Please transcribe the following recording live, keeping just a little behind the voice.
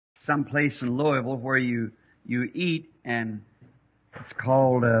some place in Louisville where you eat, and it's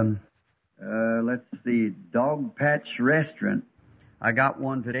called, let's see, Dog Patch Restaurant. I got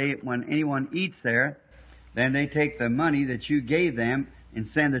one today. When anyone eats there, then they take the money that you gave them and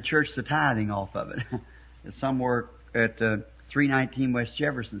send the church the tithing off of it. It's somewhere at 319 West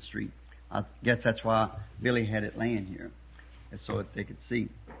Jefferson Street. I guess that's why Billy had it laying here, so that they could see.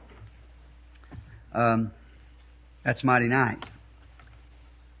 That's mighty nice.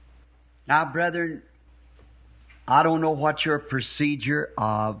 Now, brethren, I don't know what your procedure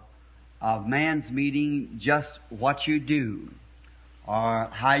of man's meeting, just what you do, or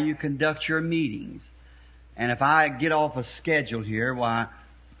how you conduct your meetings. And if I get off a schedule here, why,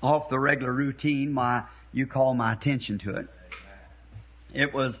 off the regular routine, why, you call my attention to it.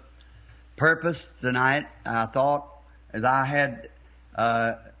 It was purpose tonight, I thought, as I had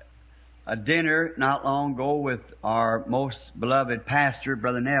a dinner not long ago with our most beloved pastor,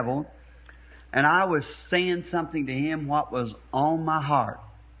 Brother Neville, and I was saying something to him what was on my heart.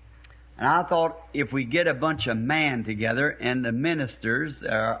 And I thought if we get a bunch of men together and the ministers,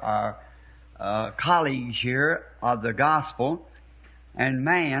 our colleagues here of the gospel, and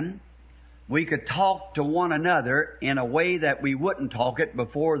man, we could talk to one another in a way that we wouldn't talk it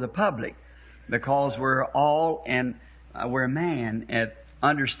before the public, because we're all we're man,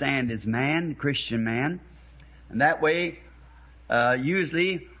 understand as man, Christian man, and that way,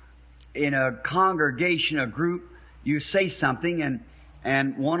 usually in a congregation, a group, you say something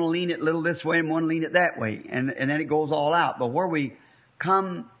and one will lean it a little this way and one will lean it that way, and then it goes all out. But where we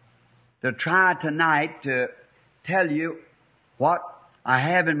come to try tonight to tell you what I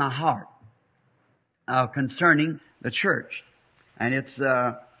have in my heart concerning the church, and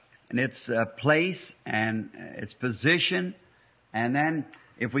its place and its position. And then,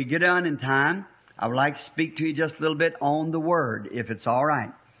 if we get done in time, I would like to speak to you just a little bit on the Word, if it's all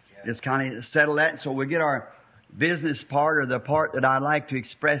right. Just kind of settle that, so we'll get our business part, or the part that I'd like to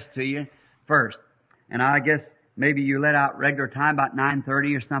express to you first. And I guess maybe you let out regular time, about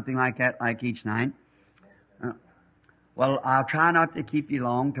 9:30 or something like that, like each night. Well, I'll try not to keep you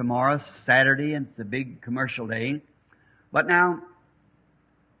long. Tomorrow's Saturday, and it's a big commercial day. But now,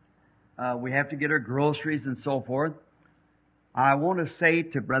 we have to get our groceries and so forth. I want to say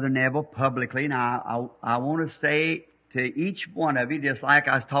to Brother Neville publicly, now I want to say to each one of you, just like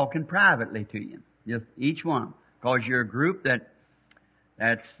I was talking privately to you, just each one, because you're a group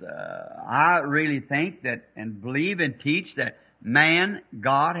that's I really think that and believe and teach that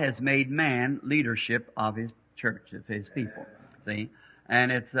God has made man leadership of His church, of His people. See,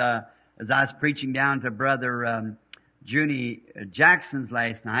 and it's as I was preaching down to Brother Junie Jackson's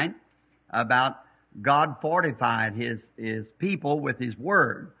last night about God fortified His people with His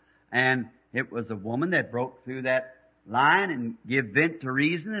Word. And it was a woman that broke through that line and give vent to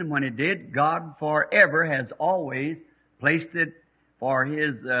reason. And when it did, God forever has always placed it for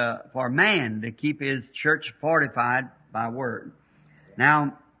for man to keep His church fortified by Word.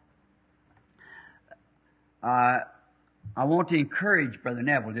 Now, I want to encourage Brother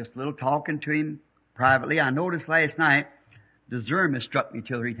Neville, just a little talking to him privately. I noticed last night, discernment struck me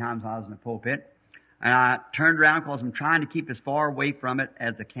 2 or 3 times while I was in the pulpit. And I turned around because I'm trying to keep as far away from it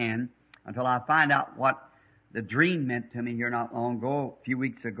as I can until I find out what the dream meant to me here not long ago, a few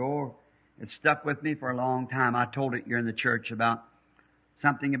weeks ago. It stuck with me for a long time. I told it here in the church about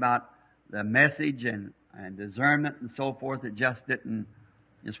something about the message and discernment and so forth that just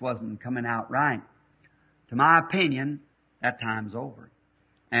wasn't coming out right. To my opinion, that time's over.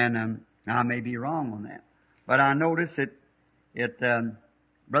 And I may be wrong on that. But I noticed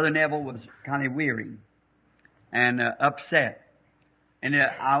Brother Neville was kind of weary and upset. And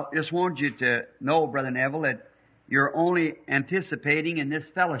I just want you to know, Brother Neville, that you're only anticipating in this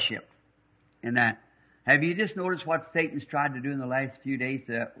fellowship. In that, have you just noticed what Satan's tried to do in the last few days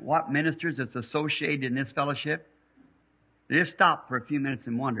to what ministers that's associated in this fellowship? Just stop for a few minutes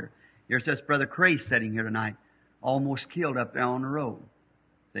and wonder. Here's this Brother Crace sitting here tonight, almost killed up there on the road.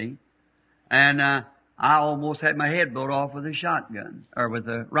 See? And I almost had my head blown off with a shotgun, or with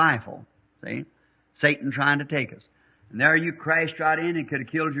a rifle. See? Satan trying to take us. And there you crashed right in and could have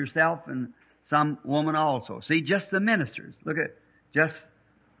killed yourself and some woman also. See, just the ministers. Look at just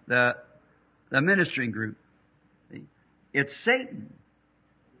the ministering group. See? It's Satan.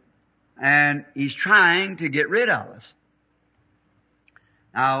 And he's trying to get rid of us.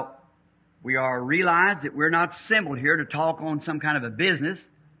 Now, we are realized that we're not assembled here to talk on some kind of a business.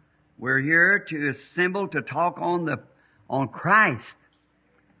 We're here to assemble to talk on Christ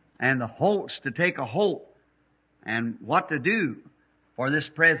and the hopes, to take a hope and what to do for this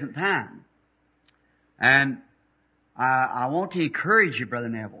present time. And I want to encourage you, Brother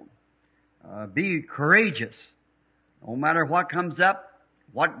Neville, be courageous. No matter what comes up,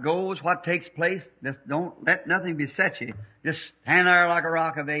 what goes, what takes place, just don't let nothing beset you. Just stand there like a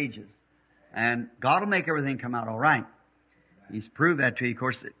rock of ages. And God will make everything come out all right. He's proved that to you. Of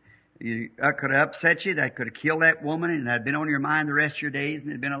course, that could have upset you. That could have killed that woman, and that had been on your mind the rest of your days, and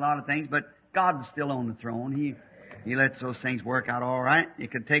there had been a lot of things. But God's still on the throne. He lets those things work out all right.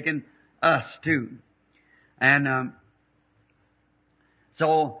 It could have taken us, too. And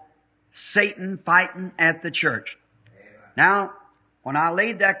so, Satan fighting at the church. Now, when I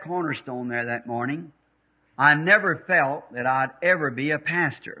laid that cornerstone there that morning, I never felt that I'd ever be a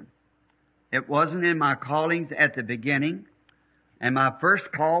pastor. It wasn't in my callings at the beginning. And my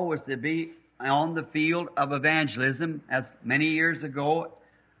first call was to be on the field of evangelism as many years ago,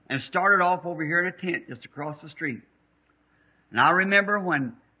 and started off over here in a tent just across the street. And I remember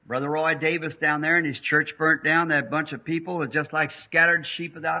when Brother Roy Davis down there and his church burnt down, that bunch of people was just like scattered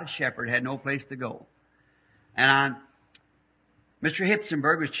sheep without a shepherd, had no place to go. And Mr.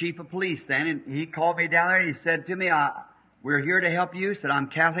 Hipsenberg was chief of police then, and he called me down there and he said to me, we're here to help you. Said, I'm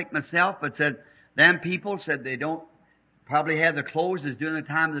Catholic myself, but said, them people said they don't probably have the clothes as during the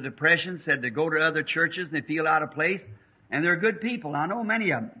time of the Depression, said they go to other churches and they feel out of place, and they're good people. I know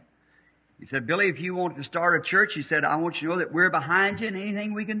many of them. He said, Billy, if you want to start a church, he said, I want you to know that we're behind you and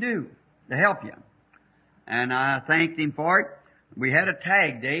anything we can do to help you. And I thanked him for it. We had a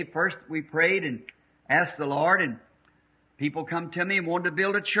tag day. First we prayed and asked the Lord, and people come to me and wanted to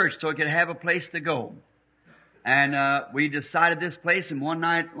build a church so we could have a place to go. And we decided this place, and one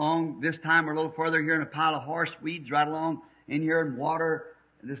night long, this time we're a little further here in a pile of horse weeds right along in here in water,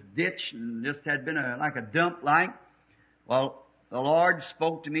 this ditch, and this had been like a dump like. Well, the Lord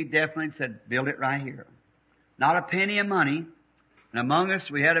spoke to me definitely and said, build it right here. Not a penny of money. And among us,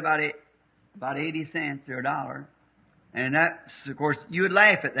 we had about 80 cents or $1. And that's, of course, you would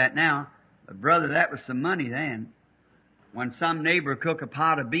laugh at that now. But brother, that was some money then. When some neighbor cook a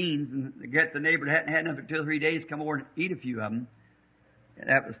pot of beans and get the neighbor that hadn't had enough for 2 or 3 days come over and eat a few of them,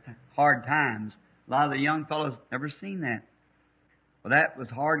 that was hard times. A lot of the young fellows never seen that. Well, that was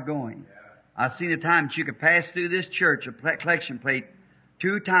hard going. I've seen a time that you could pass through this church, a collection plate,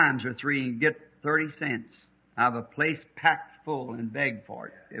 2 times or 3 and get 30 cents out of a place packed full and beg for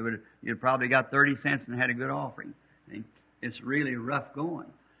it. You'd probably got 30 cents and had a good offering. See? It's really rough going.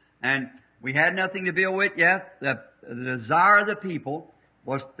 And we had nothing to build with yet. The desire of the people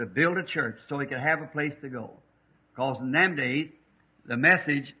was to build a church so we could have a place to go. Because in them days, the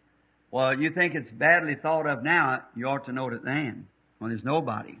message, well, you think it's badly thought of now, you ought to know it then, when there's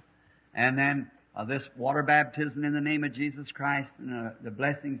nobody. And then this water baptism in the name of Jesus Christ and the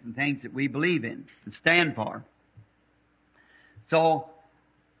blessings and things that we believe in and stand for. So,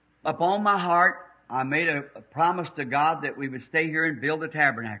 upon my heart, I made a promise to God that we would stay here and build the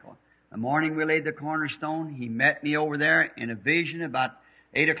tabernacle. The morning we laid the cornerstone, He met me over there in a vision about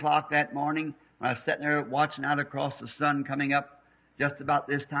 8 o'clock that morning when I was sitting there watching out across the sun coming up just about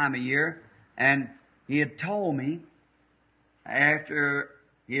this time of year. And He had told me after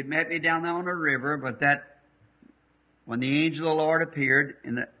He had met me down there on the river, but that when the angel of the Lord appeared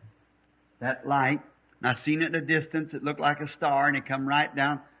in that light, and I seen it in the distance, it looked like a star, and it come right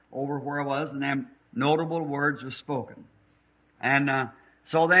down over where I was, and them notable words were spoken. And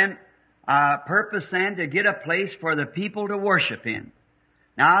so then, I purposed then to get a place for the people to worship in.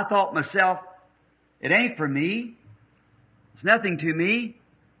 Now I thought myself, it ain't for me. It's nothing to me.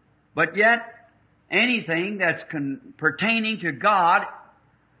 But yet, anything that's pertaining to God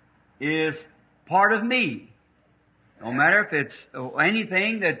is part of me. No matter if it's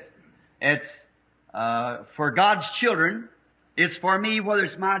anything that's for God's children, it's for me, whether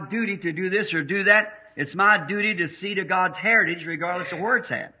it's my duty to do this or do that. It's my duty to see to God's heritage regardless of where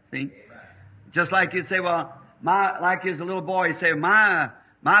it's at. See? Just like you'd say, well, like as a little boy, you'd say, my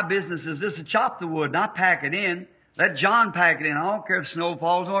business is just to chop the wood, not pack it in. Let John pack it in. I don't care if snow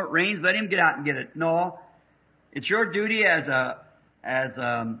falls or it rains, let him get out and get it. No. It's your duty as a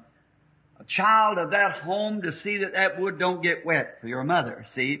child of that home to see that wood don't get wet for your mother.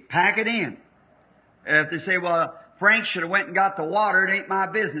 See? Pack it in. If they say, well, Frank should have went and got the water, it ain't my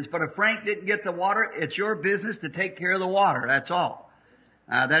business. But if Frank didn't get the water, it's your business to take care of the water. That's all.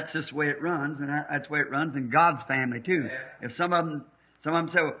 That's just the way it runs, and that's the way it runs in God's family too. Yeah. If some of them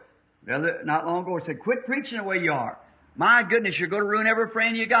say, not long ago, said, quit preaching the way you are. My goodness, you're going to ruin every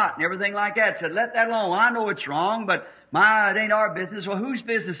friend you got and everything like that. Said, let that alone. I know it's wrong, but it ain't our business. Well, whose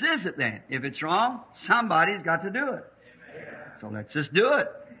business is it then? If it's wrong, somebody's got to do it. Amen. So let's just do it.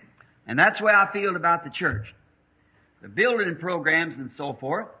 And that's the way I feel about the church. The building programs and so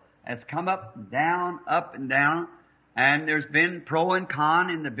forth has come up and down, And there's been pro and con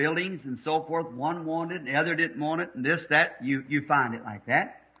in the buildings and so forth. One wanted, the other didn't want it, and this, that. You find it like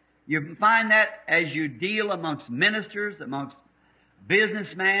that. You find that as you deal amongst ministers, amongst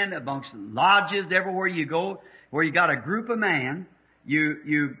businessmen, amongst lodges, everywhere you go, where you got a group of men,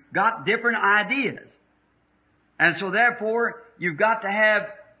 you got different ideas. And so therefore, you've got to have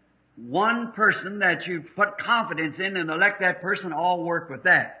one person that you put confidence in and elect that person, all work with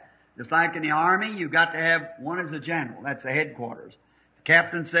that. Just like in the army, you've got to have one as a general. That's the headquarters. The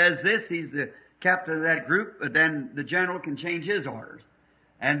captain says this, he's the captain of that group, but then the general can change his orders.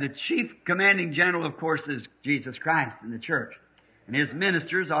 And the chief commanding general, of course, is Jesus Christ in the church. And his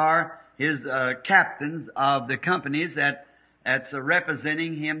ministers are his captains of the companies that's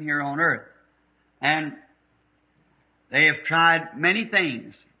representing him here on earth. And they have tried many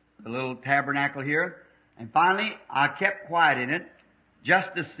things, the little tabernacle here. And finally, I kept quiet in it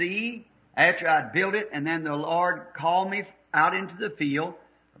just to see after I'd built it, and then the Lord called me out into the field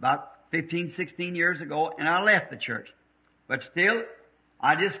about 15, 16 years ago, and I left the church. But still,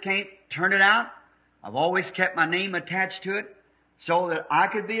 I just can't turn it out. I've always kept my name attached to it so that I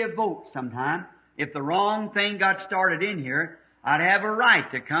could be a vote sometime. If the wrong thing got started in here, I'd have a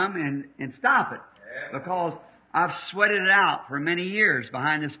right to come and stop it. Because I've sweated it out for many years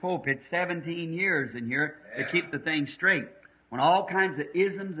behind this pulpit, 17 years in here to keep the thing straight. When all kinds of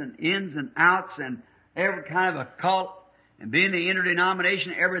isms and ins and outs and every kind of a cult and being the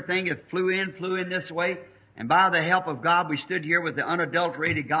interdenomination, everything that flew in this way. And by the help of God, we stood here with the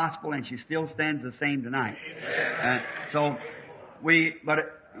unadulterated gospel, and she still stands the same tonight.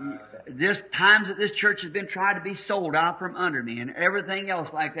 This times that this church has been tried to be sold out from under me and everything else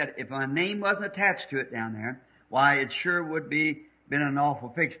like that. If my name wasn't attached to it down there, why, it sure would been an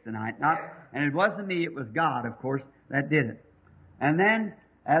awful fix tonight. And it wasn't me, it was God, of course, that did it. And then,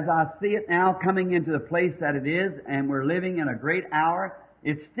 as I see it now coming into the place that it is, and we're living in a great hour,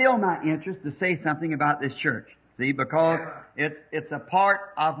 it's still my interest to say something about this church. See, because it's a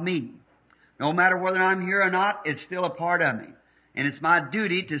part of me. No matter whether I'm here or not, it's still a part of me. And it's my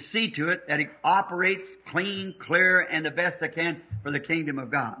duty to see to it that it operates clean, clear, and the best I can for the kingdom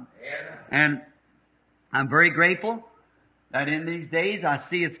of God. And I'm very grateful that in these days I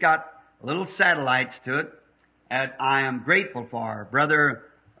see it's got little satellites to it that I am grateful for. Brother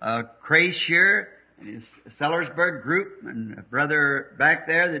Crace here and his Sellersburg group, and brother back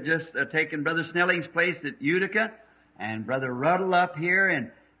there that just taken Brother Snelling's place at Utica, and Brother Ruddle up here, and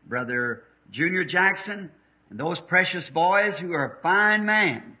Brother Junior Jackson, and those precious boys who are a fine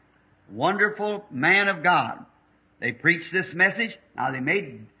man, wonderful man of God. They preach this message. Now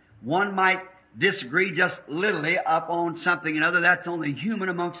one might disagree just literally up on something another. That's only human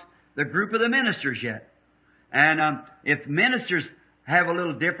amongst the group of the ministers yet. And if ministers have a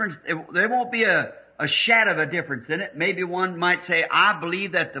little difference, there won't be a shadow of a difference in it. Maybe one might say, I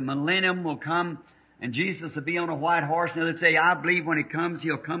believe that the millennium will come and Jesus will be on a white horse. And others say, I believe when He comes,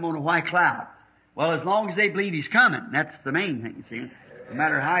 He'll come on a white cloud. Well, as long as they believe He's coming, that's the main thing, you see. No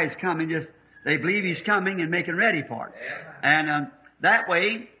matter how He's coming, just they believe He's coming and making ready for it. And that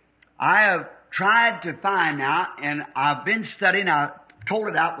way, I have tried to find now, and I've been studying, I told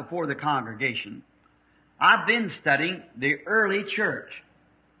it out before the congregation, I've been studying the early church.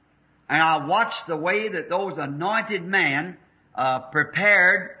 And I watched the way that those anointed men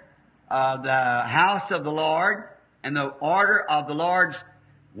prepared the house of the Lord and the order of the Lord's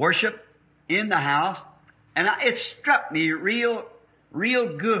worship in the house. And it struck me real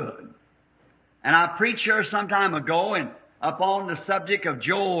good. And I preached here some time ago and upon the subject of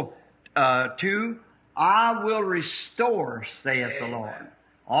Joel 2, I will restore, saith the Lord,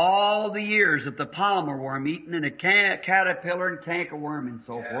 all the years of the palmer worm eaten and the caterpillar and cankerworm and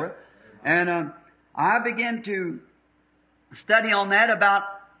so forth. And I began to study on that about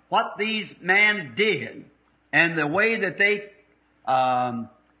what these men did and the way that they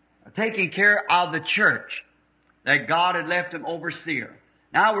taking care of the church, that God had left them overseer.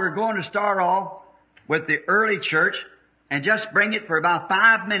 Now we're going to start off with the early church and just bring it for about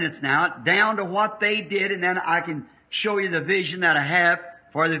 5 minutes now down to what they did, and then I can show you the vision that I have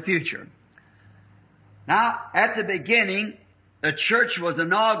for the future. Now, at the beginning, the church was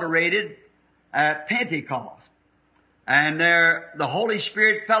inaugurated at Pentecost. And there, the Holy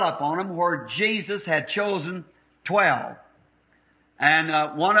Spirit fell upon them where Jesus had chosen 12.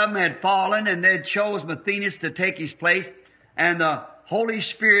 And one of them had fallen, and they chose Matthias to take his place. And the Holy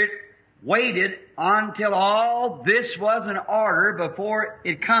Spirit waited until all this was in order before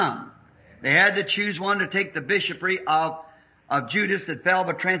it come. They had to choose one to take the bishopric of Judas that fell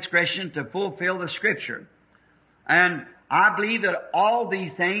by transgression to fulfill the Scripture. And I believe that all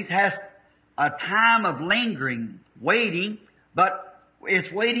these things has a time of lingering waiting, but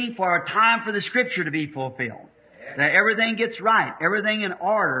it's waiting for a time for the Scripture to be fulfilled. That everything gets right, everything in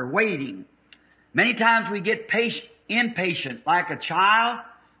order, waiting. Many times we get impatient like a child.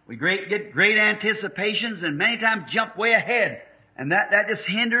 We get great anticipations and many times jump way ahead. And that just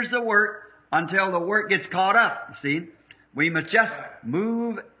hinders the work until the work gets caught up, you see. We must just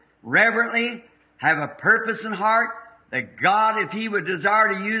move reverently, have a purpose in heart that God, if He would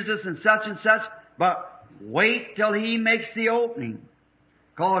desire to use us in such and such, but wait till He makes the opening.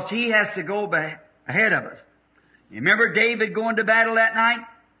 Because He has to go ahead of us. You remember David going to battle that night?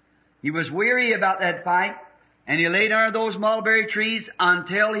 He was weary about that fight, and he laid under those mulberry trees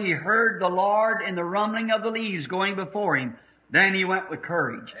until he heard the Lord in the rumbling of the leaves going before him. Then he went with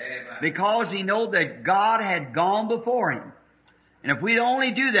courage. Amen. Because he knew that God had gone before him. And if we'd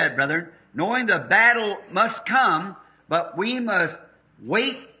only do that, brethren, knowing the battle must come, but we must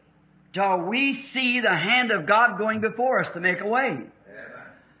wait till we see the hand of God going before us to make a way. Amen.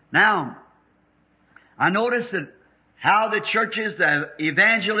 Now, I noticed that how the churches, the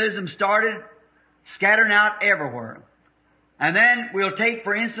evangelism started scattering out everywhere. And then we'll take,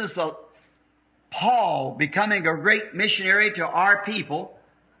 for instance, Paul becoming a great missionary to our people.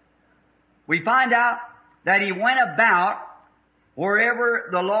 We find out that he went about wherever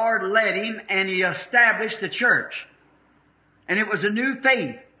the Lord led him and he established a church. And it was a new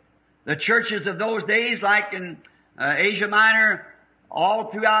faith. The churches of those days, like in Asia Minor,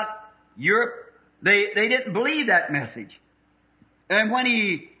 all throughout Europe, they didn't believe that message. And when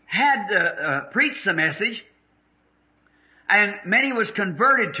he had preached the message, and many was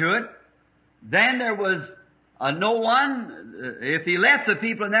converted to it, then there was no one, if he left the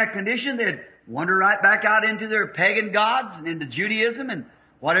people in that condition, they'd wander right back out into their pagan gods and into Judaism and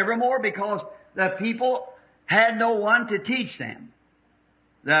whatever more, because the people had no one to teach them.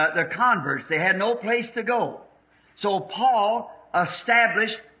 The converts, they had no place to go. So Paul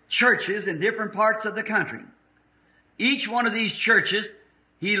established churches in different parts of the country. Each one of these churches,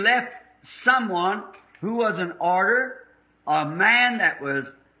 he left someone who was an order, a man that was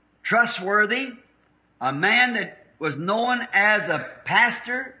trustworthy, a man that was known as a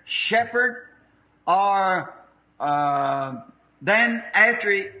pastor, shepherd, or then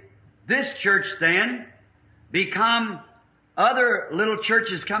after this church then become other little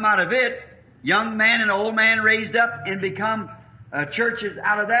churches come out of it, young man and old man raised up and become churches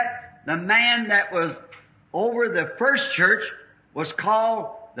out of that. The man that was over the first church was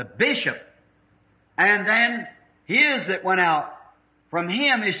called the bishop. And then his that went out from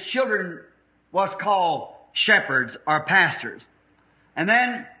him, his children was called shepherds or pastors. And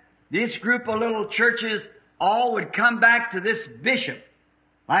then this group of little churches all would come back to this bishop.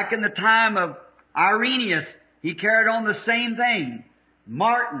 Like in the time of Irenaeus, he carried on the same thing.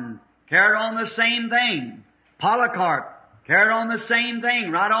 Martin carried on the same thing. Polycarp carried on the same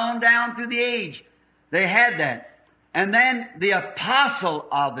thing right on down through the age. They had that. And then the apostle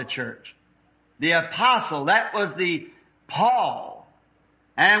of the church. The apostle, that was the Paul.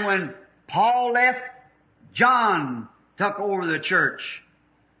 And when Paul left, John took over the church.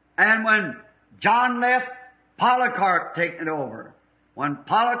 And when John left, Polycarp taken it over. When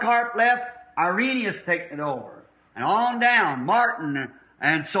Polycarp left, Irenaeus taken it over. And on down, Martin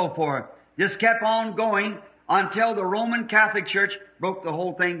and so forth. Just kept on going until the Roman Catholic Church broke the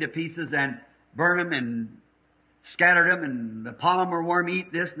whole thing to pieces and burned them and scattered them, and the palmer worm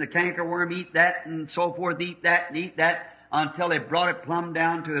eat this and the canker worm eat that and so forth, eat that and eat that until they brought it plumb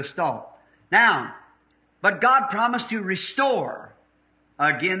down to a stalk. Now, but God promised to restore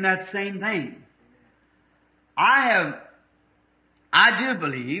again that same thing. I do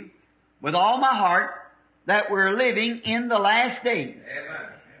believe with all my heart that we're living in the last days. Amen.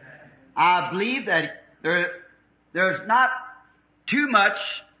 I believe that there's not too much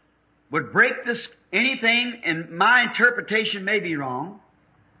would break this anything, and my interpretation may be wrong,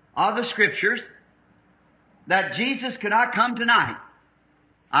 of the Scriptures, that Jesus could not come tonight.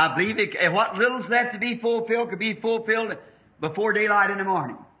 I believe what little's left to be fulfilled could be fulfilled before daylight in the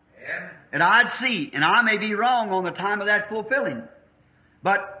morning. Yeah. And I'd see, and I may be wrong on the time of that fulfilling,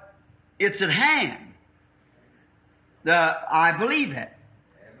 but it's at hand. I believe that.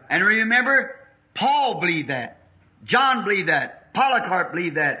 And remember, Paul believed that. John believed that. Polycarp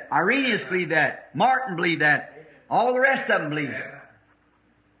believed that. Irenaeus believed that. Martin believed that. All the rest of them believed it.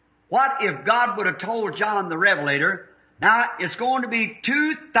 What if God would have told John the Revelator, now it's going to be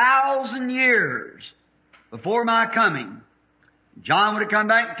 2,000 years before my coming. John would have come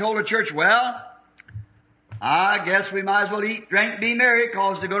back and told the church, well, I guess we might as well eat, drink, be merry,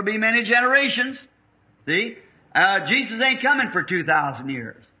 because there's going to be many generations. See? Jesus ain't coming for 2,000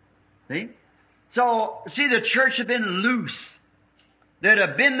 years. See? So, see, the church had been loose. There'd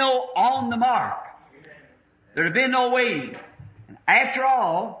have been no on the mark. There'd have been no waiting. And after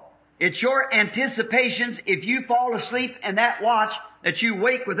all, it's your anticipations, if you fall asleep in that watch, that you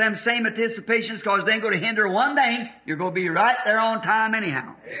wake with them same anticipations, because they ain't going to hinder one thing. You're going to be right there on time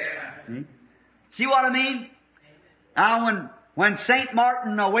anyhow. Yeah. See what I mean? Now, when St.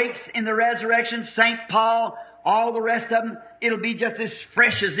 Martin awakes in the resurrection, St. Paul, all the rest of them, it'll be just as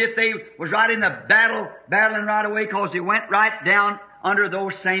fresh as if they was right in the battling right away, because they went right down under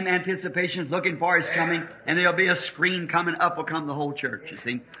those same anticipations, looking for His coming, and there'll be a screen coming up, will come the whole church, you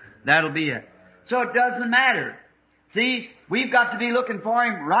see. That'll be it. So it doesn't matter. See, we've got to be looking for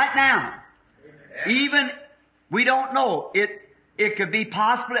Him right now. Even, we don't know. It could be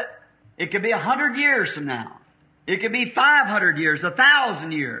possible, it could be 100 years from now. It could be 500 years,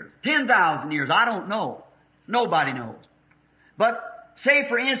 1,000 years, 10,000 years. I don't know. Nobody knows. But say,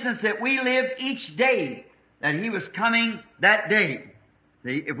 for instance, that we live each day that He was coming that day.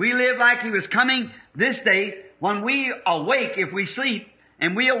 See, if we live like He was coming this day, when we awake, if we sleep,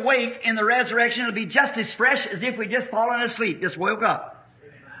 and we awake in the resurrection, it'll be just as fresh as if we just fallen asleep, just woke up.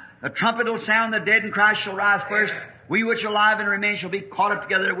 The trumpet will sound, the dead in Christ shall rise first. We which are alive and remain shall be caught up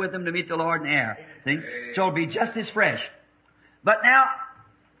together with them to meet the Lord in the air. See? So it'll be just as fresh. But now,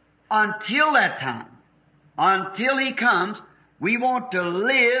 until that time, until He comes, we want to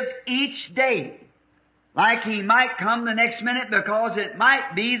live each day like He might come the next minute, because it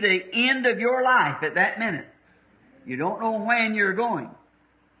might be the end of your life at that minute. You don't know when you're going.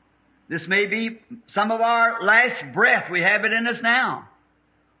 This may be some of our last breath. We have it in us now.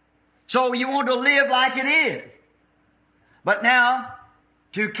 So you want to live like it is. But now,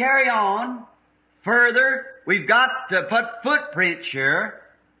 to carry on further, we've got to put footprints here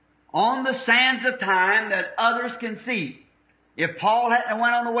on the sands of time that others can see. If Paul hadn't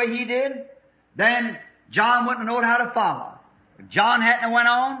went on the way he did, then John wouldn't have known how to follow. If John hadn't went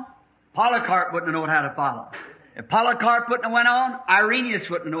on, Polycarp wouldn't have known how to follow. If Polycarp wouldn't have went on, Irenaeus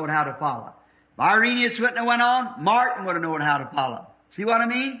wouldn't have known how to follow. If Irenaeus wouldn't have went on, Martin would have known how to follow. See what I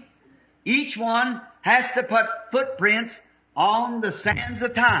mean? Each one has to put footprints on the sands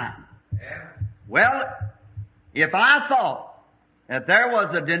of time. Yeah. Well, if I thought that there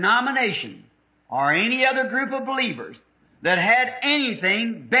was a denomination or any other group of believers that had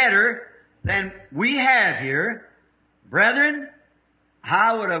anything better than we have here, brethren,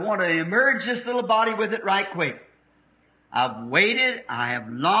 I would have wanted to emerge this little body with it right quick. I've waited, I have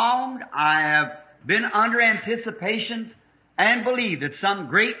longed, I have been under anticipations and believed that some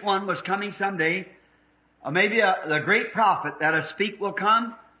great one was coming someday, or maybe the great prophet that I speak will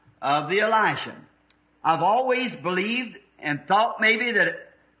come, of the Elisha. I've always believed and thought maybe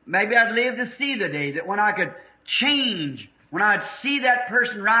I'd live to see the day that when I could change, when I'd see that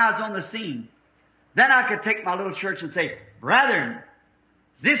person rise on the scene, then I could take my little church and say, brethren,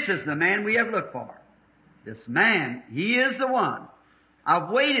 this is the man we have looked for. This man, he is the one. I've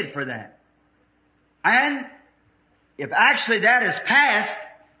waited for that. And if actually that is past,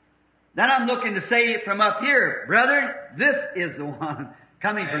 then I'm looking to say it from up here, brethren, this is the one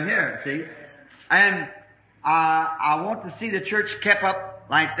coming from here, see? And I want to see the church kept up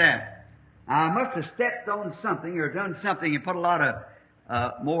like that. I must have stepped on something or done something and put a lot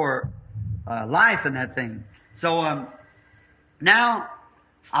of more life in that thing. So now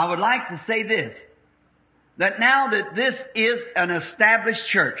I would like to say this, that now that this is an established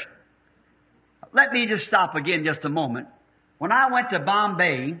church, let me just stop again just a moment. When I went to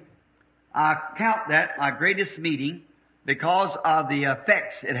Bombay, I count that my greatest meeting because of the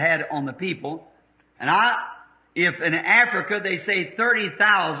effects it had on the people. And if in Africa they say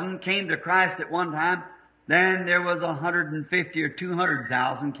 30,000 came to Christ at one time, then there was 150 or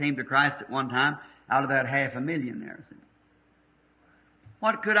 200,000 came to Christ at one time out of that 500,000 there.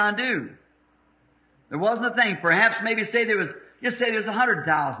 What could I do? There wasn't a thing. Perhaps maybe just say there was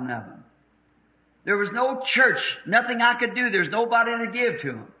 100,000 of them. There was no church, nothing I could do. There's nobody to give to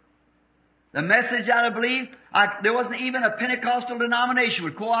them. The message I believe, there wasn't even a Pentecostal denomination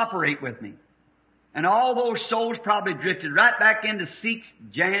would cooperate with me. And all those souls probably drifted right back into Sikhs,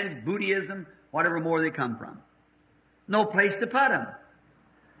 Jains, Buddhism, whatever more they come from. No place to put them.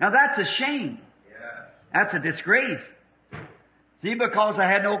 Now that's a shame. Yeah. That's a disgrace. See, because I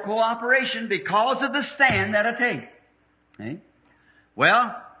had no cooperation because of the stand that I take. Okay?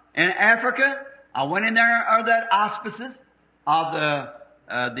 Well, in Africa, I went in there under that auspices of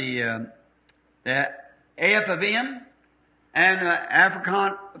the AFM and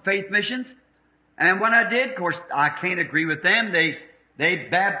African Faith Missions. And when I did, of course, I can't agree with them. They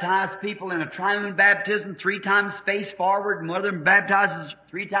baptize people in a triune baptism 3 times face forward, and one of them baptizes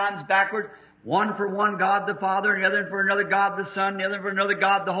 3 times backwards. One for one God the Father, and the other for another God the Son, the other for another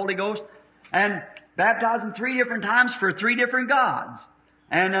God the Holy Ghost, and baptizing 3 different times for 3 different gods.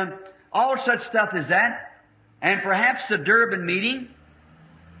 And all such stuff as that. And perhaps the Durban meeting,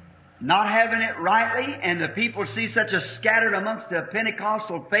 not having it rightly, and the people see such a scattered amongst the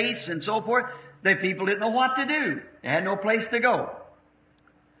Pentecostal faiths and so forth, that people didn't know what to do. They had no place to go.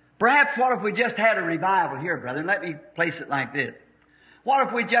 Perhaps what if we just had a revival here, brethren? Let me place it like this. What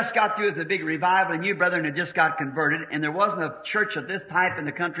if we just got through with a big revival and you, brethren, had just got converted and there wasn't a church of this type in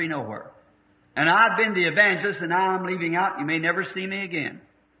the country nowhere? And I've been the evangelist and now I'm leaving out. You may never see me again.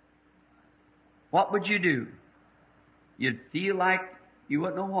 What would you do? You'd feel like you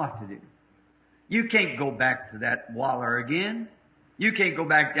wouldn't know what to do. You can't go back to that waller again. You can't go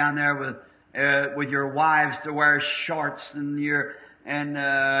back down there with your wives to wear shorts and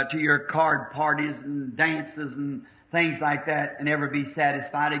to your card parties and dances and things like that and ever be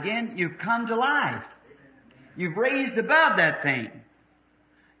satisfied again. You've come to life. You've raised above that thing.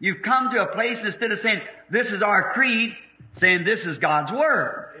 You've come to a place instead of saying, this is our creed, saying this is God's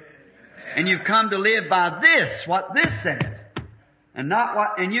Word. And you've come to live by this, what this says. And not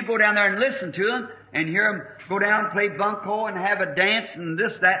what, and you go down there and listen to them and hear them go down and play bunco and have a dance and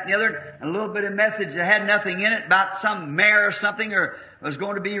this, that, and the other, and a little bit of message that had nothing in it about some mayor or something or was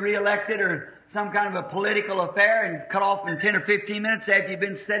going to be reelected or some kind of a political affair, and cut off in 10 or 15 minutes after you've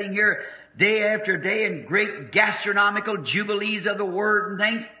been sitting here day after day in great gastronomical jubilees of the Word and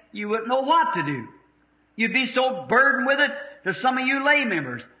things. You wouldn't know what to do. You'd be so burdened with it that some of you lay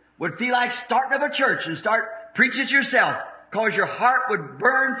members would feel like starting up a church and start preaching it yourself, because your heart would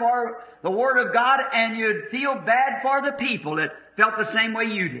burn for the Word of God and you'd feel bad for the people that felt the same way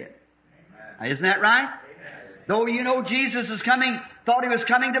you did. Isn't that right? Though you know Jesus is coming, thought He was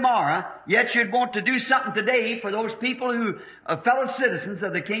coming tomorrow, yet you'd want to do something today for those people who are fellow citizens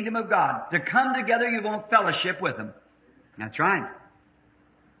of the kingdom of God. To come together, you want fellowship with them. That's right.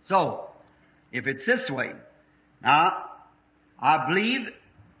 So, if it's this way, now, I believe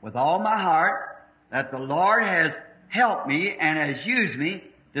with all my heart that the Lord has helped me and has used me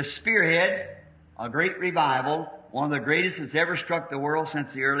to spearhead a great revival, one of the greatest that's ever struck the world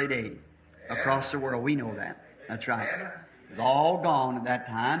since the early days. Across the world, we know that. That's right. It was all gone at that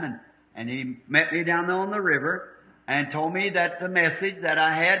time, and He met me down there on the river and told me that the message that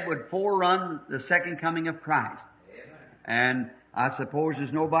I had would forerun the second coming of Christ. And I suppose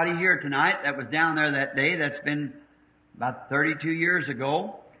there's nobody here tonight that was down there that day. That's been about 32 years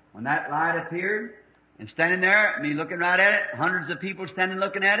ago when that light appeared. And standing there, me looking right at it, hundreds of people standing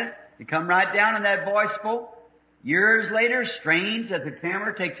looking at it. He come right down and that voice spoke. Years later, strange that the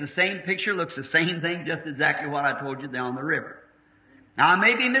camera takes the same picture, looks the same thing, just exactly what I told you down on the river. Now, I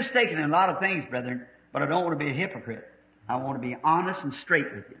may be mistaken in a lot of things, brethren, but I don't want to be a hypocrite. I want to be honest and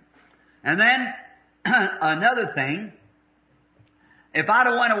straight with you. And then, another thing, if I'd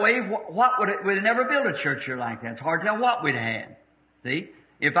have went away, we'd have never built a church here like that. It's hard to tell what we'd have had. See?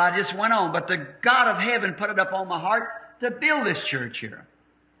 If I just went on. But the God of heaven put it up on my heart to build this church here.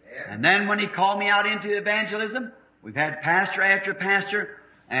 And then when He called me out into evangelism, we've had pastor after pastor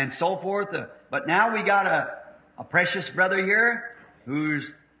and so forth. But now we got a precious brother here who's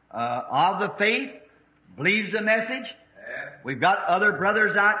of the faith, believes the message. We've got other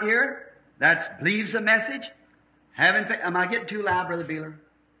brothers out here that believes the message. Am I getting too loud, Brother Beeler?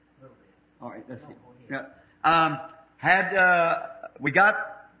 All right, let's see. Yeah. We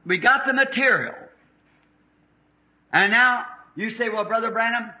got the material. And now you say, well, Brother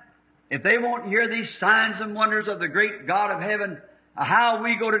Branham, if they won't hear these signs and wonders of the great God of heaven, how are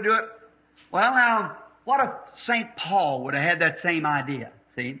we going to do it? Well, now, what if St. Paul would have had that same idea?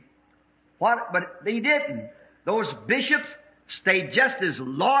 See? But he didn't. Those bishops stayed just as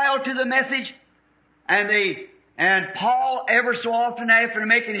loyal to the message, and Paul, ever so often after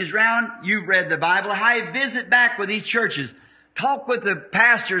making his round, you've read the Bible, how he visit back with these churches, talk with the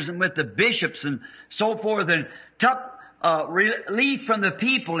pastors and with the bishops and so forth, and took relief from the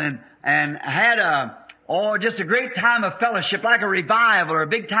people and had just a great time of fellowship, like a revival or a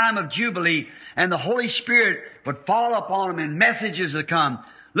big time of jubilee, and the Holy Spirit would fall upon them and messages would come.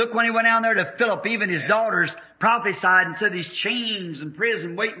 Look, when he went down there to Philip, even his daughters prophesied and said, these chains in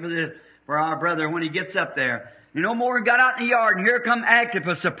prison waiting for our brother when he gets up there. You know, more got out in the yard, and here come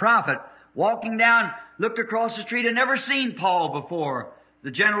Agabus, the prophet, walking down, looked across the street, had never seen Paul before,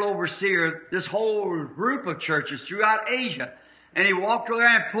 the general overseer, this whole group of churches throughout Asia. And he walked over there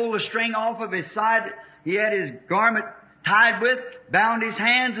and pulled a string off of his side. He had his garment tied with, bound his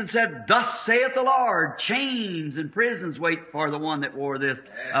hands and said, thus saith the Lord, chains and prisons wait for the one that wore this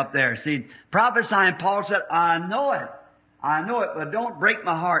up there. See, prophesying, Paul said, I know it. I know it, but don't break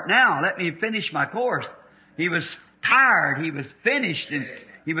my heart now. Let me finish my course. He was tired. He was finished, and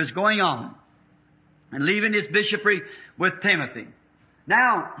he was going on and leaving his bishopric with Timothy.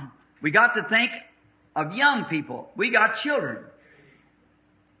 Now, we got to think of young people. We got children.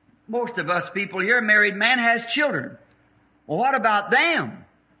 Most of us people here, a married man has children. Well, what about them?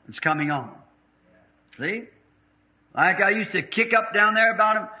 It's coming on. See? Like I used to kick up down there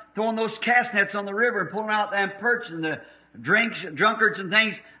about them throwing those cast nets on the river and pulling out them perch and the drunkards and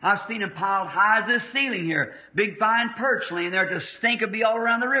things. I've seen them piled high as this ceiling here. Big fine perch laying there to stink and be all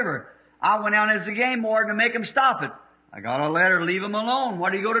around the river. I went out as a game warden to make them stop it. I got a letter, leave them alone.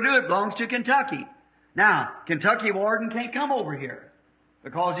 What are you going to do? It belongs to Kentucky. Now, Kentucky warden can't come over here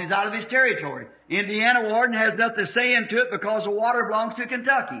because he's out of his territory. Indiana warden has nothing to say into it because the water belongs to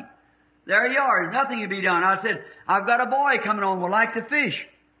Kentucky. There you are. There's nothing to be done. I said, I've got a boy coming on, would like to fish.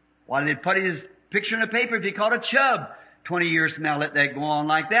 Why, they'd put his picture in the paper if he caught a chub. 20 years from now, let that go on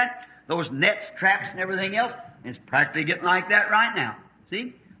like that. Those nets, traps, and everything else. It's practically getting like that right now.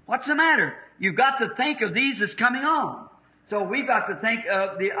 See? What's the matter? You've got to think of these that's coming on. So we've got to think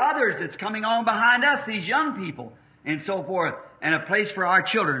of the others that's coming on behind us, these young people, and so forth. And a place for our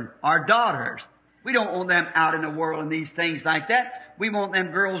children, our daughters. We don't want them out in the world and these things like that. We want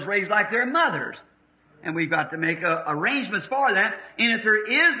them girls raised like their mothers. And we've got to make arrangements for that. And if there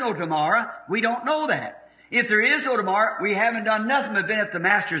is no tomorrow, we don't know that. If there is no tomorrow, we haven't done nothing but been at the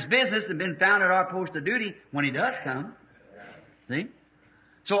Master's business and been found at our post of duty when He does come. See?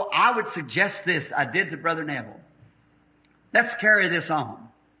 So I would suggest this. I did to Brother Neville. Let's carry this on,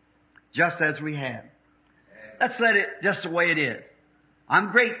 just as we have. Let's let it just the way it is.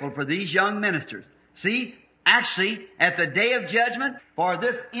 I'm grateful for these young ministers. See, actually, at the day of judgment, for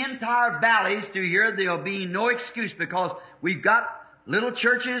this entire valleys through here, there'll be no excuse because we've got little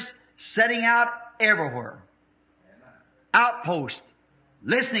churches setting out everywhere. Outposts,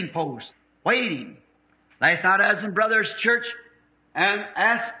 listening posts, waiting. Last night I was in Brother's church and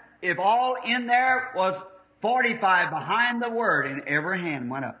asked if all in there was 45 behind the Word, and every hand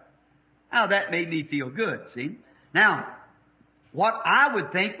went up. Now that made me feel good, see? Now, what I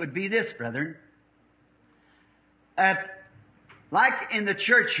would think would be this, brethren. Like in the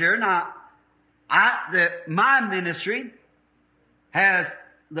church here, now, my ministry has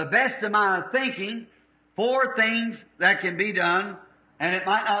the best of my thinking, 4 things that can be done, and it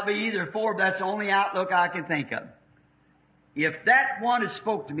might not be either 4, but that's the only outlook I can think of. If that one has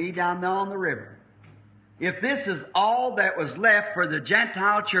spoke to me down there on the river, if this is all that was left for the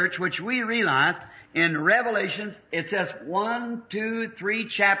Gentile church, which we realize in Revelations, it says 1, 2, 3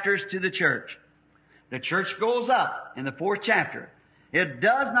 chapters to the church. The church goes up in the 4th chapter. It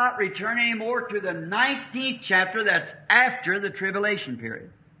does not return anymore to the 19th chapter that's after the tribulation period,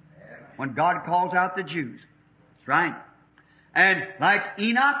 when God calls out the Jews. That's right. And like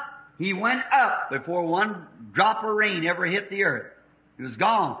Enoch, he went up before one drop of rain ever hit the earth. He was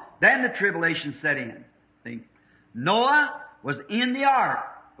gone. Then the tribulation set in. See? Noah was in the ark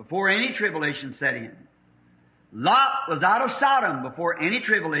before any tribulation set in. Lot was out of Sodom before any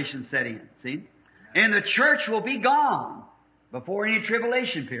tribulation set in. See? And the church will be gone before any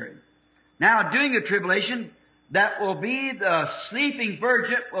tribulation period. Now, during the tribulation, that will be the sleeping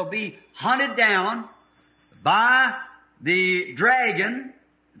virgin will be hunted down by the dragon.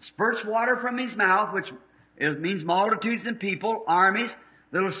 It spurts water from his mouth, which means multitudes and people, armies.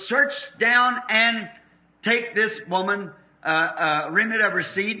 That'll search down and take this woman, remnant of her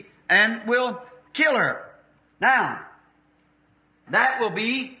seed, and will kill her. Now, that will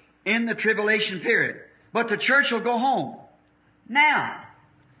be in the tribulation period. But the church will go home. Now,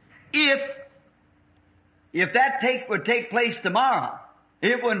 if that would take place tomorrow,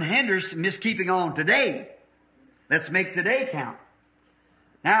 it wouldn't hinder us from just keeping on today. Let's make today count.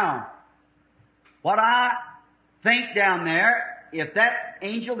 Now, what I think down there, if that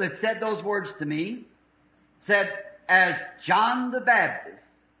angel that said those words to me said, as John the Baptist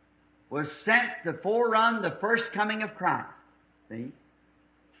was sent to forerun the first coming of Christ. See?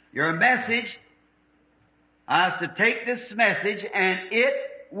 Your message, I was to take this message and it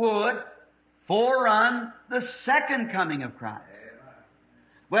would forerun the second coming of Christ.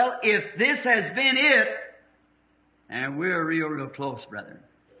 Well, if this has been it, and we're real close, brethren,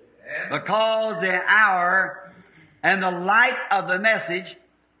 because the hour and the light of the message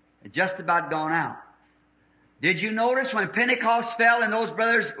had just about gone out. Did you notice when Pentecost fell and those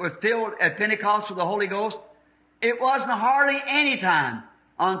brothers were filled at Pentecost with the Holy Ghost? It wasn't hardly any time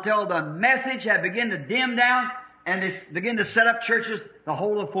until the message had begun to dim down and they began to set up churches to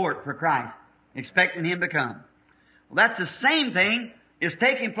hold the fort for Christ, expecting Him to come. Well, that's the same thing is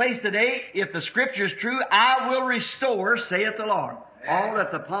taking place today, if the Scripture is true, I will restore, saith the Lord, all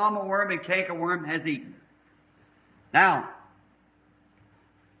that the palmer worm and cankerworm has eaten. Now,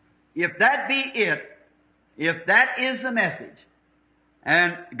 if that be it, if that is the message,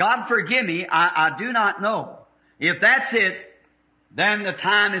 and God forgive me, I do not know. If that's it, then the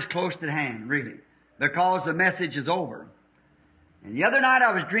time is close at hand, really, because the message is over. And the other night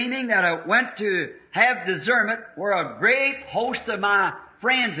I was dreaming that I went to have discernment where a great host of my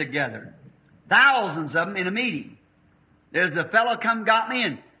friends had gathered. Thousands of them in a meeting. There's a fellow come got me,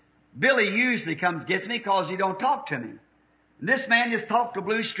 and Billy usually comes gets me because he don't talk to me. And this man just talked to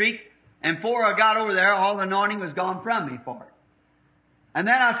Blue Streak, and before I got over there, all the anointing was gone from me for it. And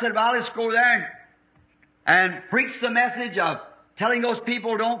then I said, well, I'll just go there and preach the message of telling those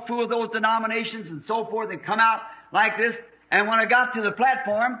people don't fool those denominations and so forth, and come out like this. And when I got to the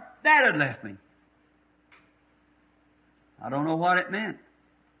platform, that had left me. I don't know what it meant,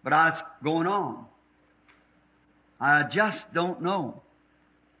 but I was going on. I just don't know.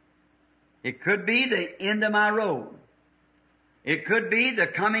 It could be the end of my road. It could be the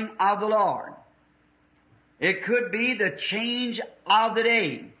coming of the Lord. It could be the change of the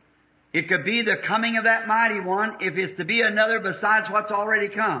day. It could be the coming of that mighty one, if it's to be another besides what's already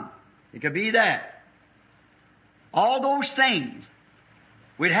come. It could be that. All those things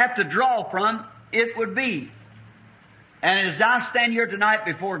we'd have to draw from, it would be. And as I stand here tonight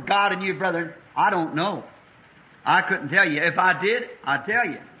before God and you, brethren, I don't know. I couldn't tell you. If I did, I'd tell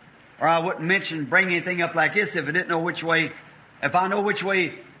you. Or I wouldn't bring anything up like this if I didn't know which way. If I know which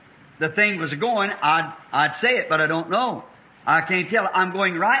way the thing was going, I'd say it, but I don't know. I can't tell. I'm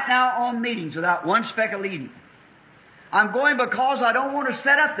going right now on meetings without one speck of leading. I'm going because I don't want to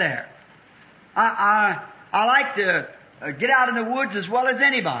set up there. I like to get out in the woods as well as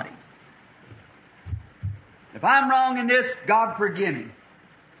anybody. If I'm wrong in this, God forgive me.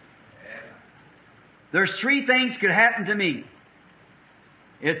 There's three things could happen to me.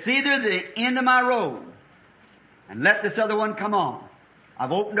 It's either the end of my road, and let this other one come on.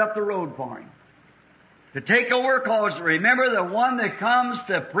 I've opened up the road for him. To take over, cause remember the one that comes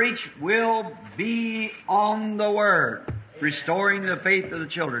to preach will be on the Word, restoring the faith of the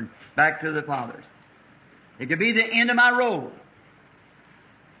children back to the fathers. It could be the end of my road.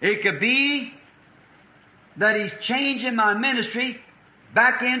 It could be that He's changing my ministry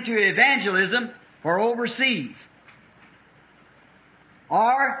back into evangelism for overseas.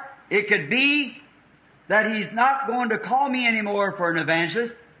 Or it could be that He's not going to call me anymore for an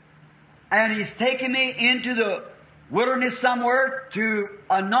evangelist, and He's taking me into the wilderness somewhere to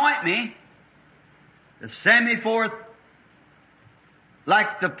anoint me, to send me forth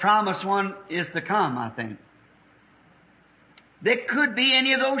like the promised one is to come, I think. There could be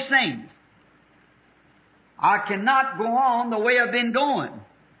any of those things. I cannot go on the way I've been going,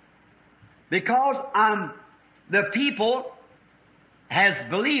 because the people has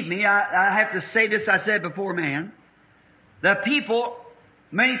believed me. I have to say this, I said before, man. The people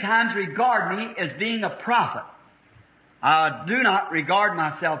many times regard me as being a prophet. I do not regard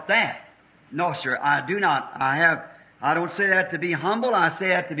myself that. No, sir, I do not. I don't say that to be humble. I say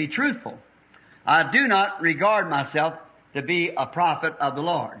that to be truthful. I do not regard myself to be a prophet of the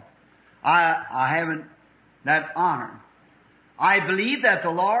Lord. I haven't that honor. I believe that the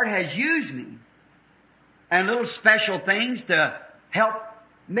Lord has used me and little special things to help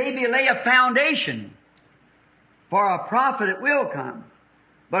maybe lay a foundation for a prophet that will come.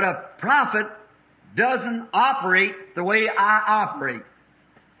 But a prophet doesn't operate the way I operate.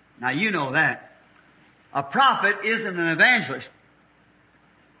 Now you know that. A prophet isn't an evangelist.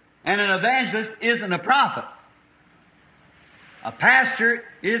 And an evangelist isn't a prophet. A pastor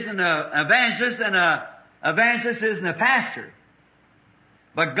isn't an evangelist, and an evangelist isn't a pastor.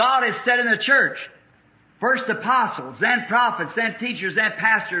 But God has said in the church, first apostles, then prophets, then teachers, then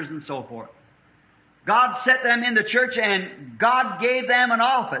pastors, and so forth. God set them in the church, and God gave them an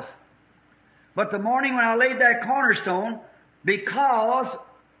office. But the morning when I laid that cornerstone, because,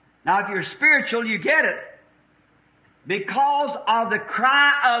 now if you're spiritual, you get it, because of the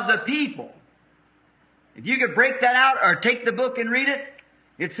cry of the people. If you could break that out or take the book and read it,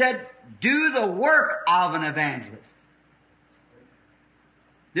 it said, do the work of an evangelist.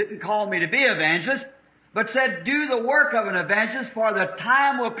 Didn't call me to be an evangelist, but said, do the work of an evangelist, for the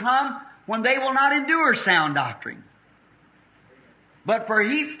time will come when they will not endure sound doctrine. But for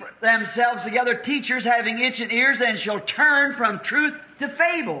heap themselves together teachers having itching ears, and shall turn from truth to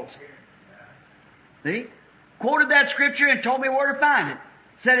fables. See? Quoted that scripture and told me where to find it.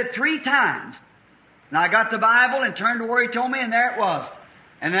 Said it 3 times. And I got the Bible and turned to where he told me, and there it was.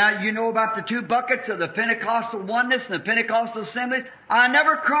 And now you know about the two buckets of the Pentecostal oneness and the Pentecostal assemblies. I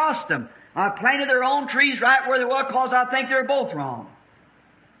never crossed them. I planted their own trees right where they were because I think they're both wrong.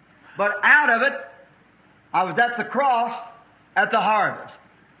 But out of it, I was at the cross at the harvest.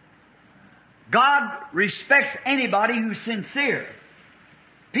 God respects anybody who's sincere.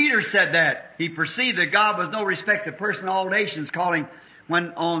 Peter said that. He perceived that God was no respect of person, all nations, calling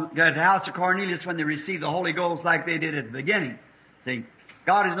when on the house of Cornelius when they received the Holy Ghost like they did at the beginning. See,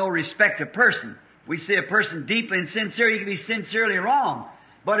 God is no respect of person. We see a person deeply and sincere, he can be sincerely wrong.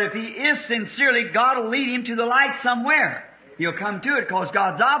 But if he is sincerely, God will lead him to the light somewhere. He'll come to it because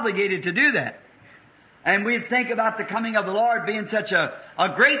God's obligated to do that. And we think about the coming of the Lord being such a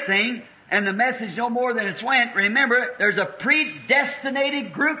great thing, and the message no more than it's went. Remember, there's a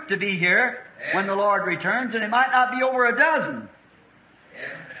predestinated group to be here when the Lord returns, and it might not be over a dozen.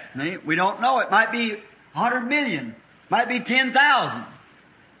 We don't know. It might be 100 million. Might be 10,000.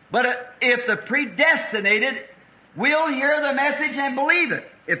 But if the predestinated will hear the message and believe it,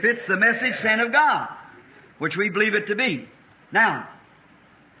 if it's the message sent of God, which we believe it to be. Now,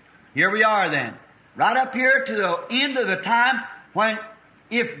 here we are then. Right up here to the end of the time when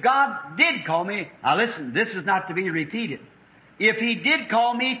if God did call me, now listen, this is not to be repeated. If He did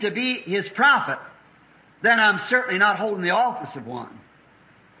call me to be His prophet, then I'm certainly not holding the office of one.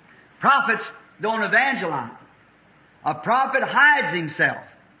 Prophets don't evangelize. A prophet hides himself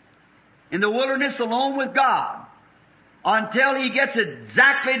in the wilderness alone with God until he gets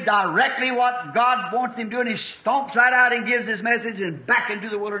exactly, directly what God wants him to do, and he stomps right out and gives his message, and back into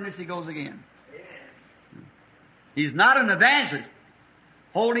the wilderness he goes again. He's not an evangelist,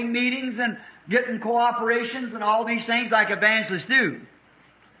 holding meetings and getting cooperations and all these things like evangelists do.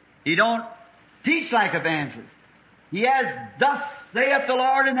 He don't teach like evangelists. He has, thus saith the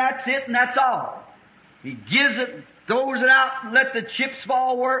Lord, and that's it, and that's all. He gives it, throws it out, and let the chips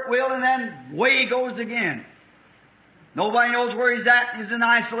fall where it will, and then away he goes again. Nobody knows where he's at. He's in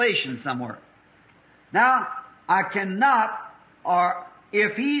isolation somewhere. Now, I cannot, or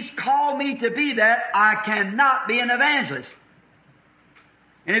if He's called me to be that, I cannot be an evangelist.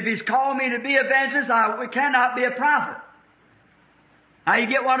 And if He's called me to be an evangelist, I cannot be a prophet. Now, you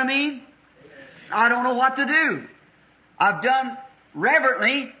get what I mean? I don't know what to do. I've done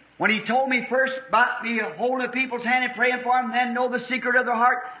reverently when He told me first about me holding the people's hand and praying for them, and then know the secret of their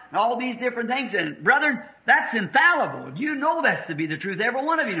heart, and all these different things. And brethren, that's infallible. You know that's to be the truth. Every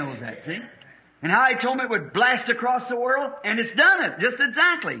one of you knows that, see? And how He told me it would blast across the world, and it's done it, just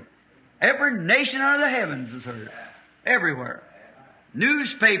exactly. Every nation under the heavens has heard it. Everywhere.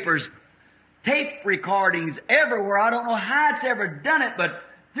 Newspapers, tape recordings, everywhere. I don't know how it's ever done it, but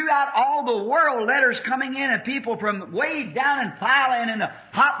throughout all the world, letters coming in, and people from way down in Thailand and the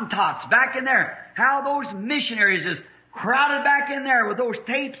Hottentots back in there. How those missionaries is crowded back in there with those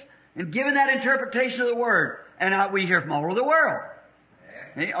tapes and giving that interpretation of the Word. And we hear from all over the world.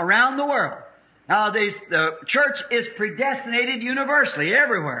 Around the world. Now, the church is predestinated universally,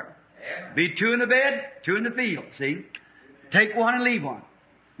 everywhere. Be two in the bed, two in the field, see? Take one and leave one.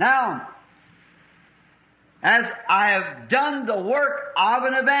 Now, as I have done the work of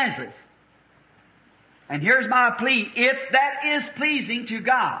an evangelist, and here's my plea, if that is pleasing to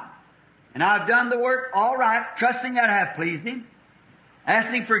God, and I've done the work all right, trusting that I have pleased Him,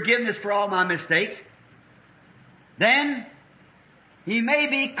 asking forgiveness for all my mistakes, then He may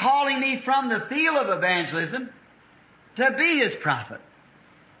be calling me from the field of evangelism to be His prophet.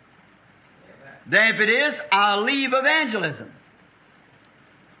 Then if it is, I'll leave evangelism.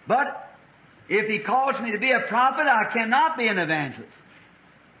 But if He calls me to be a prophet, I cannot be an evangelist.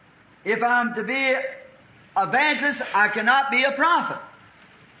 If I'm to be an evangelist, I cannot be a prophet.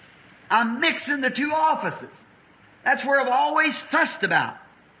 I'm mixing the two offices. That's where I've always fussed about.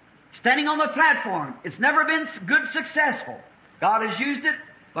 Standing on the platform. It's never been good successful. God has used it,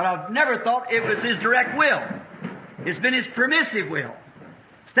 but I've never thought it was His direct will. It's been His permissive will.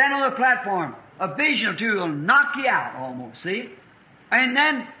 Stand on the platform. A vision or two will knock you out almost, see? And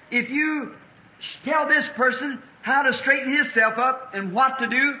then if you tell this person how to straighten himself up and what to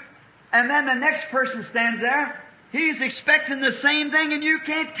do, and then the next person stands there, he's expecting the same thing, and you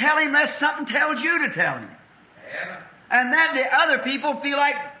can't tell him unless something tells you to tell him. Yeah. And then the other people feel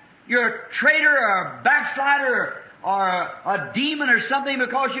like you're a traitor or a backslider or a demon or something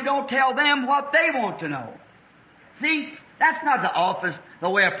because you don't tell them what they want to know. See, that's not the office, the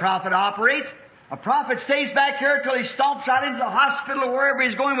way a prophet operates. A prophet stays back here till he stomps out into the hospital or wherever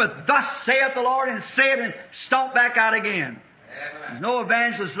he's going with, "Thus saith the Lord," and say it and stomp back out again. Amen. There's no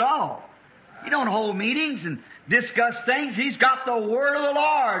evangelist at all. He don't hold meetings and discuss things. He's got the word of the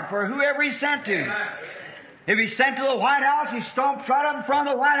Lord for whoever He's sent to. Amen. If he's sent to the White House, he stomps right up in front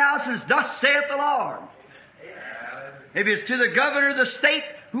of the White House and says, "Thus saith the Lord." If it's to the governor of the state,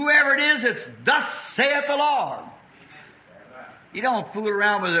 whoever it is, it's "Thus saith the Lord." You don't fool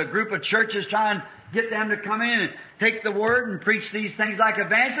around with a group of churches trying to get them to come in and take the Word and preach these things like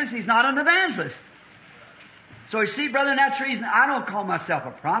evangelists. He's not an evangelist. So you see, brother, and that's the reason I don't call myself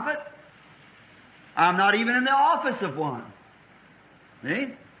a prophet. I'm not even in the office of one.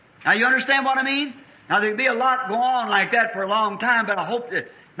 See? Now you understand what I mean? Now there'd be a lot go on like that for a long time, but I hope to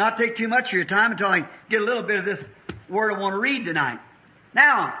not take too much of your time until I get a little bit of this word I want to read tonight.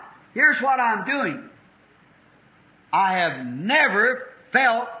 Now, here's what I'm doing. I have never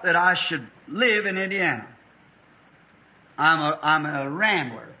felt that I should live in Indiana. I'm a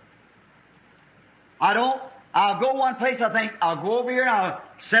rambler. I'll go one place, I think, I'll go over here and I'll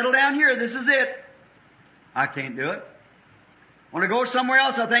settle down here, this is it. I can't do it. Want to go somewhere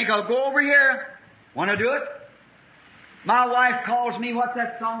else, I think I'll go over here. Want to do it? My wife calls me, what's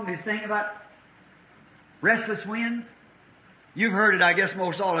that song they sing about? Restless Winds? You've heard it, I guess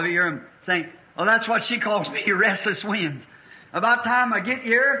most all of you hear them saying, well, that's what she calls me, restless winds. About time I get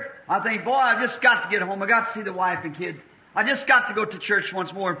here, I think, boy, I've just got to get home. I got to see the wife and kids. I just got to go to church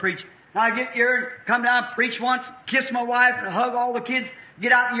once more and preach. Now I get here, come down, preach once, kiss my wife, and hug all the kids,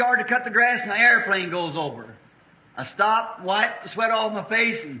 get out in the yard to cut the grass, and the airplane goes over. I stop, wipe the sweat off my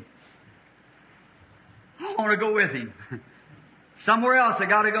face, and I want to go with him. Somewhere else I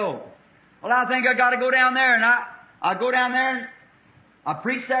got to go. Well, I think I got to go down there, and I go down there, and I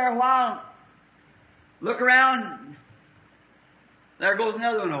preach there a while, look around, there goes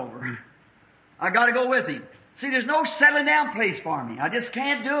another one over. I got to go with him. See, there's no settling down place for me. I just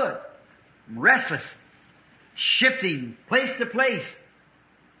can't do it. I'm restless, shifting place to place.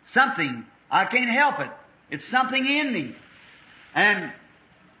 Something, I can't help it. It's something in me. And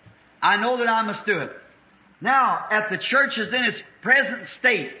I know that I must do it. Now, if the church is in its present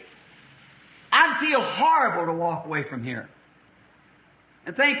state, I'd feel horrible to walk away from here.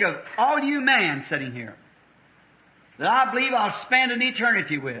 And think of all you men sitting here that I believe I'll spend an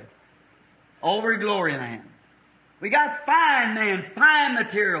eternity with over Glory Land. We got fine men, fine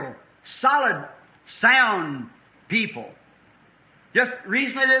material, solid, sound people. Just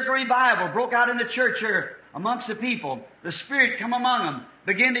recently there's a revival broke out in the church here amongst the people. The Spirit come among them,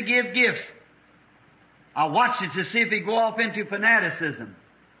 begin to give gifts. I watched it to see if he go off into fanaticism.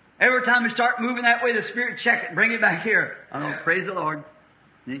 Every time we start moving that way, the Spirit check it, bring it back here. I know, praise the Lord.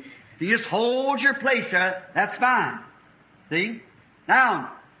 If you just hold your place there, that's fine. See?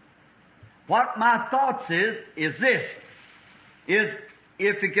 Now, what my thoughts is this, is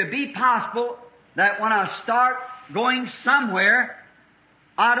if it could be possible that when I start going somewhere,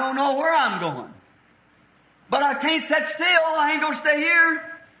 I don't know where I'm going. But I can't sit still. I ain't going to stay here.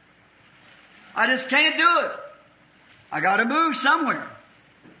 I just can't do it. I got to move somewhere.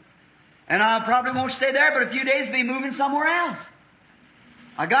 And I probably won't stay there, but a few days be moving somewhere else.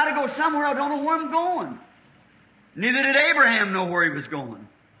 I got to go somewhere. I don't know where I'm going. Neither did Abraham know where he was going.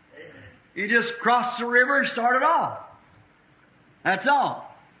 He just crossed the river and started off. That's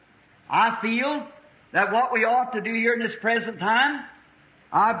all. I feel that what we ought to do here in this present time,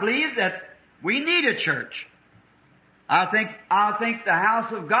 I believe that we need a church. I think the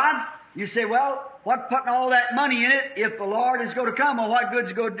house of God, you say, well, what putting all that money in it if the Lord is going to come? Well, what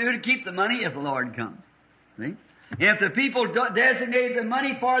good's it going to do to keep the money if the Lord comes? See? If the people designate the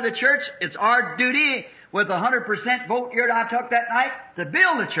money for the church, it's our duty with 100% vote here that I took that night to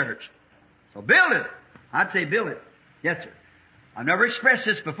build the church. So build it. I'd say build it. Yes, sir. I've never expressed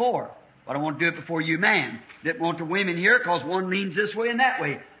this before, but I want to do it before you, man. Didn't want the women here because one leans this way and that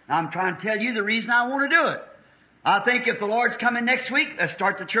way. Now, I'm trying to tell you the reason I want to do it. I think if the Lord's coming next week, let's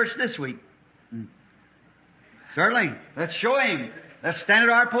start the church this week. Certainly. Let's show Him. Let's stand at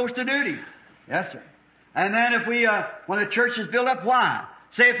our post of duty. Yes, sir. And then if we, when the church is built up, why?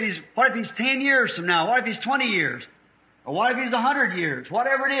 Say what if he's 10 years from now? What if he's 20 years? Or what if he's 100 years?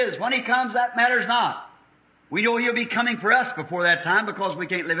 Whatever it is, when He comes, that matters not. We know He'll be coming for us before that time because we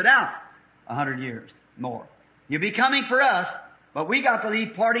can't live it out 100 years more. He'll be coming for us, but we got to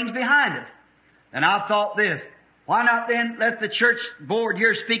leave partings behind us. And I've thought this, why not then let the church board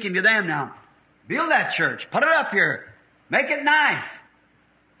here speaking to them now, build that church, put it up here, make it nice,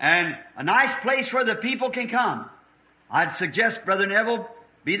 and a nice place where the people can come. I'd suggest Brother Neville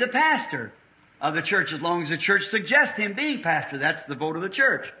be the pastor of the church as long as the church suggests him being pastor. That's the vote of the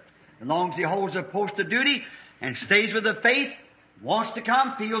church. As long as he holds a post of duty and stays with the faith, wants to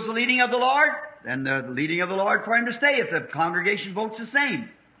come, feels the leading of the Lord, then the leading of the Lord for him to stay if the congregation votes the same.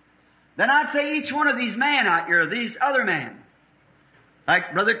 Then I'd say each one of these men out here, these other men,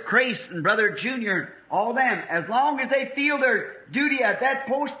 like Brother Crace and Brother Junior, all them, as long as they feel their duty at that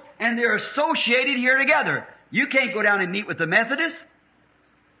post and they're associated here together. You can't go down and meet with the Methodists.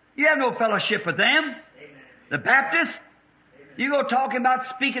 You have no fellowship with them. Amen. The Baptists, you go talking about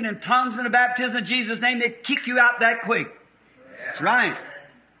speaking in tongues and the baptism in Jesus' name, they kick you out that quick. That's right.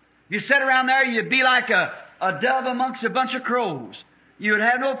 You sit around there, you'd be like a dove amongst a bunch of crows. You would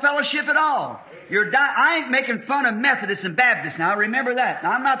have no fellowship at all. I ain't making fun of Methodists and Baptists now. Remember that.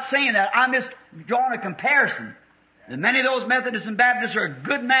 Now, I'm not saying that. I'm just drawing a comparison. And many of those Methodists and Baptists are a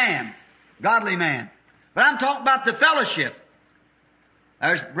good man, godly man. But I'm talking about the fellowship.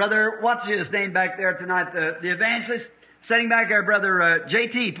 There's Brother, what's his name back there tonight, the evangelist, sitting back there, Brother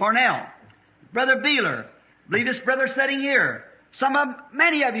J.T. Parnell. Brother Beeler. I believe this brother sitting here.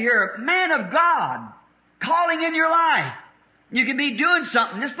 Many of you here, man of God, calling in your life. You can be doing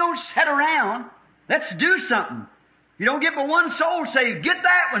something. Just don't sit around. Let's do something. You don't get but one soul saved. Get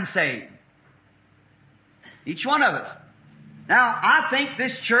that one saved. Each one of us. Now, I think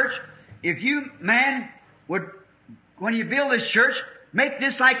this church, if you, man, would, when you build this church, make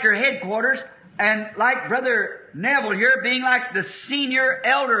this like your headquarters, and like Brother Neville here, being like the senior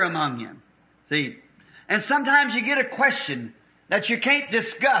elder among you. See? And sometimes you get a question that you can't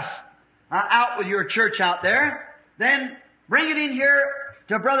discuss out with your church out there. Then bring it in here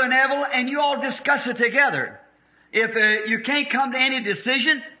to Brother Neville, and you all discuss it together. If you can't come to any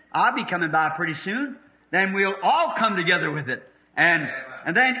decision, I'll be coming by pretty soon. Then we'll all come together with it. And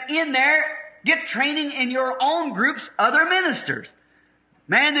then in there, get training in your own groups, other ministers.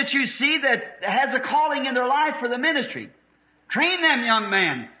 Man that you see that has a calling in their life for the ministry. Train them young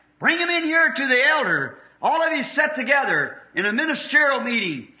men. Bring them in here to the elder. All of you set together in a ministerial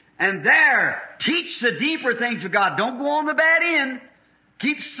meeting. And there, teach the deeper things of God. Don't go on the bad end.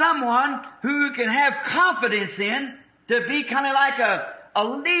 Keep someone who you can have confidence in to be kind of like a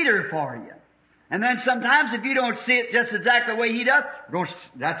leader for you. And then sometimes if you don't see it just exactly the way he does,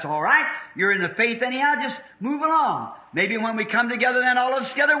 that's all right. You're in the faith anyhow. Just move along. Maybe when we come together then all of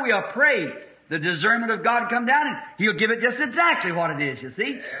us together, we'll pray. The discernment of God come down and He'll give it just exactly what it is, you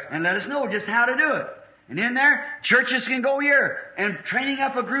see. And let us know just how to do it. And in there, churches can go here and training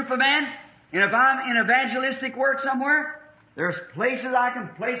up a group of men. And if I'm in evangelistic work somewhere, there's places I can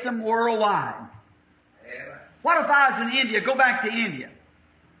place them worldwide. What if I was in India? Go back to India.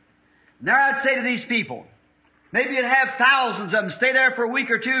 And there I'd say to these people, maybe you'd have thousands of them stay there for a week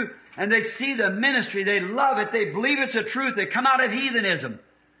or two, and they see the ministry, they love it, they believe it's the truth, they come out of heathenism.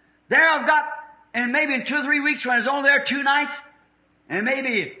 There I've got, and maybe in 2 or 3 weeks when I was only there 2 nights, and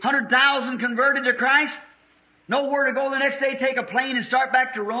maybe 100,000 converted to Christ, nowhere to go the next day, take a plane and start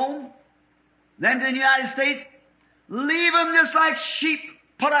back to Rome, then to the United States, leave them just like sheep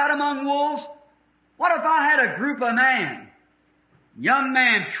put out among wolves. What if I had a group of men, young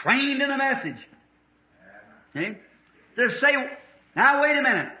man trained in the message, okay, to say, now wait a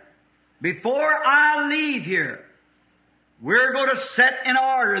minute, before I leave here, we're going to set in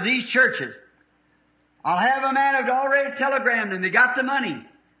order these churches. I'll have a man who's already telegrammed them. They got the money.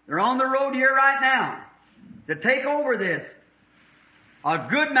 They're on the road here right now to take over this. A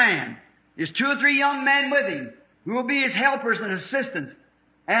good man. There's 2 or 3 young men with him who will be his helpers and assistants.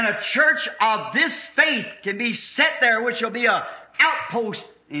 And a church of this faith can be set there, which will be a outpost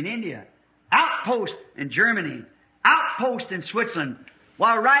in India, outpost in Germany, outpost in Switzerland.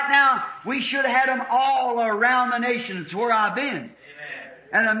 While right now, we should have had them all around the nations where I've been. Amen.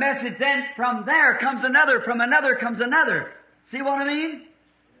 And the message then, from there comes another, from another comes another. See what I mean? Amen.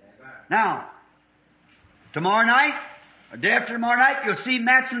 Now, tomorrow night, or day after tomorrow night, you'll see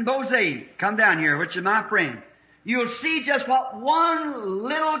Matson Bose come down here, which is my friend. You'll see just what one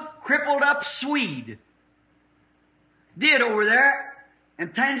little crippled up Swede did over there in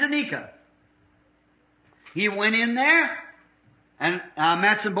Tanzania. He went in there, and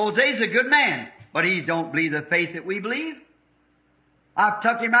Matson Bose is a good man, but he don't believe the faith that we believe. I've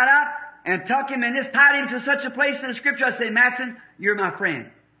tucked him right out and tucked him and just tied him to such a place in the Scripture. I say, Matson, you're my friend.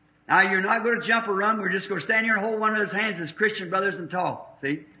 Now you're not going to jump or run. We're just going to stand here and hold one of his hands as Christian brothers and talk.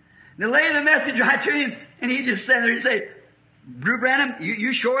 See? And they lay the message right to him, and he just stand there and say, Drew Branham,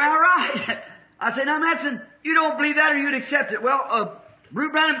 you sure are right. I say, now Matson, you don't believe that or you'd accept it. Well,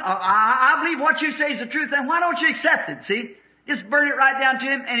 Drew Branham, I believe what you say is the truth, then why don't you accept it? See? Just burn it right down to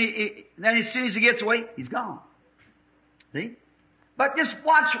him, and then as soon as he gets away, he's gone. See? But just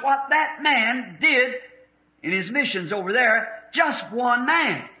watch what that man did in his missions over there. Just one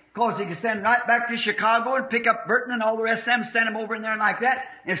man. Because he can stand right back to Chicago and pick up Burton and all the rest of them, stand them over in there like that,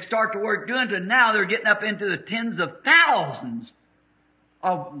 and start to work doing it. And now they're getting up into the tens of thousands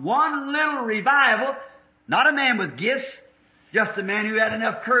of one little revival. Not a man with gifts, Just a man who had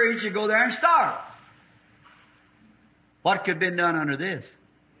enough courage to go there and starve. What could have been done under this?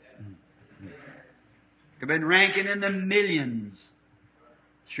 Could have been ranking in the millions.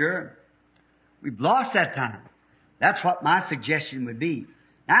 Sure. We've lost that time. That's what my suggestion would be.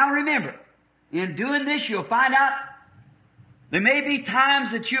 Now remember, in doing this you'll find out there may be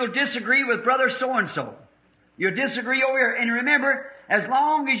times that you'll disagree with brother so-and-so. You'll disagree over here. And remember, as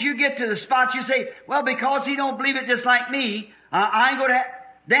long as you get to the spot you say, well, because he don't believe it just like me, I ain't going to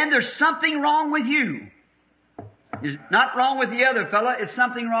then there's something wrong with you. It's not wrong with the other fella, it's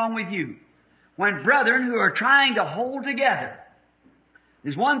something wrong with you. When brethren who are trying to hold together,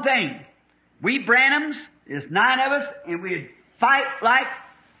 there's one thing. We Branhams, there's 9 of us, and we'd fight like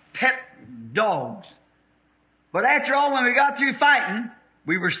pet dogs. But after all, when we got through fighting,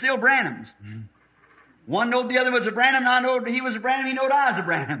 we were still Branhams. One knowed the other was a Branham, and I knowed he was a Branham, he knowed I was a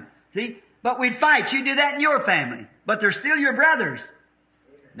Branham. See? But we'd fight. You do that in your family. But they're still your brothers.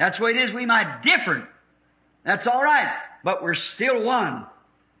 That's the way it is. We might differ. That's all right. But we're still one.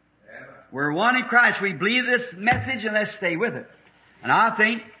 We're one in Christ. We believe this message, and let's stay with it. And I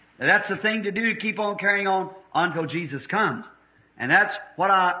think that's the thing to do, to keep on carrying on until Jesus comes. And that's what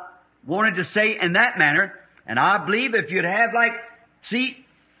I wanted to say in that manner. And I believe if you'd have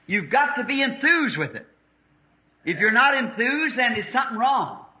you've got to be enthused with it. If you're not enthused, then there's something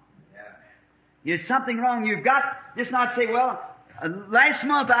wrong. There's something wrong. You've got, just not say, well, last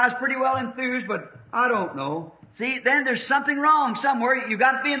month I was pretty well enthused, but I don't know. See, then there's something wrong somewhere. You've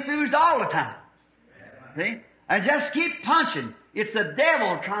got to be enthused all the time. See? And just keep punching. It's the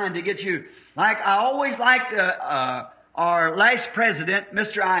devil trying to get you. Like, I always liked our last president,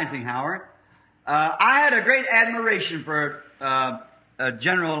 Mr. Eisenhower. I had a great admiration for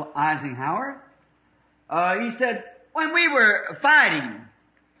General Eisenhower. He said, when we were fighting,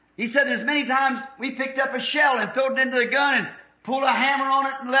 he said there's many times we picked up a shell and threw it into the gun and pulled a hammer on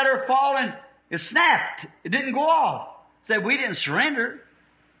it and let her fall, and it snapped. It didn't go off. Said we didn't surrender.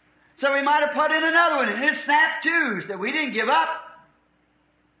 So we might have put in another one and it snapped too. Said we didn't give up.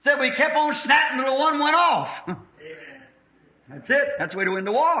 Said we kept on snapping until one went off. Amen. That's it. That's the way to win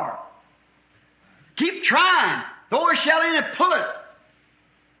the war. Keep trying. Throw a shell in and pull it.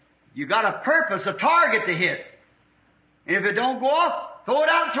 You got a purpose, a target to hit. And if it don't go off, throw it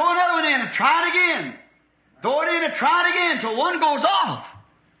out and throw another one in and try it again. Throw it in and try it again until one goes off.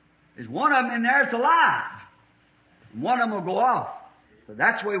 There's one of them in there that's alive. And one of them will go off. So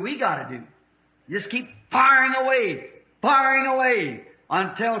that's the way we got to do. Just keep firing away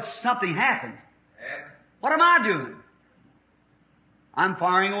until something happens. What am I doing? I'm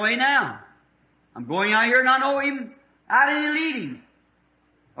firing away now. I'm going out here and I know even out any leading.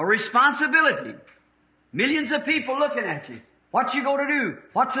 A responsibility. Millions of people looking at you. What you going to do?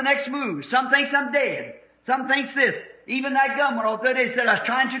 What's the next move? Some thinks I'm dead. Some thinks this. Even that gunman on the other day said I was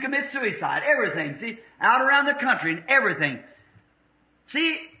trying to commit suicide. Everything. See? Out around the country and everything.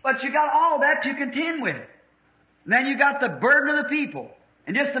 See? But you got all that to contend with. And then you got the burden of the people.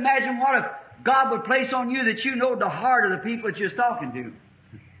 And just imagine what if God would place on you that you know the heart of the people that you're talking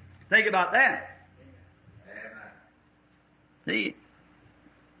to. Think about that. See?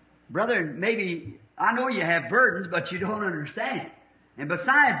 Brother, maybe, I know you have burdens, but you don't understand. And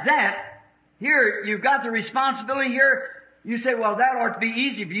besides that, here, you've got the responsibility here. You say, well, that ought to be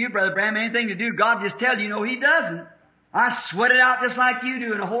easy for you, Brother Branham, anything to do. God just tells you, no, He doesn't. I sweat it out just like you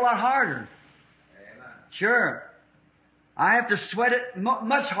do and a whole lot harder. Amen. Sure. I have to sweat it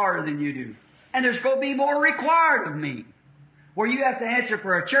much harder than you do. And there's going to be more required of me. Where you have to answer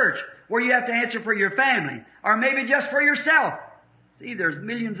for a church. Where you have to answer for your family. Or maybe just for yourself. See, there's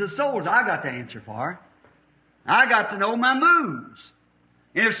millions of souls I got to answer for. I got to know my moves.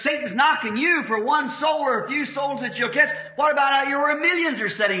 And if Satan's knocking you for one soul or a few souls that you'll catch, what about out here where millions are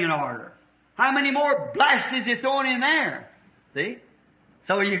setting in order? How many more blasts is He throwing in there? See?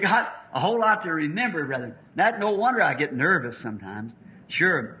 So you got a whole lot to remember, brother. That no wonder I get nervous sometimes.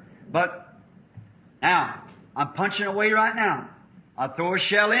 Sure. But now, I'm punching away right now. I throw a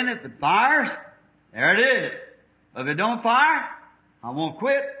shell in, if it fires, there it is. If it don't fire, I won't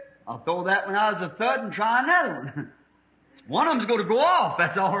quit. I'll throw that one out as a thud and try another one. One of them's going to go off.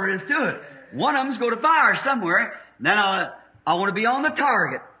 That's all there is to it. One of them's going to fire somewhere. Then I want to be on the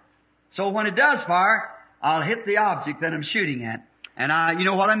target. So when it does fire, I'll hit the object that I'm shooting at. And you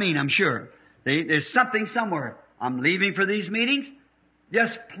know what I mean, I'm sure. There's something somewhere. I'm leaving for these meetings,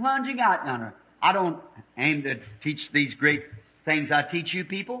 just plunging out yonder. I don't aim to teach these great things I teach you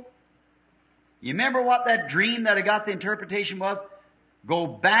people. You remember what that dream that I got the interpretation was? Go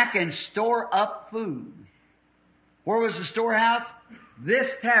back and store up food. Where was the storehouse? This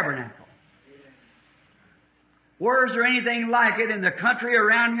tabernacle. Where is there anything like it in the country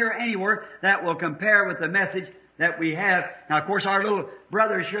around here anywhere that will compare with the message that we have? Now, of course, our little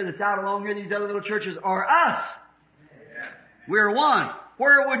brothers here that's out along here, these other little churches, are us. We're one.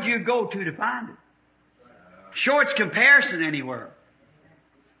 Where would you go to find it? Show its comparison anywhere.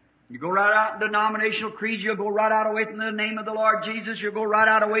 You go right out in denominational creeds, you'll go right out away from the name of the Lord Jesus, you'll go right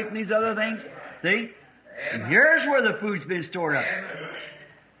out away from these other things. See? And here's where the food's been stored up.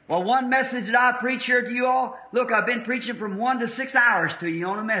 Well, one message that I preach here to you all, look, I've been preaching from 1 to 6 hours to you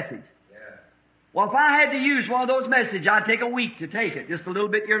on a message. Well, if I had to use one of those messages, I'd take a week to take it. Just a little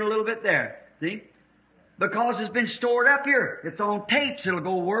bit here and a little bit there. See? Because it's been stored up here. It's on tapes. It'll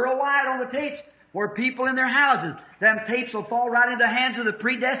go worldwide on the tapes. Where people in their houses, them tapes will fall right into the hands of the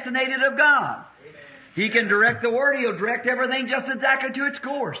predestinated of God. He can direct the Word. He'll direct everything just exactly to its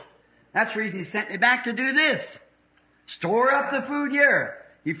course. That's the reason He sent me back to do this. Store up the food here.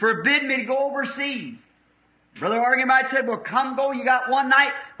 He forbid me to go overseas. Brother Argymight said, well, come go. You got one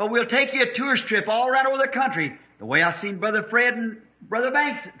night, but we'll take you a tourist trip all around over the country. The way I seen Brother Fred and Brother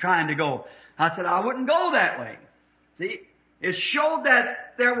Banks trying to go. I said, I wouldn't go that way. See, it showed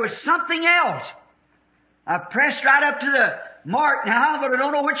that there was something else. I pressed right up to the mark now, but I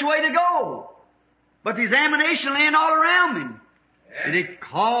don't know which way to go. But the examination laying all around me. Did He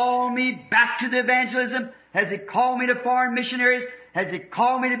call me back to the evangelism? Has He called me to foreign missionaries? Has He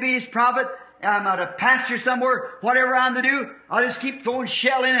called me to be His prophet? I'm a pastor somewhere. Whatever I'm to do, I'll just keep throwing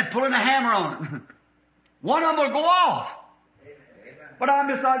shell in and pulling a hammer on it. One of them will go off. But I'm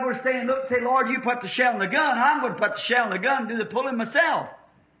just not going to stay and look and say, Lord, you put the shell in the gun. I'm going to put the shell in the gun and do the pulling myself.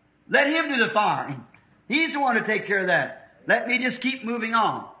 Let Him do the firing. He's the one to take care of that. Let me just keep moving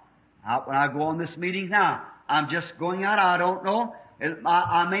on. Out when I go on this meetings now, I'm just going out. I don't know.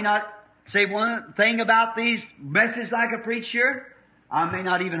 I may not say one thing about these messages like I preach here. I may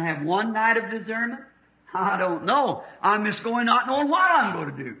not even have one night of discernment. I don't know. I'm just going not knowing what I'm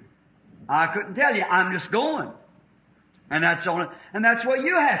going to do. I couldn't tell you. I'm just going. And that's what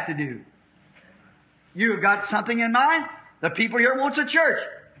you have to do. You've got something in mind. The people here wants a church.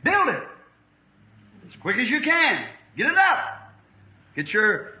 Build it. As quick as you can. Get it up. Get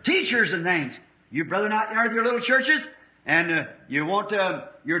your teachers and things. You brethren out there with your little churches, and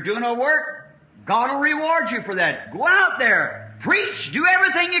you're doing a work, God will reward you for that. Go out there. Preach. Do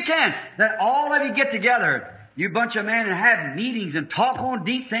everything you can. That all of you get together. You bunch of men and have meetings and talk on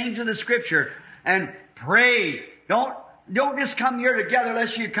deep things of the Scripture. And pray. Don't just come here together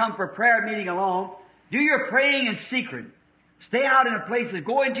unless you come for prayer meeting alone. Do your praying in secret. Stay out in a place,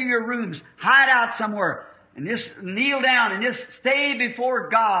 go into your rooms, hide out somewhere, and just kneel down and just stay before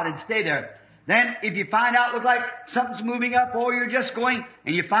God and stay there. Then if you find out, look like something's moving up, or you're just going,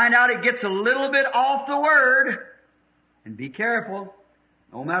 and you find out it gets a little bit off the Word, and be careful.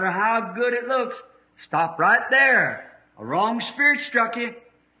 No matter how good it looks, stop right there. A wrong spirit struck you,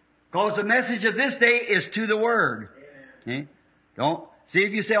 because the message of this day is to the Word. Okay? Don't see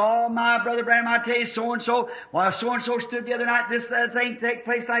if you say, oh, my brother Branham, I tell you, so-and-so, while so-and-so stood the other night, this thing take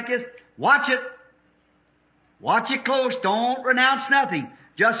place like this. Watch it. Watch it close. Don't renounce nothing.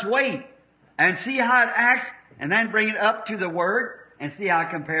 Just wait and see how it acts, and then bring it up to the Word and see how it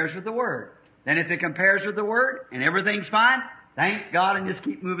compares with the Word. Then if it compares with the Word and everything's fine, thank God and just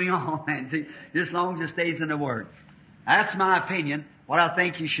keep moving on. And see, just as long as it stays in the Word. That's my opinion, what I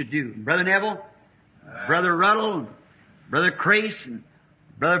think you should do. Brother Neville, Brother Ruddle, Brother Crace, and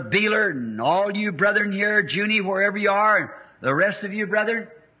Brother Beeler, and all you brethren here, Junie, wherever you are, and the rest of you brethren,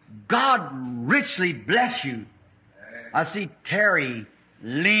 God richly bless you. I see Terry,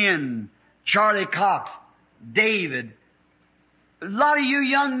 Lynn, Charlie Cox, David, a lot of you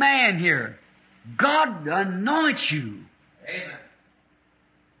young men here. God anoints you. Amen.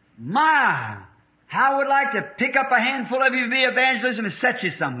 My, how I would like to pick up a handful of you to be evangelism and set you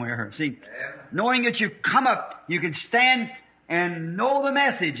somewhere. See, knowing that you come up, you can stand and know the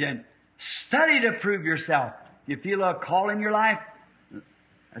message and study to prove yourself. You feel a call in your life.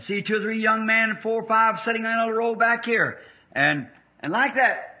 I see 2 or 3 young men, 4 or 5 sitting on a row back here. And like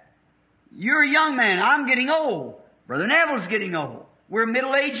that, you're a young man. I'm getting old. Brother Neville's getting old. We're a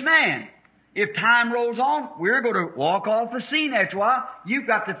middle-aged man. If time rolls on, we're going to walk off the scene after a while. You've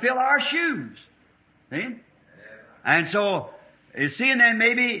got to fill our shoes. See? And so, you see, and then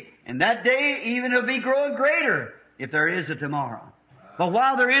maybe in that day, even it'll be growing greater if there is a tomorrow. But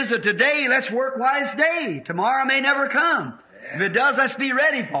while there is a today, let's work while it's day. Tomorrow may never come. If it does, let's be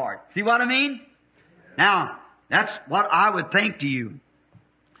ready for it. See what I mean? Now, that's what I would think to you.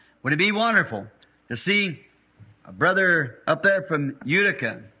 Would it be wonderful to see a brother up there from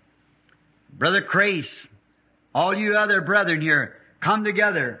Utica, Brother Crace, all you other brethren here, come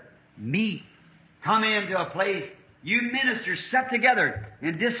together, meet, come into a place, you ministers sit together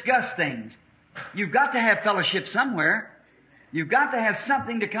and discuss things. You've got to have fellowship somewhere. You've got to have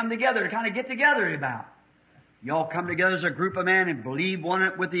something to come together, to kind of get together about. You all come together as a group of men and believe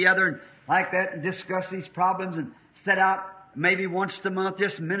one with the other and like that and discuss these problems and set out maybe once a month,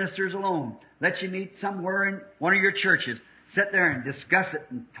 just ministers alone. Let you meet somewhere in one of your churches. Sit there and discuss it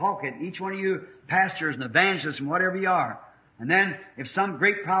and talk it. Each one of you pastors and evangelists and whatever you are. And then if some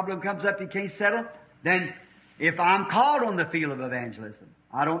great problem comes up you can't settle, then if I'm called on the field of evangelism,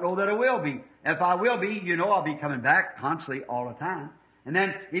 I don't know that I will be. If I will be, you know I'll be coming back constantly all the time. And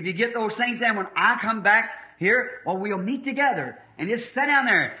then if you get those things, then when I come back here, well, we'll meet together and just sit down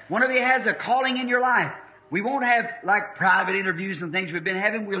there. One of you has a calling in your life. We won't have like private interviews and things we've been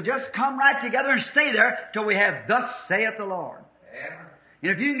having. We'll just come right together and stay there till we have thus saith the Lord. Yeah.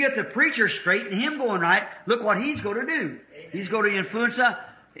 And if you can get the preacher straight and him going right, look what he's going to do. He's going to influence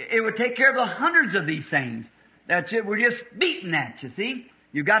it would take care of the hundreds of these things. That's it. We're just beating that, you see.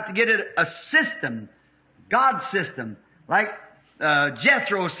 You've got to get it a system, God's system. Like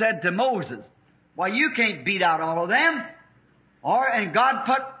Jethro said to Moses, why, you can't beat out all of them. And God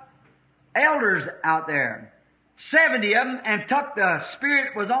put elders out there, 70 of them, and took the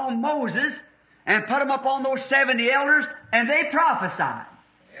Spirit was on Moses and put them up on those 70 elders, and they prophesied.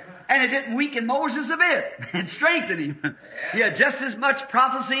 And it didn't weaken Moses a bit. It strengthened him. He had just as much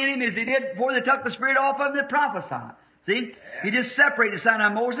prophecy in him as he did before they took the Spirit off of him to prophesy. See? He just separated the son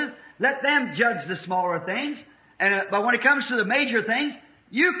of Moses. Let them judge the smaller things. But when it comes to the major things,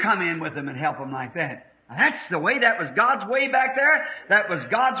 you come in with them and help them like that. That's the way. That was God's way back there. That was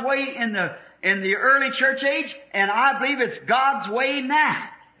God's way in the early church age. And I believe it's God's way now.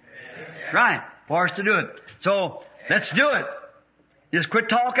 That's right. For us to do it. So, let's do it. Just quit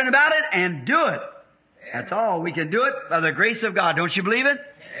talking about it and do it. That's all. We can do it by the grace of God. Don't you believe it?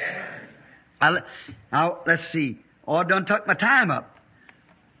 Now, let's see. Oh, I done took my time up.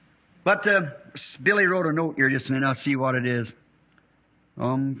 But Billy wrote a note here just a minute. I'll see what it is.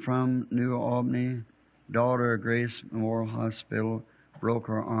 From New Albany, daughter of Grace Memorial Hospital, broke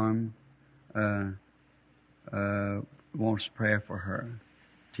her arm. Wants prayer for her.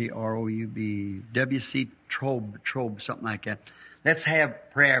 Troub. W.C. Trobe, something like that. Let's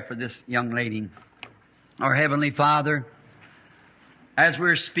have prayer for this young lady. Our Heavenly Father, as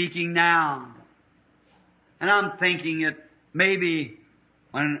we're speaking now, and I'm thinking it maybe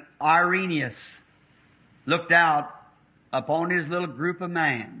when Irenaeus looked out upon his little group of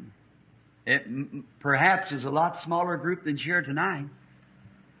man, it perhaps is a lot smaller group than here tonight,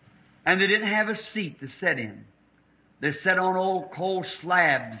 and they didn't have a seat to sit in. They sat on old cold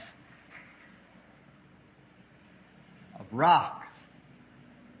slabs of rock.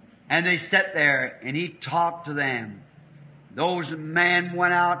 And they sat there, and he talked to them. Those men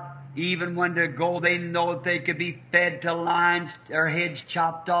went out, even when they go, they know that they could be fed to lions, their heads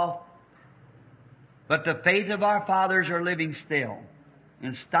chopped off. But the faith of our fathers are living still,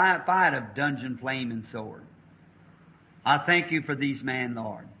 in spite of dungeon flame and sword. I thank you for these men,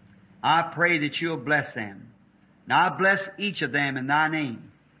 Lord. I pray that you'll bless them. Now I bless each of them in thy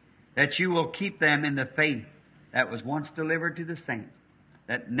name, that you will keep them in the faith that was once delivered to the saints,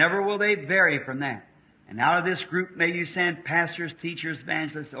 that never will they vary from that. And out of this group may you send pastors, teachers,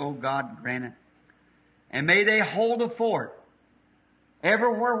 evangelists, oh God, grant it. And may they hold the fort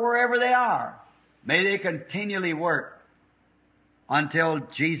everywhere, wherever they are. May they continually work until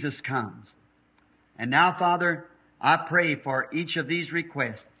Jesus comes. And now, Father, I pray for each of these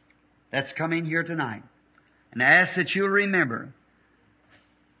requests that's coming here tonight. And I ask that you'll remember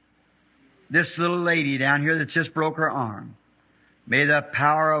this little lady down here that just broke her arm. May the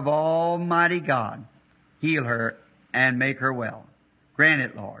power of Almighty God heal her and make her well. Grant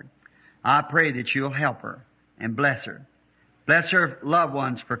it, Lord. I pray that you'll help her and bless her. Bless her loved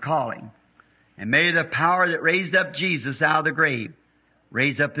ones for calling. And may the power that raised up Jesus out of the grave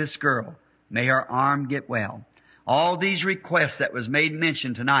raise up this girl. May her arm get well. All these requests that was made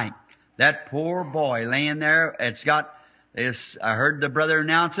mention tonight, that poor boy laying there, it's got this, I heard the brother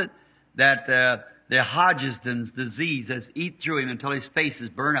announce it, that the Hodgkin's disease has eat through him until his face is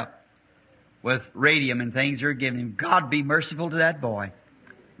burned up with radium and things are given him. God be merciful to that boy.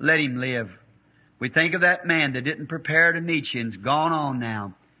 Let him live. We think of that man that didn't prepare to meet you and's gone on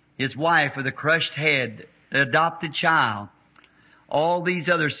now. His wife with a crushed head, the adopted child. All these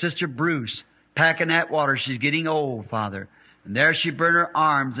others, Sister Bruce, packing that water. She's getting old, Father. And there she burned her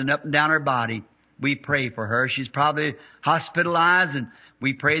arms and up and down her body. We pray for her. She's probably hospitalized, and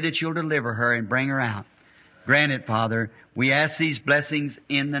we pray that you'll deliver her and bring her out. Grant it, Father. We ask these blessings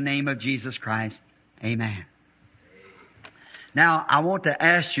in the name of Jesus Christ. Amen. Now, I want to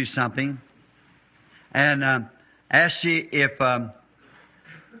ask you something. and ask you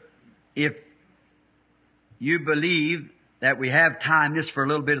if you believe that we have time just for a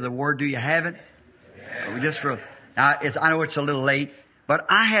little bit of the Word. Do you have it? Just for now, I know it's a little late, but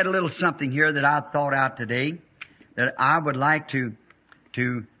I had a little something here that I thought out today that I would like to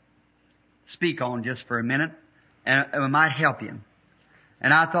speak on just for a minute, and it might help you.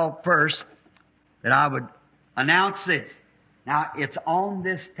 And I thought first that I would announce this. Now, it's on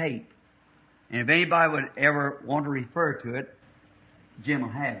this tape, and if anybody would ever want to refer to it, Jim will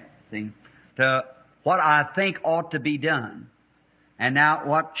have it, see, to what I think ought to be done, and now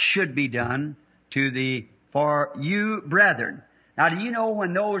what should be done for you brethren. Now, do you know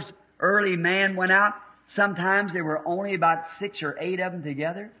when those early men went out, sometimes there were only about 6 or 8 of them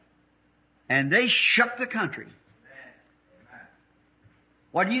together, and they shook the country.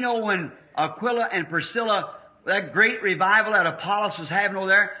 Well, do you know when Aquila and Priscilla, that great revival that Apollos was having over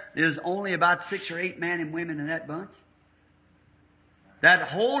there, there's only about 6 or 8 men and women in that bunch? That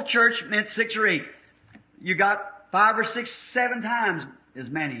whole church meant 6 or 8. You got 5 or 6, 7 times as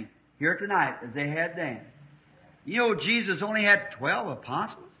many here tonight as they had then. You know, Jesus only had 12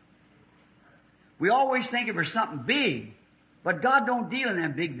 apostles. We always think it was something big, but God don't deal in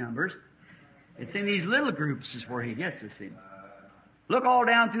them big numbers. It's in these little groups is where He gets us in. Look all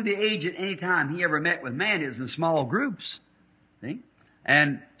down through the age at any time He ever met with man, it was in small groups. See?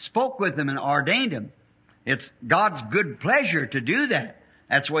 And spoke with them and ordained them. It's God's good pleasure to do that.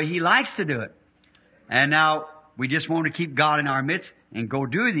 That's the way He likes to do it. And now, we just want to keep God in our midst and go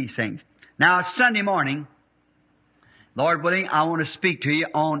do these things. Now, it's Sunday morning. Lord willing, I want to speak to you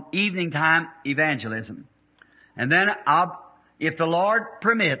on evening time evangelism. And then if the Lord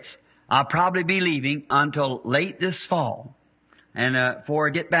permits, I'll probably be leaving until late this fall. And before I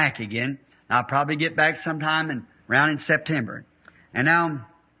get back again, I'll probably get back sometime around in September. And now,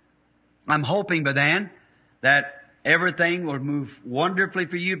 I'm hoping by then that everything will move wonderfully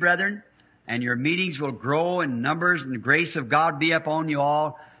for you, brethren, and your meetings will grow in numbers and the grace of God be upon you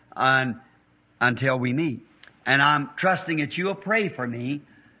all until we meet. And I'm trusting that you will pray for me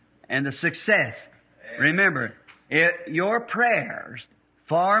and the success. Remember, your prayers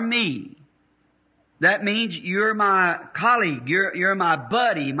for me, that means you're my colleague, you're my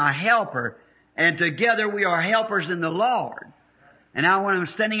buddy, my helper, and together we are helpers in the Lord. And now when I'm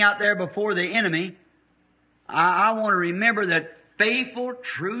standing out there before the enemy, I want to remember that faithful,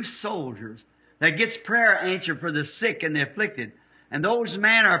 true soldiers that gets prayer answered for the sick and the afflicted. And those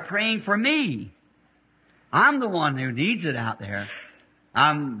men are praying for me. I'm the one who needs it out there.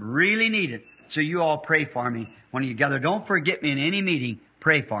 I'm really needed. So you all pray for me when you gather. Don't forget me in any meeting.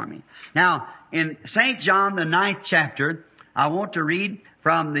 Pray for me. Now, in St. John, the 9th chapter, I want to read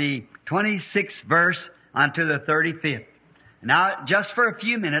from the 26th verse unto the 35th. Now, just for a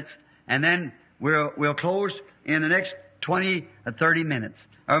few minutes, and then we'll close in the next 20 or 30 minutes.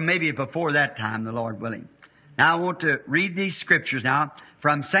 Or maybe before that time, the Lord willing. Now, I want to read these scriptures now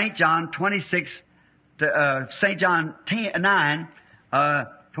from St. John 26 to St. John 9,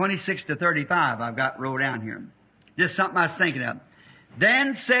 26 to 35. I've got wrote down here. Just something I was thinking of.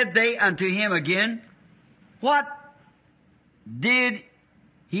 Then said they unto him again, What did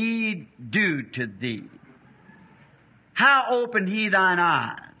he do to thee? How opened he thine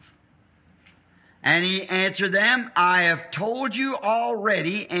eyes? And he answered them, I have told you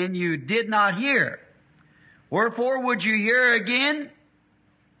already, and you did not hear. Wherefore would you hear again?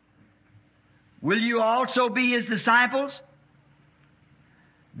 Will you also be his disciples?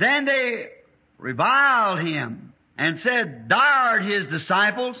 Then they reviled him and said, Thou art his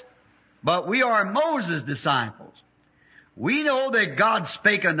disciples, but we are Moses' disciples. We know that God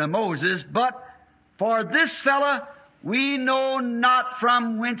spake unto Moses, but for this fellow we know not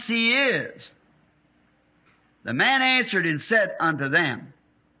from whence he is. The man answered and said unto them,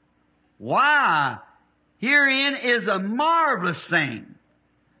 Why, herein is a marvelous thing,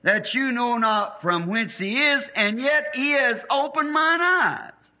 that you know not from whence he is, and yet he has opened mine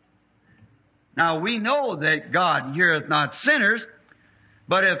eyes. Now we know that God heareth not sinners,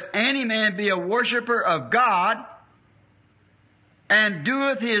 but if any man be a worshipper of God, and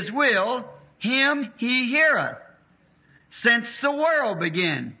doeth his will, him he heareth. Since the world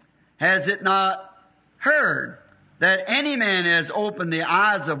began, has it not heard that any man has opened the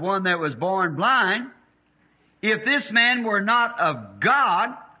eyes of one that was born blind? If this man were not of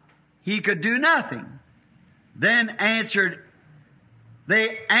God, he could do nothing. Then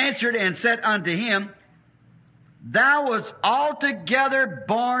they answered and said unto him, Thou wast altogether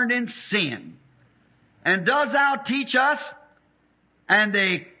born in sin, and dost thou teach us? And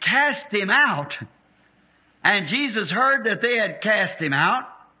they cast him out. And Jesus heard that they had cast him out.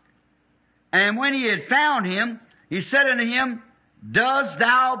 And when he had found him, he said unto him, Dost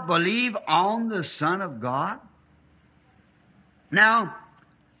thou believe on the Son of God? Now,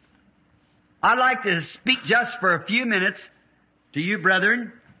 I'd like to speak just for a few minutes to you,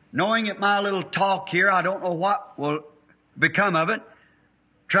 brethren, knowing that my little talk here, I don't know what will become of it,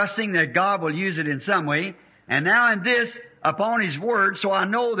 trusting that God will use it in some way, and now in this, upon His Word, so I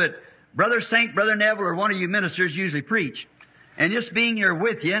know that Brother Saint, Brother Neville, or one of you ministers usually preach. And just being here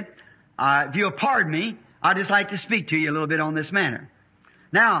with you, if you'll pardon me, I'd just like to speak to you a little bit on this matter.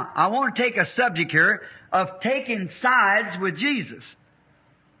 Now, I want to take a subject here of taking sides with Jesus.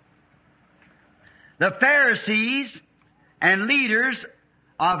 The Pharisees and leaders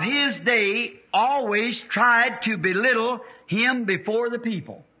of His day always tried to belittle Him before the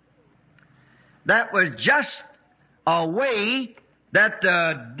people. That was just a way that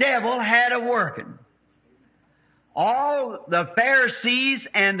the devil had of working. All the Pharisees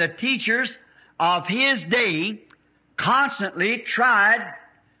and the teachers of His day constantly tried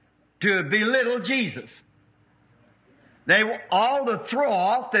to belittle Jesus. All the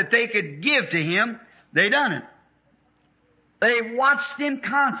throw-off that they could give to Him, they done it. They watched Him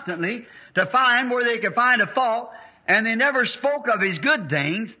constantly to find where they could find a fault, and they never spoke of His good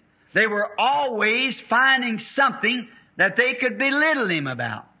things. They were always finding something that they could belittle Him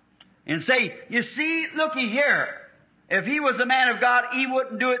about. And say, you see, looky here. If He was a man of God, He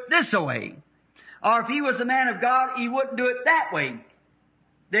wouldn't do it this way. Or if He was a man of God, He wouldn't do it that way.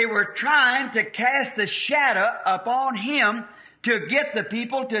 They were trying to cast a shadow upon Him to get the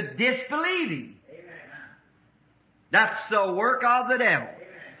people to disbelieve Him. That's the work of the devil.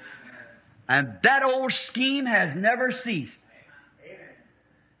 And that old scheme has never ceased.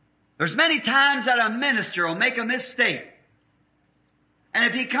 There's many times that a minister will make a mistake. And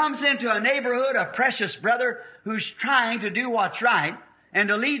if he comes into a neighborhood, a precious brother who's trying to do what's right and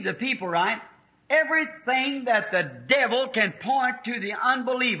to lead the people right, everything that the devil can point to the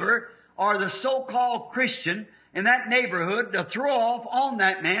unbeliever or the so-called Christian in that neighborhood to throw off on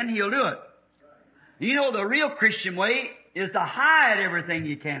that man, he'll do it. You know, the real Christian way is to hide everything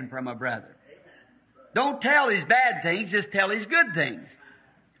you can from a brother. Don't tell his bad things, just tell his good things.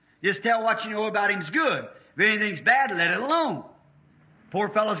 Just tell what you know about him's good. If anything's bad, let it alone. Poor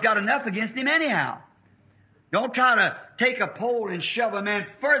fellow's got enough against him anyhow. Don't try to take a pole and shove a man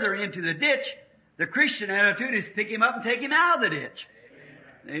further into the ditch. The Christian attitude is pick him up and take him out of the ditch.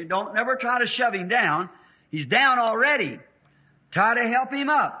 They don't never try to shove him down. He's down already. Try to help him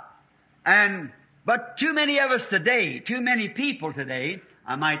up. But too many of us today, too many people today,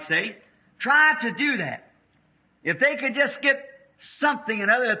 I might say, try to do that. If they could just get something or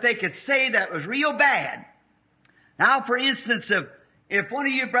another that they could say that was real bad. Now, for instance, if one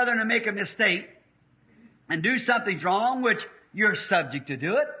of you brethren to make a mistake and do something wrong, which you're subject to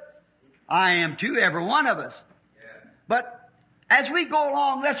do it, I am too, every one of us. But as we go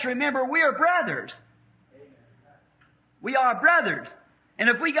along, let's remember we are brothers. We are brothers. And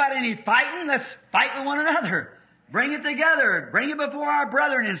if we got any fighting, let's fight with one another. Bring it together. Bring it before our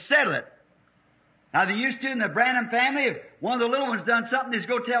brethren and settle it. Now, they used to in the Branham family, if one of the little ones done something, they'd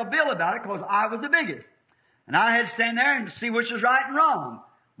go tell Bill about it because I was the biggest. And I had to stand there and see which was right and wrong.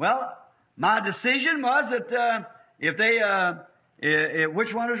 Well, my decision was that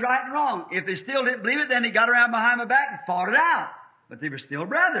which one was right and wrong. If they still didn't believe it, then they got around behind my back and fought it out. But they were still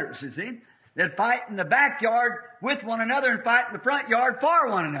brothers, you see. They'd fight in the backyard with one another and fight in the front yard for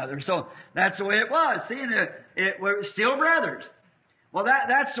one another. So that's the way it was. See, we're still brothers. Well,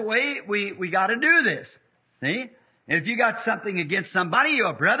 that's the way we got to do this. See? If you got something against somebody,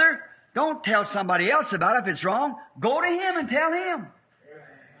 you're a brother, don't tell somebody else about it. If it's wrong, go to him and tell him.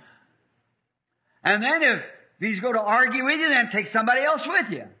 And then if he's going to argue with you, then take somebody else with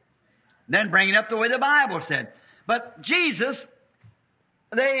you. Then bring it up the way the Bible said. But Jesus,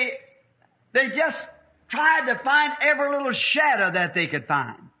 they just tried to find every little shadow that they could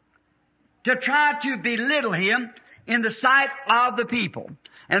find to try to belittle Him in the sight of the people.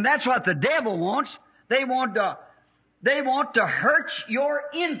 And that's what the devil wants. They want to hurt your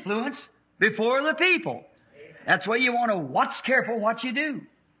influence before the people. That's why you want to watch careful what you do.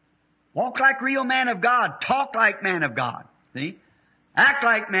 Walk like real man of God. Talk like man of God. See? Act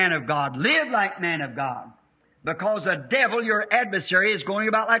like man of God. Live like man of God. Because the devil, your adversary, is going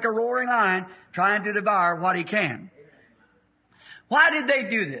about like a roaring lion, trying to devour what he can. Why did they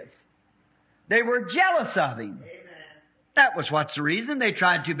do this? They were jealous of him. That was what's the reason they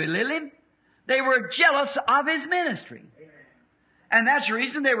tried to belittle him. They were jealous of his ministry. And that's the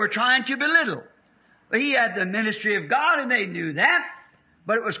reason they were trying to belittle. He had the ministry of God, and they knew that.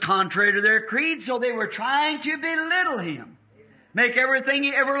 But it was contrary to their creed, so they were trying to belittle him. Make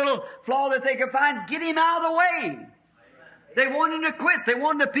everything, every little flaw that they could find, get him out of the way. They wanted him to quit. They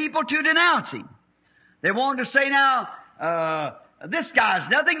wanted the people to denounce him. They wanted to say, now, this guy's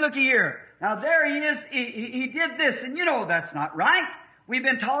nothing. Looky here. Now there he is. He did this, and you know that's not right. We've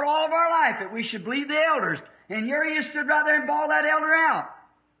been taught all of our life that we should believe the elders. And here he is stood right there and bawled that elder out.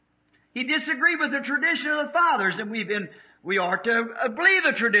 He disagreed with the tradition of the fathers, and we are to believe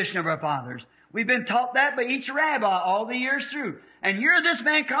the tradition of our fathers. We've been taught that by each rabbi all the years through. And here this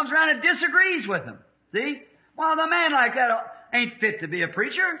man comes around and disagrees with them. See? Well, the man like that ain't fit to be a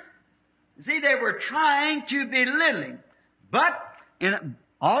preacher. See, they were trying to belittle him. But in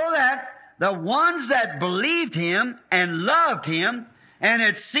all of that, the ones that believed him and loved him and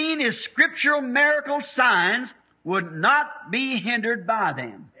had seen his scriptural miracle signs would not be hindered by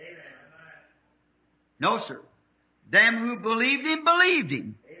them. No, sir. Them who believed him, believed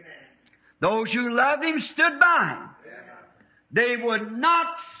him. Those who loved him stood by him. They would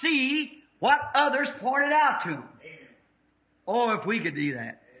not see what others pointed out to him. Oh, if we could do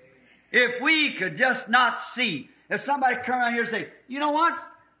that. If we could just not see. If somebody come around here and say, you know what?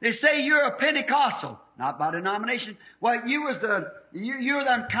 They say you're a Pentecostal. Not by denomination. Well, you were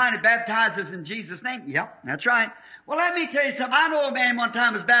the kind of baptized us in Jesus' name. Yep, that's right. Well, let me tell you something. I know a man one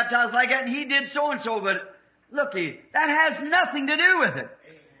time was baptized like that, and he did so and so, but looky, that has nothing to do with it.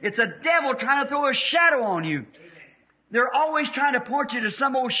 It's a devil trying to throw a shadow on you. They're always trying to point you to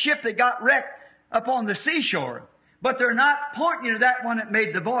some old ship that got wrecked up on the seashore. But they're not pointing you to that one that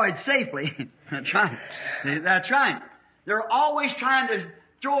made the voyage safely. That's right. That's right. They're always trying to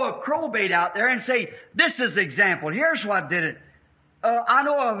throw a crowbait out there and say, this is the example. Here's what did it. I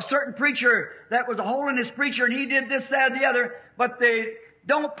know a certain preacher that was a holiness preacher, and he did this, that, or the other, but they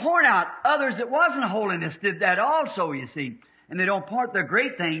don't point out others that wasn't holiness did that also, you see. And they don't point the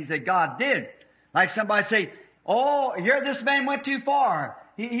great things that God did. Like somebody say, oh, here this man went too far.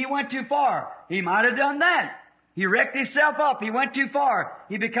 He went too far. He might have done that. He wrecked himself up. He went too far.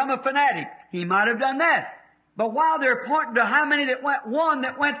 He become a fanatic. He might have done that. But while they're pointing to how many that went, one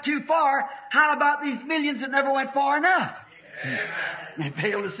that went too far, how about these millions that never went far enough? They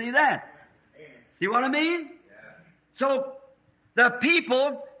fail to see that. See what I mean? So the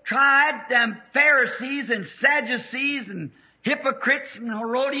people tried, them Pharisees and Sadducees and hypocrites and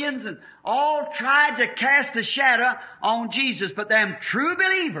Herodians and all tried to cast a shadow on Jesus. But them true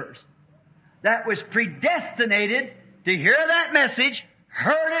believers that was predestinated to hear that message,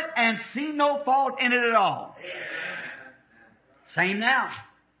 heard it, and see no fault in it at all. Same now.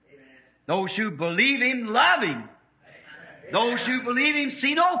 Those who believe him, love him. Those who believe him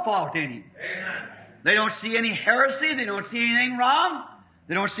see no fault in him. They don't see any heresy. They don't see anything wrong.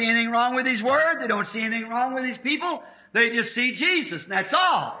 They don't see anything wrong with his word. They don't see anything wrong with his people. They just see Jesus, and that's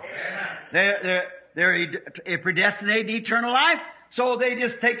all. They're predestinated to eternal life, so they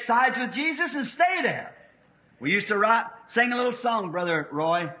just take sides with Jesus and stay there. We used to sing a little song, Brother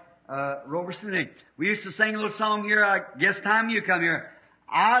Roy Roberson. We used to sing a little song here, I guess time you come here.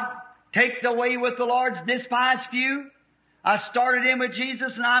 I'd take the way with the Lord's despised few. I started in with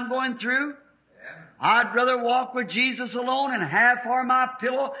Jesus and I'm going through. I'd rather walk with Jesus alone and have for my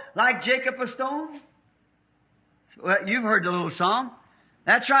pillow like Jacob a stone. Well, you've heard the little song.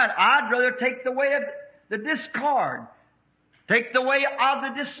 That's right. I'd rather take the way of the discard. Take the way of the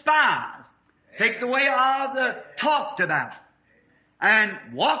despised. Take the way of the talked about. And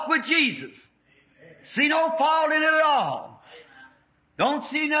walk with Jesus. See no fault in it at all. Don't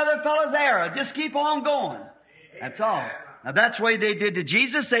see another fellow's error. Just keep on going. That's all. Now that's the way they did to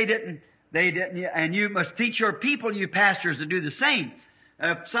Jesus. They didn't, and you must teach your people, you pastors, to do the same.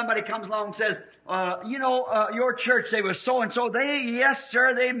 If somebody comes along and says, your church, they was so and so. Yes,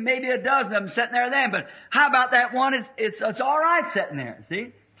 sir, they maybe a dozen of them sitting there then, but how about that one? It's all right sitting there.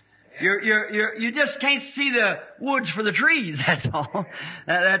 See, you just can't see the woods for the trees. That's all.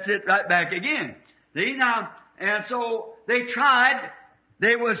 That's it, right back again. See now, and so they tried.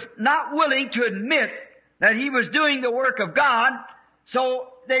 They was not willing to admit that he was doing the work of God, so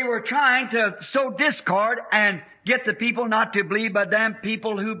they were trying to sow discord and get the people not to believe, but them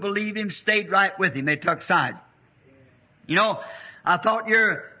people who believed him stayed right with him. They took sides. You know, I thought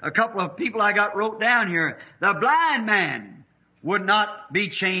you're a couple of people I got wrote down here. The blind man would not be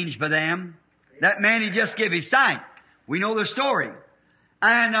changed by them. That man, he just gave his sight. We know the story.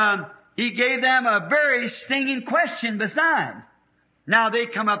 And he gave them a very stinging question besides. Now they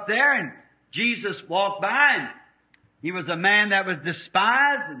come up there and Jesus walked by and he was a man that was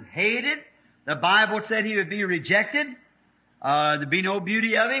despised and hated. The Bible said he would be rejected. There'd be no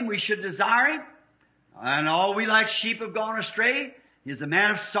beauty of him. We should desire him. And all we like sheep have gone astray. He's a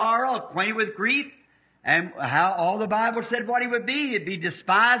man of sorrow, acquainted with grief. And how all the Bible said what he would be. He'd be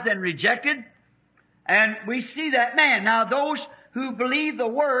despised and rejected. And we see that man. Now those who believe the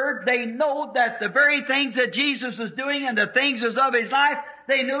Word, they know that the very things that Jesus was doing and the things was of His life,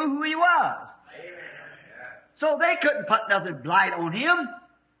 they knew who He was. So they couldn't put nothing blight on Him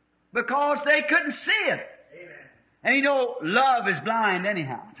because they couldn't see it. And you know, love is blind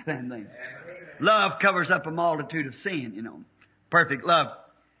anyhow. Love covers up a multitude of sin, you know. Perfect love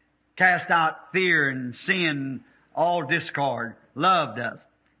cast out fear and sin, all discord. Love does.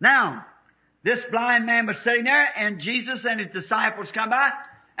 Now, this blind man was sitting there, and Jesus and His disciples come by,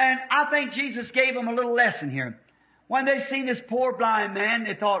 and I think Jesus gave them a little lesson here. When they seen this poor blind man,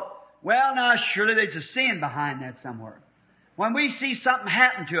 they thought, well, now surely there's a sin behind that somewhere. When we see something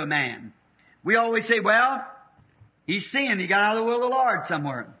happen to a man, we always say, well, he's sinned. He got out of the will of the Lord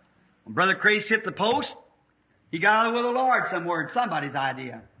somewhere. When Brother Crace hit the post, he got out of the will of the Lord somewhere. It's somebody's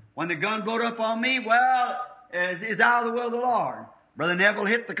idea. When the gun blowed up on me, well, it's out of the will of the Lord. Brother Neville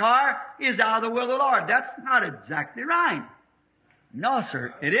hit the car, is out of the will of the Lord. That's not exactly right. No,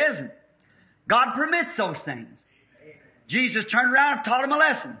 sir, it isn't. God permits those things. Jesus turned around and taught him a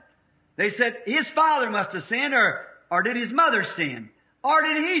lesson. They said his father must have sinned, or did his mother sin? Or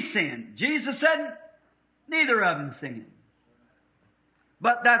did he sin? Jesus said, neither of them sinned.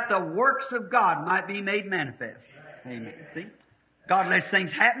 But that the works of God might be made manifest. Amen. See? God lets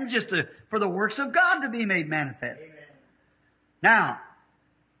things happen just for the works of God to be made manifest. Now,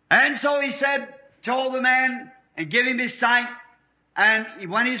 and so he said, told the man, and give him his sight, and he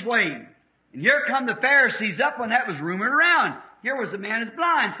went his way. And here come the Pharisees up when that was rumored around. Here was the man who's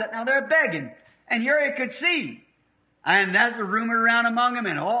blind, sitting out there begging. And here he could see. And that's the rumored around among them,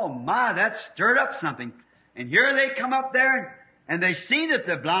 and oh my, that stirred up something. And here they come up there, and they seen that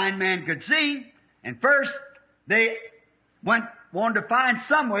the blind man could see. And first, they wanted to find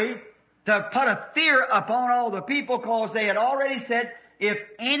some way to put a fear upon all the people, because they had already said, if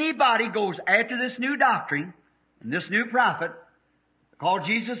anybody goes after this new doctrine and this new prophet called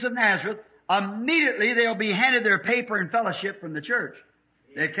Jesus of Nazareth, immediately they'll be handed their paper and fellowship from the church.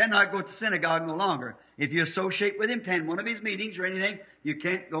 They cannot go to synagogue no longer. If you associate with him, attend one of his meetings or anything, you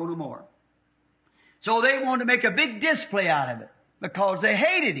can't go no more. So they wanted to make a big display out of it because they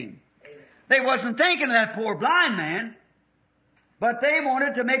hated him. They wasn't thinking of that poor blind man, but they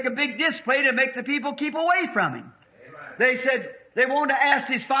wanted to make a big display to make the people keep away from him. They said they wanted to ask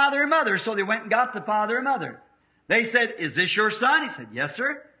his father and mother, so they went and got the father and mother. They said, is this your son? He said, yes,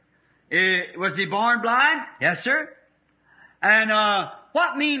 sir. Was he born blind? Yes, sir. And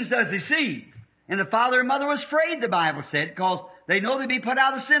what means does he see? And the father and mother was afraid, the Bible said, because they know they'd be put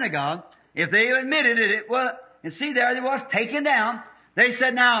out of the synagogue. If they admitted it was, and see there they was, taken down. They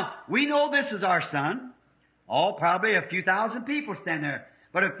said, now, we know this is our son. Oh, probably a few thousand people stand there.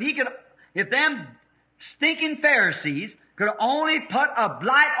 But if them stinking Pharisees could only put a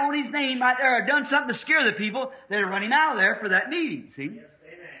blight on his name right there, or done something to scare the people, they'd run him out of there for that meeting, see? Yes,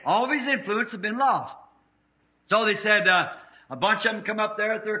 all of his influence had been lost. So they said, a bunch of them come up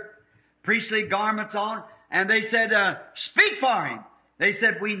there with their priestly garments on, and they said, speak for him. They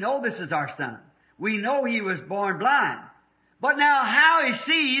said, we know this is our son. We know he was born blind. But now how he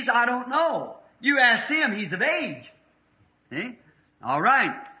sees, I don't know. You asked him, he's of age. See? All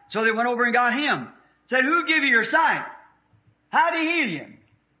right. So they went over and got him. Said, who give you your sight? How did he heal you?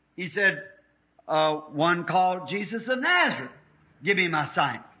 He said, one called Jesus of Nazareth. Give me my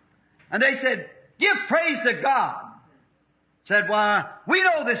sight. And they said, give praise to God. Said, why, we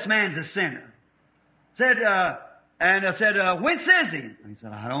know this man's a sinner. Said, and I said, whence is he? And he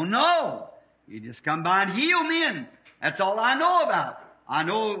said, I don't know. He just come by and heal men. That's all I know about. I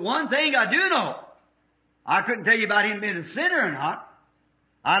know one thing I do know. I couldn't tell you about him being a sinner or not.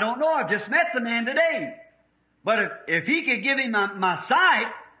 I don't know. I've just met the man today. But if he could give him my sight,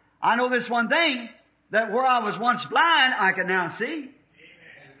 I know this one thing, that where I was once blind, I can now see.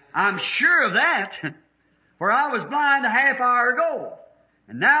 I'm sure of that. Where I was blind a half hour ago.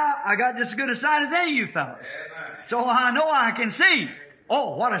 And now I got just as good a sight as any of you fellas. So I know I can see.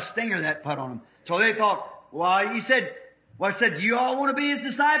 Oh, what a stinger that put on him. So they thought, well, he said, do you all want to be his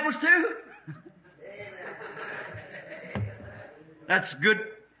disciples too? That's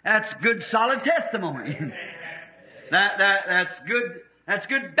good solid testimony. That's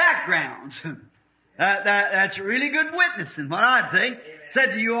good backgrounds. That's really good witnessing, what I'd think.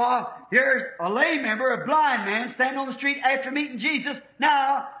 Said to you all, here's a lay member, a blind man, standing on the street after meeting Jesus,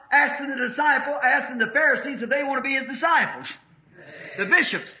 now asking the Pharisees if they want to be his disciples. The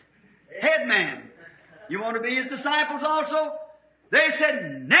bishops, head man. You want to be his disciples also? They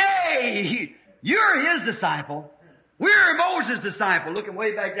said, nay, you're his disciple. We're Moses' disciple. Looking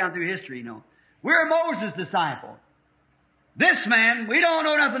way back down through history, you know. We're Moses' disciple. This man, we don't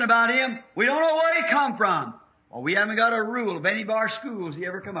know nothing about him. We don't know where he come from. Well, we haven't got a rule of any of our schools he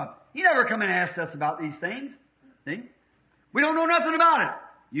ever come up. He never come and asked us about these things. See? We don't know nothing about it.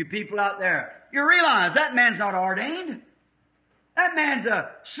 You people out there, you realize that man's not ordained. That man's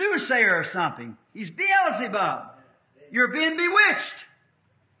a soothsayer or something. He's Beelzebub. You're being bewitched.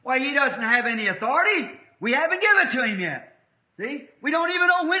 Why, he doesn't have any authority. We haven't given it to him yet. See? We don't even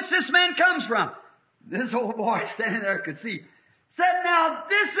know whence this man comes from. This old boy standing there could see. Said, now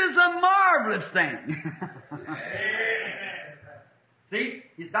this is a marvelous thing. See?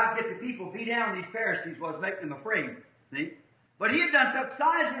 He's about to get the people beat down. These Pharisees was making them afraid. See? But he had done took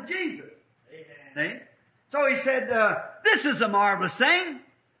sides with Jesus. See? So he said, this is a marvelous thing.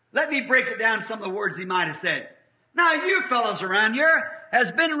 Let me break it down some of the words he might have said. Now you fellows around here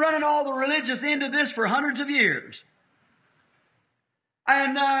has been running all the religious into this for hundreds of years.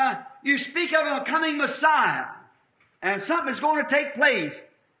 And you speak of a coming Messiah. And something is going to take place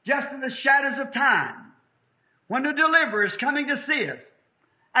just in the shadows of time. When the deliverer is coming to see us.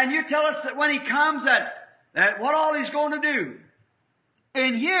 And you tell us that when he comes that what all he's going to do.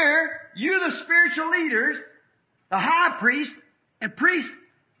 And here, you the spiritual leaders, the high priest and priest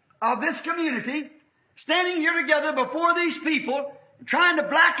of this community, standing here together before these people, trying to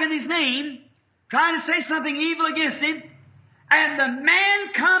blacken his name, trying to say something evil against him, and the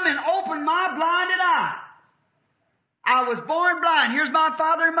man come and open my blinded eye. I was born blind. Here's my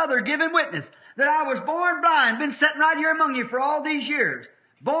father and mother giving witness that I was born blind, been sitting right here among you for all these years.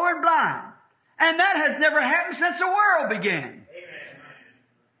 Born blind. And that has never happened since the world began.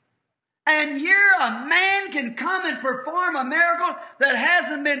 And here a man can come and perform a miracle that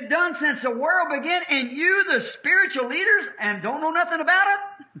hasn't been done since the world began, and you, the spiritual leaders, and don't know nothing about it?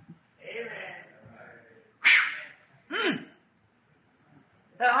 Amen.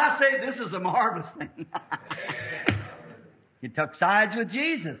 I say this is a marvelous thing. He took sides with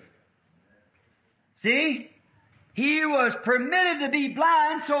Jesus. See? He was permitted to be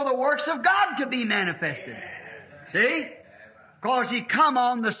blind so the works of God could be manifested. See? Because he come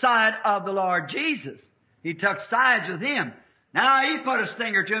on the side of the Lord Jesus. He took sides with him. Now he put a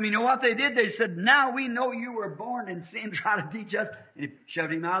stinger to him. You know what they did? They said, now we know you were born in sin. Try to teach us. And he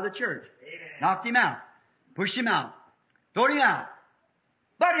shoved him out of the church. Knocked him out. Pushed him out. Threw him out.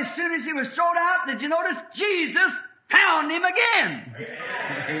 But as soon as he was thrown out, did you notice? Jesus found him again.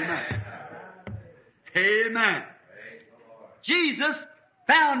 Amen. Amen. Jesus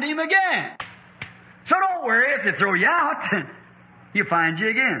found him again. So don't worry if they throw you out. He'll find you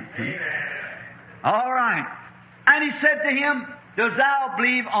again. All right. And he said to him, dost thou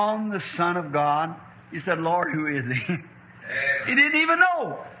believe on the Son of God? He said, Lord, who is he? He didn't even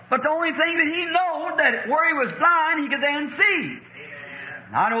know. But the only thing that he knew, that where he was blind, he could then see.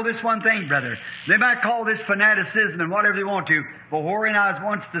 Now, I know this one thing, brother. They might call this fanaticism and whatever they want to, but wherein I was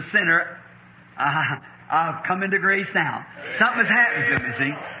once the sinner, I've come into grace now. Something has happened to me,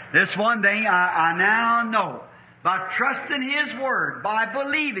 see. This one thing I now know. By trusting His Word, by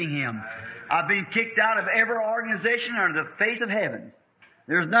believing Him, I've been kicked out of every organization under the face of heavens.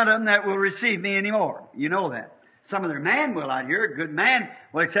 There's none of them that will receive me anymore. You know that. Some of their man will out here, a good man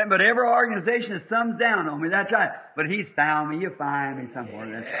will accept, but every organization is thumbs down on me. That's right. But He's found me. You'll find me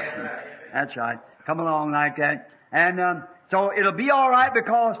somewhere. That's right. That's right. Come along like that. And so it'll be all right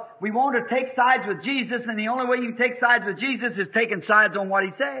because we want to take sides with Jesus, and the only way you can take sides with Jesus is taking sides on what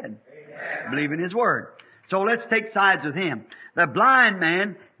He said. Believe in His Word. So let's take sides with Him. The blind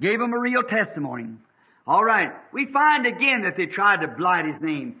man gave him a real testimony. All right. We find again that they tried to blight his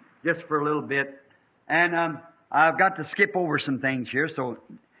name just for a little bit. And I've got to skip over some things here. So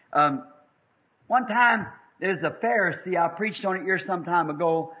one time there's a Pharisee, I preached on it here some time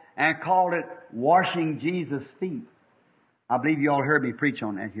ago, and called it washing Jesus' feet. I believe you all heard me preach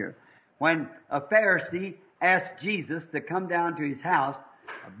on that here. When a Pharisee asked Jesus to come down to his house,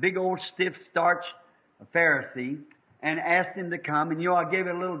 a big old stiff starch Pharisee, and asked him to come, and I gave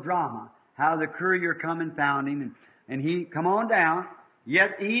it a little drama, how the courier come and found him, and he come on down,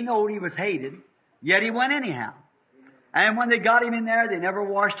 yet he knowed he was hated, yet he went anyhow. And when they got him in there, they never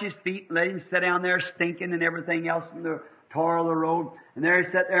washed his feet, let him sit down there stinking and everything else from the tar of the road, and there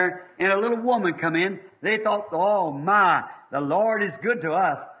he sat there, and a little woman come in. They thought, oh my, the Lord is good to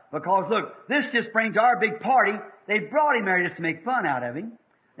us, because look, this just brings our big party. They brought him there just to make fun out of him.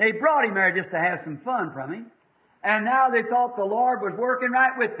 They brought him there just to have some fun from him. And now they thought the Lord was working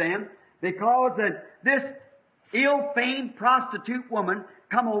right with them, because this ill-famed prostitute woman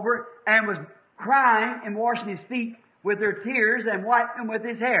come over and was crying and washing his feet with her tears and wiping them with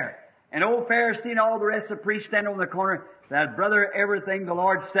his hair. And old Pharisee and all the rest of the priests stand on the corner. That brother, everything, the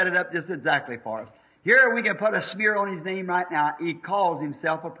Lord set it up just exactly for us. Here we can put a smear on his name right now. He calls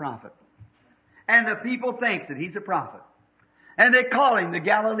himself a prophet. And the people thinks that he's a prophet. And they call him the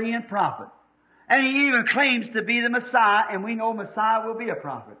Galilean prophet. And he even claims to be the Messiah, and we know Messiah will be a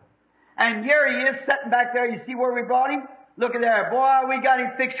prophet. And here he is sitting back there. You see where we brought him? Look at there. Boy, we got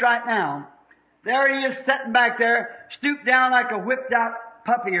him fixed right now. There he is sitting back there, stooped down like a whipped out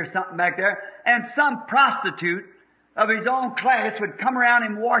puppy or something back there. And some prostitute of his own class would come around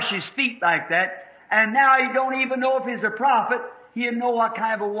and wash his feet like that. And now he don't even know if he's a prophet. He didn't know what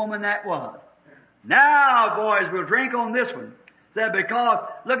kind of a woman that was. Now, boys, we'll drink on this one. Said because,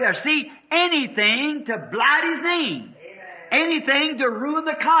 look there, see, anything to blight his name. Anything to ruin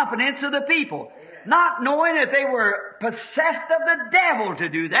the confidence of the people. Not knowing that they were possessed of the devil to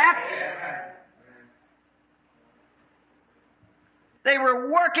do that. They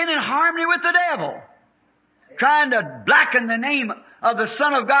were working in harmony with the devil. Trying to blacken the name of the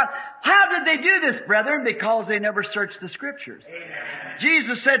Son of God. How did they do this, brethren? Because they never searched the Scriptures. Amen.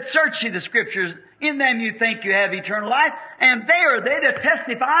 Jesus said, search ye the Scriptures. In them you think you have eternal life, and they are they that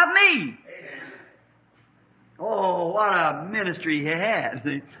testify of me. Amen. Oh, what a ministry he had.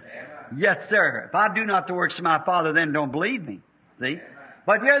 See? Yes, sir. If I do not the works of my Father, then don't believe me. See? Amen.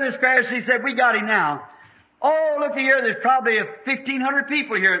 But here this Pharisee said, we got him now. Oh, look here, there's probably 1,500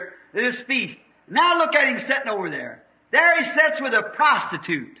 people here at this feast. Now look at him sitting over there. There he sits with a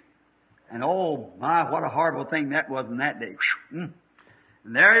prostitute. And oh my, what a horrible thing that was in that day. And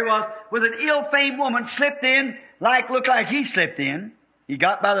there he was with an ill-famed woman slipped in, looked like he slipped in. He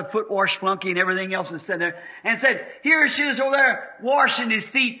got by the foot wash flunky and everything else and sat there and said, here she is over there washing his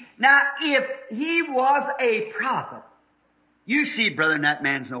feet. Now if he was a prophet, you see, brethren, that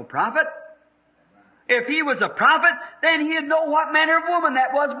man's no prophet. If he was a prophet, then he'd know what manner of woman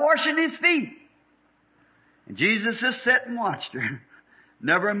that was washing his feet. And Jesus just sat and watched her.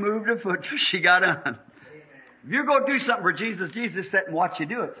 Never moved a foot till she got on. Amen. If you go do something for Jesus, Jesus sat and watch you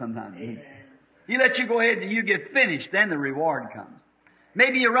do it sometimes. Amen. He lets you go ahead and you get finished, then the reward comes.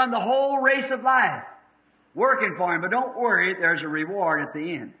 Maybe you run the whole race of life working for Him, but don't worry, there's a reward at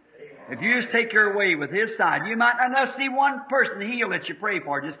the end. If you just take your way with His side, you might not see one person healed that you pray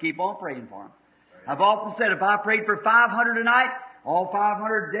for. Just keep on praying for him. I've often said, if I prayed for 500 tonight, all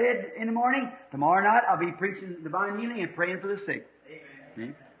 500 dead in the morning, tomorrow night I'll be preaching divine healing and praying for the sick.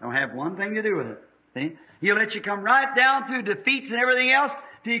 Amen. See? Don't have one thing to do with it. See? He'll let you come right down through defeats and everything else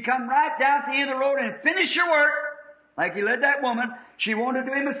till you come right down to the end of the road and finish your work. Like He led that woman. She wanted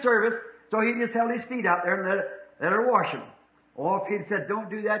to do Him a service, so He just held His feet out there and let her wash them. Or if He'd said, don't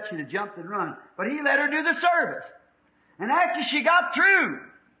do that, she'd have jumped and run. But He let her do the service. And after she got through,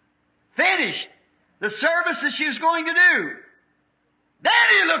 finished the service that she was going to do, then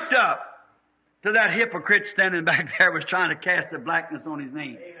He looked up to that hypocrite standing back there was trying to cast the blackness on his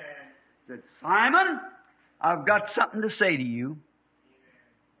name. Amen. He said, Simon, I've got something to say to you. Amen.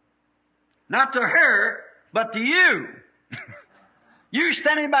 Not to her, but to you. You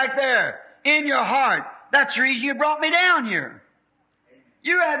standing back there in your heart. That's the reason you brought me down here. Amen.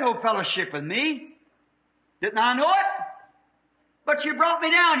 You had no fellowship with me. Didn't I know it? But you brought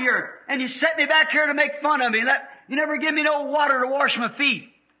me down here and you set me back here to make fun of me. You never give me no water to wash my feet.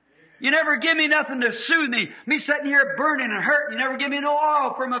 You never give me nothing to soothe me. Me sitting here burning and hurting. You never give me no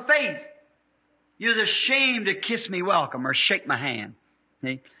oil for my face. You're ashamed to kiss me welcome or shake my hand.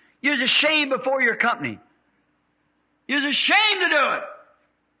 See? You're ashamed before your company. You're ashamed to do it.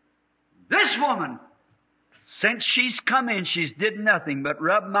 This woman, since she's come in, she's did nothing but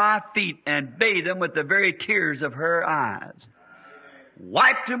rub my feet and bathe them with the very tears of her eyes.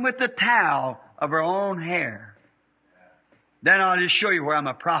 Wiped them with the towel of her own hair. Then I'll just show you where I'm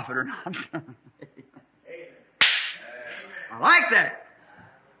a prophet or not. I like that.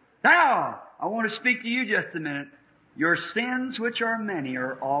 Now, I want to speak to you just a minute. Your sins, which are many,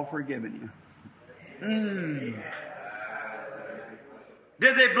 are all forgiven you.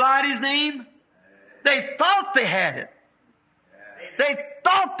 Did they blight His name? They thought they had it. They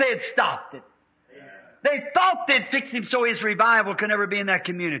thought they'd stopped it. They thought they'd fixed Him so His revival could never be in that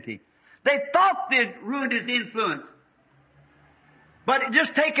community. They thought they'd ruined His influence. But it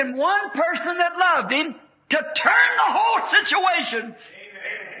just taken one person that loved Him to turn the whole situation. Amen.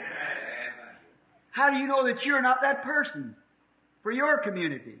 How do you know that you're not that person for your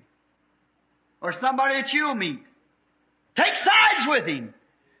community? Or somebody that you'll meet? Take sides with Him.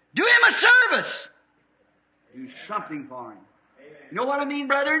 Do Him a service. Do something for Him. You know what I mean,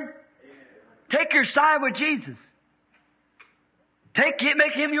 brethren? Take your side with Jesus. Make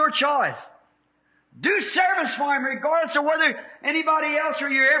Him your choice. Do service for Him regardless of whether anybody else or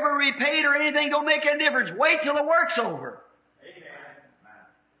you're ever repaid or anything. Don't make any difference. Wait till the work's over.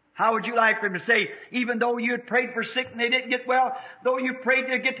 How would you like for Him to say, even though you had prayed for sick and they didn't get well, though you prayed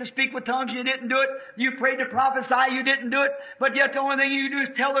to get to speak with tongues, you didn't do it, you prayed to prophesy, you didn't do it, but yet the only thing you do is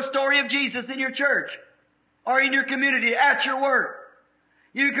tell the story of Jesus in your church or in your community, at your work.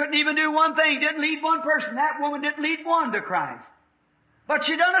 You couldn't even do one thing, didn't lead one person. That woman didn't lead one to Christ. But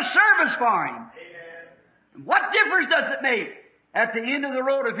she done a service for Him. Amen. What difference does it make? At the end of the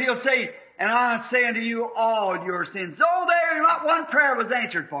road, if He'll say, and I say unto you all your sins, though there not one prayer was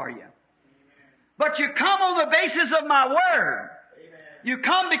answered for you. Amen. But you come on the basis of my word. Amen. You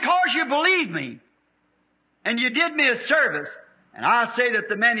come because you believe me. And you did me a service. And I say that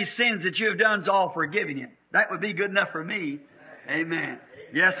the many sins that you have done is all forgiven you. That would be good enough for me. Amen. Amen.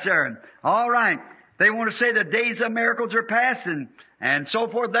 Yes, sir. All right. They want to say the days of miracles are past and so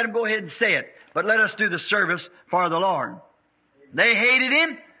forth. Let them go ahead and say it. But let us do the service for the Lord. They hated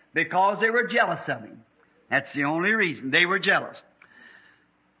Him because they were jealous of Him. That's the only reason. They were jealous.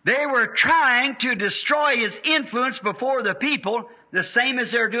 They were trying to destroy His influence before the people, the same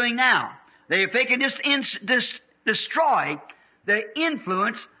as they're doing now. If they can just destroy the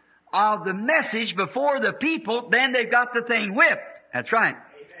influence of the message before the people, then they've got the thing whipped. That's right.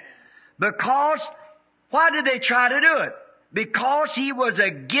 Because, why did they try to do it? Because He was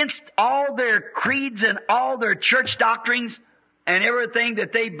against all their creeds and all their church doctrines and everything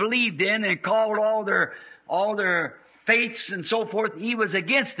that they believed in and called all their faiths and so forth. He was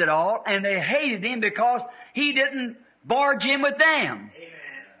against it all, and they hated Him because He didn't barge in with them. Amen.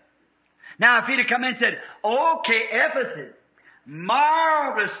 Now, if He'd have come in and said, "Okay, Ephesus,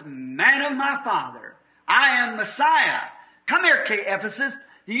 marvelous man of my father, I am Messiah. Come here, Ephesus.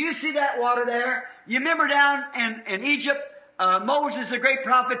 Do you see that water there? You remember down in Egypt, Moses, the great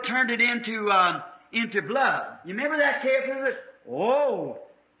prophet, turned it into blood. You remember that, Ephesus? Oh,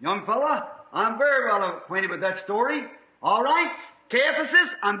 young fella, I'm very well acquainted with that story. All right,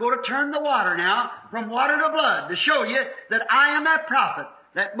 Ephesus, I'm going to turn the water now from water to blood to show you that I am that prophet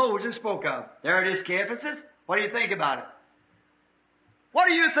that Moses spoke of. There it is, Ephesus. What do you think about it? What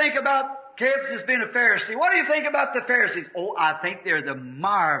do you think about Ephesus being a Pharisee? What do you think about the Pharisees? Oh, I think they're the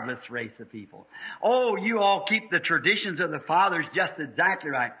marvelous race of people. Oh, you all keep the traditions of the fathers just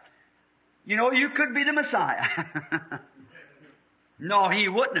exactly right. You know, you could be the Messiah. No, He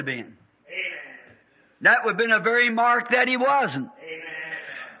wouldn't have been. Amen. That would have been a very mark that He wasn't. Amen.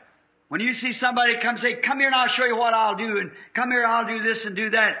 When you see somebody come say, "Come here and I'll show you what I'll do," and "Come here, I'll do this and do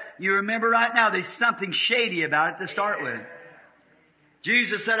that," you remember right now there's something shady about it to start with.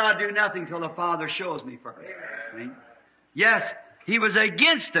 Jesus said, "I'll do nothing till the Father shows me first." Amen. Yes, He was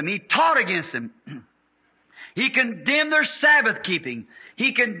against them. He taught against them. He condemned their Sabbath keeping.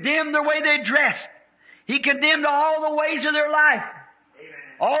 He condemned the way they dressed. He condemned all the ways of their life. Amen.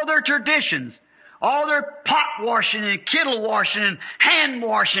 All their traditions. All their pot washing and kettle washing and hand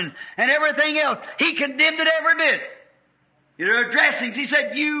washing and everything else. He condemned it every bit. Their dressings, He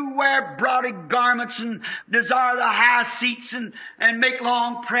said, "You wear broad garments and desire the high seats and make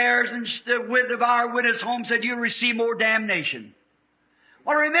long prayers and devour widows' homes, said you'll receive more damnation."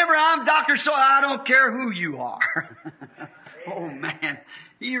 Well, remember, I'm doctor, so I don't care who you are. Oh man,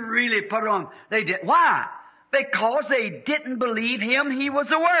 He really put it on. They did. Why? Because they didn't believe Him. He was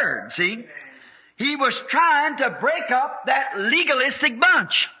the Word. See? He was trying to break up that legalistic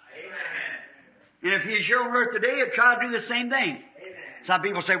bunch. And if He's here on earth today, He'd try to do the same thing. Amen. Some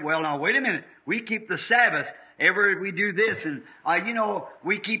people say, "Well, now, wait a minute. We keep the Sabbath. We do this, and,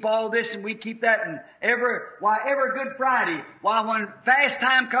 we keep all this, and we keep that, and every Good Friday. Why, when fast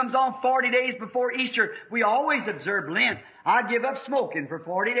time comes on 40 days before Easter, we always observe Lent. I give up smoking for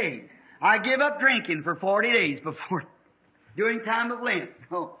 40 days. I give up drinking for 40 days during time of Lent."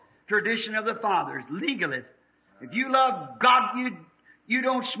 Oh, tradition of the fathers, legalist. If you love God, you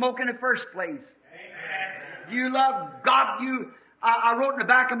don't smoke in the first place. You love God, I wrote in the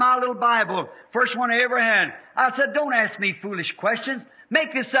back of my little Bible, first one I ever had. I said, "Don't ask me foolish questions.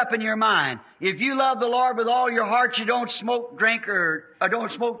 Make this up in your mind. If you love the Lord with all your heart, you don't smoke, drink, or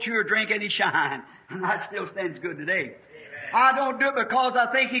don't smoke, chew, or drink any shine." And that still stands good today. Amen. I don't do it because I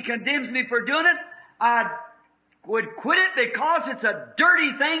think He condemns me for doing it. I would quit it because it's a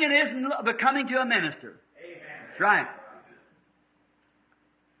dirty thing and isn't becoming to a minister. Amen. That's right.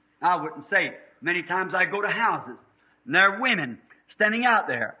 I wouldn't say. Many times I go to houses, and there are women standing out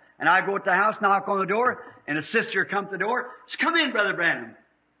there. And I go to the house, knock on the door, and a sister comes to the door. She, "Come in, Brother Branham."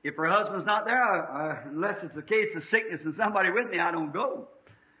 If her husband's not there, unless it's a case of sickness and somebody with me, I don't go.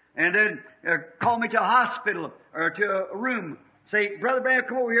 And then call me to a hospital or to a room. Say, Brother Branham,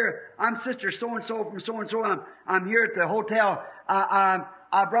 come over here. I'm Sister so-and-so from so-and-so. I'm here at the hotel.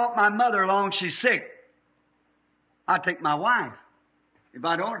 I brought my mother along. She's sick. I take my wife. If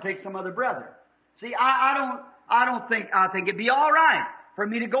I don't, I take some other brother. See, I think it'd be all right for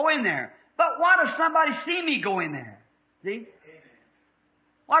me to go in there. But what if somebody see me go in there? See?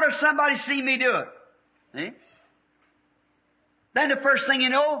 What if somebody see me do it? See? Then the first thing you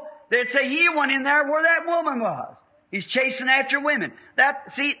know, they'd say, he went in there where that woman was. He's chasing after women. That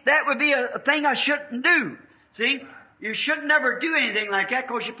would be a thing I shouldn't do. See? You should never do anything like that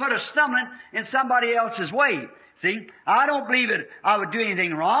because you put a stumbling in somebody else's way. See? I don't believe that I would do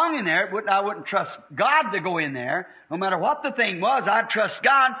anything wrong in there. I wouldn't trust God to go in there. No matter what the thing was, I'd trust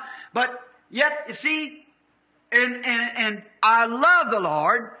God. But yet, you see, and I love the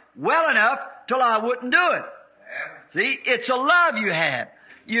Lord well enough till I wouldn't do it. See? It's a love you have.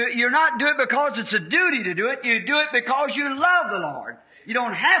 You're not doing it because it's a duty to do it. You do it because you love the Lord. You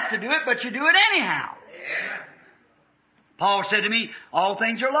don't have to do it, but you do it anyhow. Paul said to me, all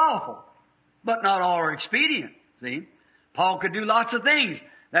things are lawful, but not all are expedient. See? Paul could do lots of things.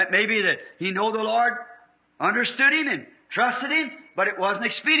 That maybe that he know the Lord understood him and trusted him, but it wasn't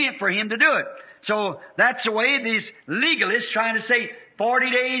expedient for him to do it. So that's the way these legalists trying to say 40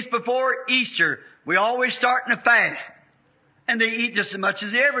 days before Easter, we always start in a fast. And they eat just as much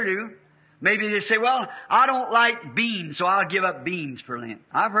as they ever do. Maybe they say, well, I don't like beans, so I'll give up beans for Lent.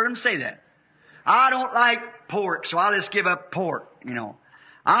 I've heard them say that. I don't like pork, so I'll just give up pork, you know.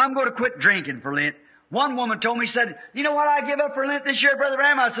 I'm going to quit drinking for Lent. One woman told me, said, you know what I give up for Lent this year, Brother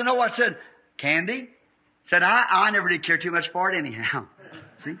Branham? I said, no. I said, candy? Said, I never did care too much for it anyhow.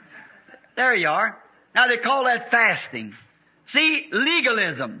 See? There you are. Now they call that fasting. See,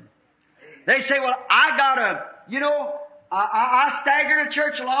 legalism. They say, well, I staggered to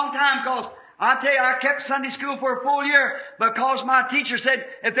church a long time because I tell you, I kept Sunday school for a full year because my teacher said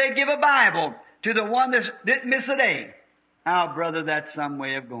if they give a Bible to the one that didn't miss a day. Now, brother, that's some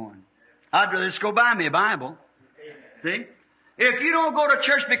way of going. I'd rather just go buy me a Bible. See? If you don't go to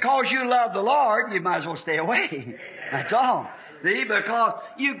church because you love the Lord, you might as well stay away. That's all. See? Because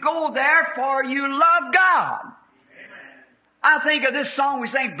you go there for you love God. I think of this song we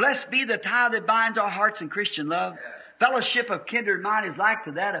sing, blessed be the tie that binds our hearts in Christian love. Fellowship of kindred mind is like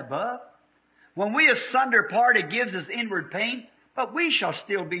to that above. When we asunder part, it gives us inward pain, but we shall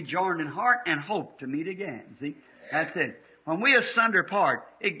still be joined in heart and hope to meet again. See? That's it. When we asunder part,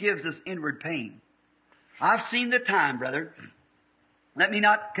 it gives us inward pain. I've seen the time, brother. Let me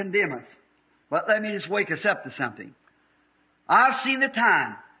not condemn us, but let me just wake us up to something. I've seen the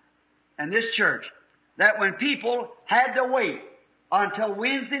time in this church that when people had to wait until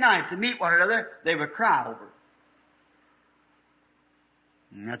Wednesday night to meet one another, they would cry over it.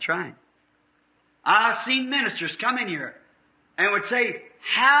 And that's right. I've seen ministers come in here and would say,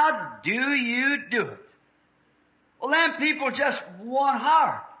 how do you do it? Well, then people just one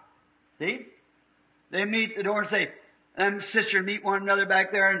heart. See? They meet the door and say, sister meet one another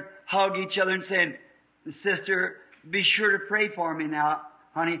back there and hug each other and saying, sister, be sure to pray for me now,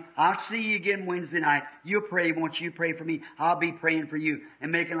 honey. I'll see you again Wednesday night. You pray, won't you pray for me? I'll be praying for you.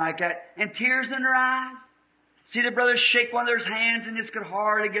 And making like that. And tears in their eyes. See the brothers shake one of their hands and just could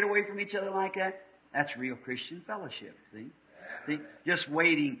hardly get away from each other like that. That's real Christian fellowship, see? See? Just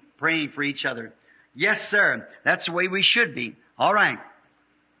waiting, praying for each other. Yes, sir. That's the way we should be. All right.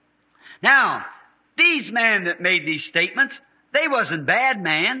 Now, these men that made these statements, they wasn't bad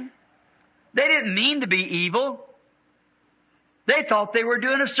men. They didn't mean to be evil. They thought they were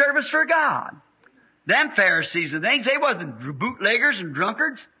doing a service for God. Them Pharisees and things, they wasn't bootleggers and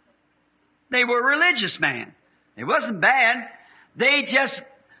drunkards. They were religious men. It wasn't bad. They just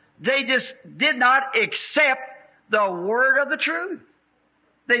did not accept the word of the truth.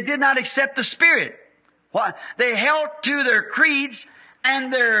 They did not accept the Spirit. They held to their creeds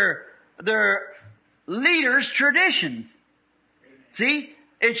and their leaders' traditions. See?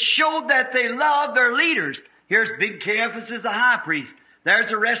 It showed that they loved their leaders. Here's Big Caiaphas, the high priest. There's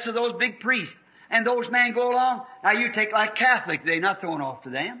the rest of those big priests. And those men go along. Now you take like Catholic, they're not thrown off to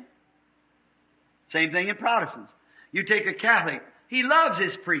them. Same thing in Protestants. You take a Catholic, he loves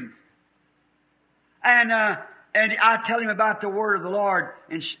his priest. And I tell him about the word of the Lord,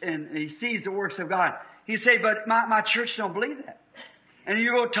 and he sees the works of God. He say, but my church don't believe that. And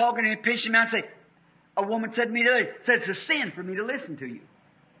you go talking and pinch him out and say, a woman said to me today, said it's a sin for me to listen to you.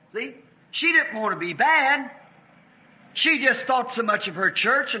 See? She didn't want to be bad. She just thought so much of her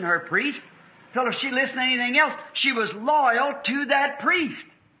church and her priest, till if she listened to anything else, she was loyal to that priest.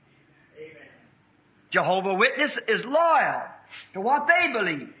 Jehovah's Witness is loyal to what they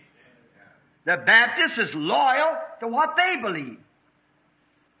believe. The Baptist is loyal to what they believe.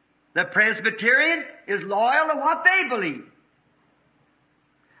 The Presbyterian is loyal to what they believe.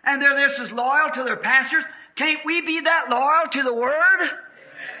 And they're just as loyal to their pastors. Can't we be that loyal to the Word? Amen.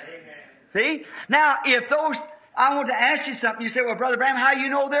 See? Now, if those, I want to ask you something. You say, well, Brother Branham, how you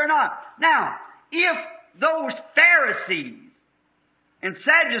know they're not? Now, if those Pharisees and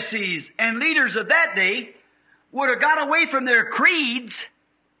Sadducees and leaders of that day would have got away from their creeds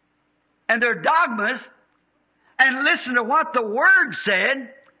and their dogmas and listened to what the Word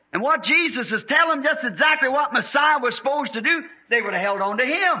said and what Jesus is telling them, just exactly what Messiah was supposed to do, they would have held on to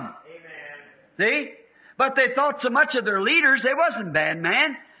Him. Amen. See? But they thought so much of their leaders, they wasn't bad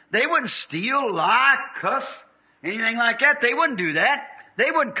man. They wouldn't steal, lie, cuss, anything like that. They wouldn't do that. They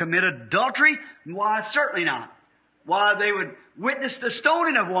wouldn't commit adultery. Why, certainly not. Why, they would witness the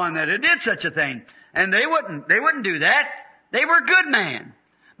stoning of one that did such a thing. And they wouldn't do that. They were good men.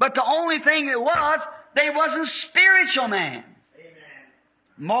 But the only thing it was, they wasn't spiritual men. Amen.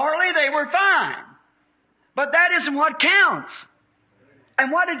 Morally, they were fine. But that isn't what counts.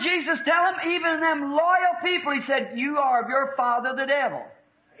 And what did Jesus tell them? Even them loyal people, He said, you are of your father the devil.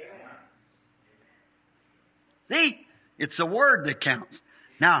 See? It's the Word that counts.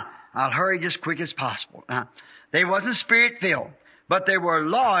 Now, I'll hurry just quick as possible. Now, they wasn't Spirit-filled, but they were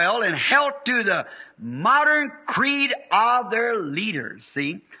loyal and held to the modern creed of their leaders.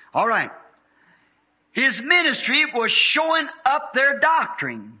 See? All right. His ministry was showing up their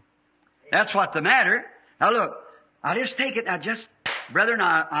doctrine. That's what the matter. Now look, I'll just take it. Now just, brethren,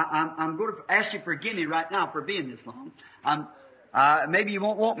 I'm going to ask you to forgive me right now for being this long. Maybe you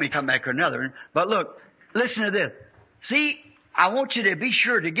won't want me to come back another. But look, listen to this. See, I want you to be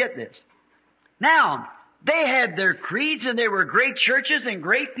sure to get this. Now, they had their creeds and they were great churches and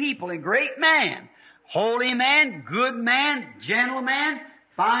great people and great man. Holy man, good man, gentle man,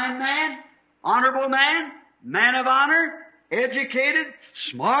 fine man, honorable man, man of honor, educated,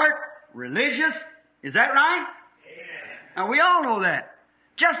 smart, religious. Is that right? Amen. And we all know that.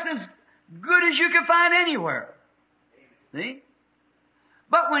 Just as good as you can find anywhere. See?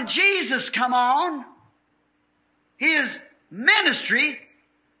 But when Jesus come on, His ministry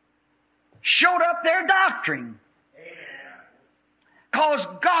showed up their doctrine. Because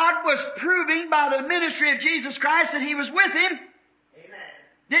God was proving by the ministry of Jesus Christ that He was with him. Amen.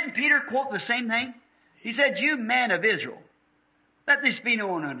 Didn't Peter quote the same thing? He said, you men of Israel, let this be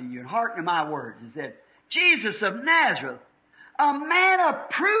known unto you, and hearken to my words. He said, Jesus of Nazareth, a man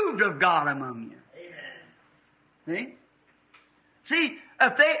approved of God among you. Amen. See,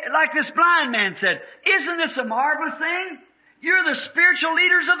 if they, like this blind man said, isn't this a marvelous thing? You're the spiritual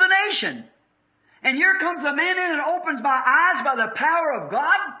leaders of the nation. And here comes a man in and opens my eyes by the power of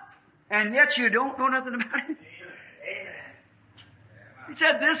God, and yet you don't know nothing about it. Amen. He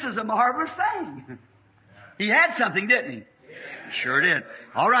said, this is a marvelous thing. He had something, didn't he? He sure did.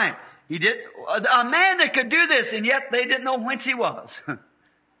 All right. He did. A man that could do this, and yet they didn't know whence he was.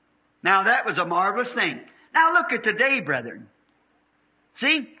 Now that was a marvelous thing. Now look at today, brethren.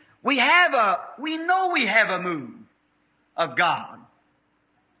 See, we know we have a move of God.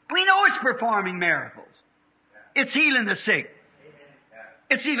 We know it's performing miracles. It's healing the sick.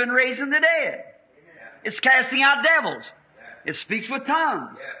 It's even raising the dead. It's casting out devils. It speaks with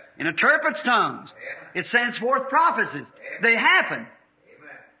tongues. It interprets tongues. It sends forth prophecies. They happen.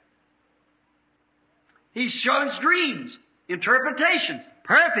 He shows dreams, interpretations,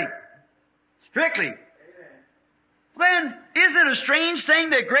 perfect, strictly. Then, isn't it a strange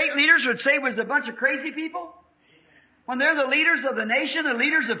thing that great leaders would say was a bunch of crazy people? When they're the leaders of the nation, the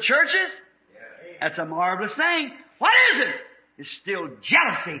leaders of churches? That's a marvelous thing. What is it? It's still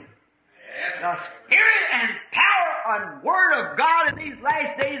jealousy. The Spirit and power and Word of God in these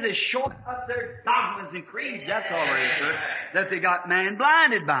last days is showing up their dogmas and creeds. That's all there is to it. That they got man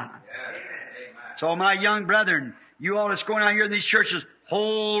blinded by. So my young brethren, you all that's going out here in these churches,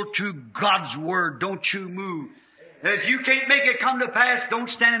 hold to God's Word. Don't you move. If you can't make it come to pass, don't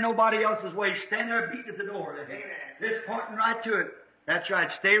stand in nobody else's way. Stand there beating at the door. Just pointing right to it. That's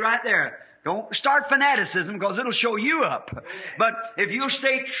right. Stay right there. Don't start fanaticism because it'll show you up. But if you'll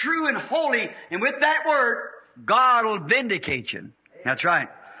stay true and holy and with that Word, God will vindicate you. That's right.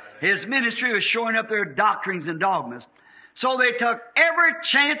 His ministry was showing up their doctrines and dogmas. So they took every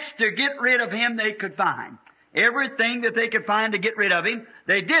chance to get rid of Him they could find. Everything that they could find to get rid of Him,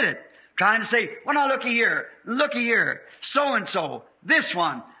 they did it. Trying to say, well, now looky here, so-and-so, this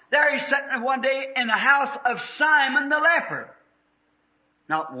one. There he's sitting one day in the house of Simon the leper.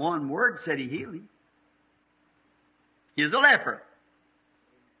 Not one word said He healed him. He's a leper.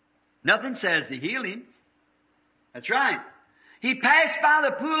 Nothing says He healed him. That's right. He passed by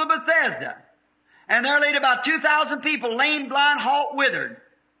the pool of Bethesda. And there laid about 2,000 people, lame, blind, halt, withered.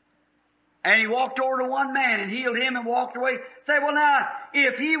 And he walked over to one man and healed him and walked away. Say, well now,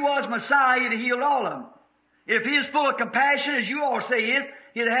 if he was Messiah, he'd have healed all of them. If he is full of compassion, as you all say he is,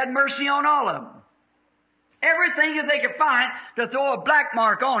 he'd have had mercy on all of them. Everything that they could find to throw a black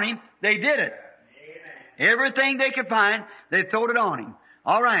mark on him, they did it. Everything they could find, they throwed it on him.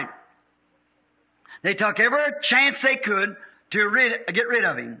 All right. They took every chance they could to get rid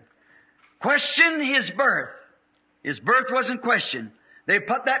of him. Question his birth. His birth wasn't questioned. They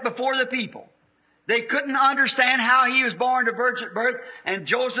put that before the people. They couldn't understand how he was born to virgin birth, and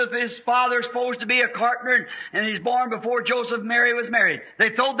Joseph, his father, is supposed to be a carpenter, and he's born before Joseph and Mary was married.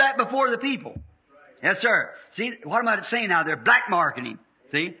 They throwed that before the people. Yes, sir. See, what am I saying now? They're black marking him.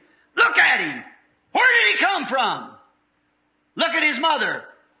 See? Look at him. Where did he come from? Look at his mother.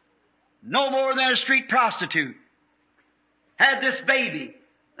 No more than a street prostitute. Had this baby.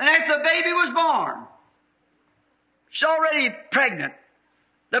 And after the baby was born, she's already pregnant.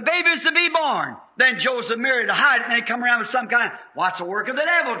 The baby's to be born. Then Joseph married to hide it, and they come around with some kind of, what's the work of the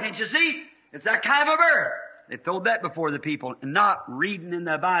devil, can't you see? It's that kind of a birth. They throwed that before the people, and not reading in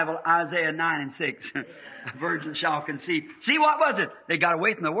the Bible Isaiah 9 and 6. A virgin shall conceive. See, what was it? They got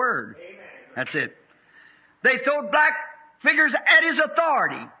away from the Word. That's it. They throwed black figures at his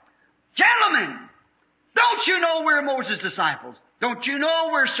authority. Gentlemen, don't you know we're Moses' disciples? Don't you know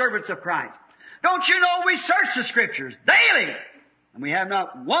we're servants of Christ? Don't you know we search the Scriptures daily? And we have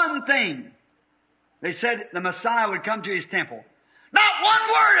not one thing. They said the Messiah would come to his temple. Not one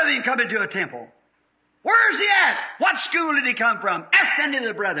word of him coming to a temple. Where's he at? What school did he come from? Ask any of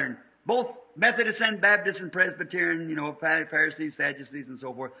the brethren. Both Methodists and Baptists and Presbyterian, Pharisees, Sadducees, and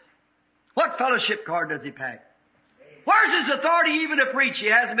so forth. What fellowship card does he pack? Where's his authority even to preach? He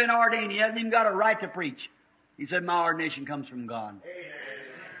hasn't been ordained. He hasn't even got a right to preach. He said, my ordination comes from God.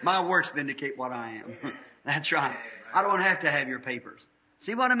 My works vindicate what I am. That's right. I don't have to have your papers.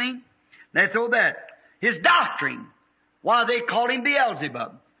 See what I mean? They throw that. His doctrine. Why, they called him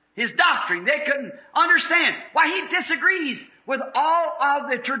Beelzebub. His doctrine, they couldn't understand. Why, he disagrees with all of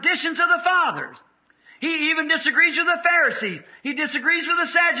the traditions of the fathers. He even disagrees with the Pharisees. He disagrees with the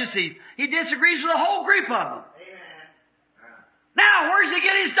Sadducees. He disagrees with the whole group of them. Now, where does he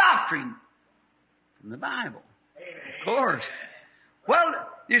get his doctrine? From the Bible. Of course. Well,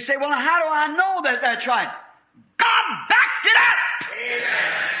 you say, well, how do I know that that's right? God backed it up!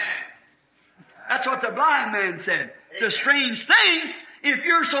 Amen. That's what the blind man said. It's a strange thing. If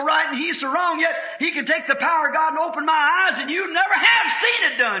you're so right and he's so wrong, yet he can take the power of God and open my eyes, and you never have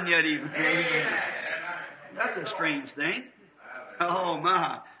seen it done yet even. Amen. That's a strange thing. Oh,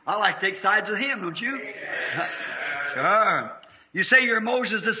 my. I like to take sides with him, don't you? Sure. You say you're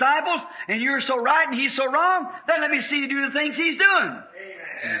Moses' disciples, and you're so right and he's so wrong, then let me see you do the things he's doing.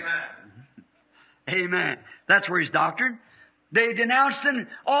 Amen. Amen. That's where his doctrine. They denounced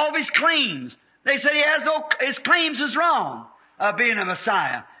all of his claims. They said his claims is wrong of being a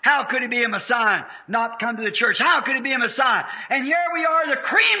Messiah. How could he be a Messiah, not come to the church? How could he be a Messiah? And here we are, the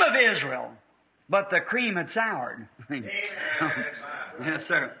cream of Israel. But the cream had soured. Yes,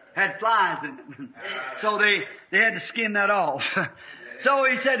 sir. Had flies in it. So they had to skim that off. So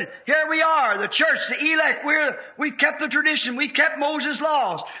he said, here we are, the church, the elect, we've kept the tradition, we've kept Moses'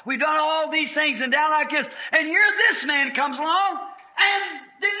 laws, we've done all these things and down like this, and here this man comes along and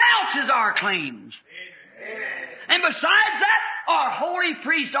denounces our claims. Amen. And besides that, our holy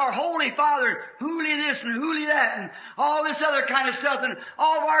priest, our holy father, holy this and holy that, and all this other kind of stuff, and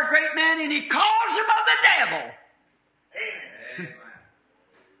all of our great men, and he calls him of the devil. Amen.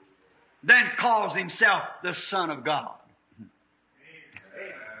 Then calls himself the Son of God.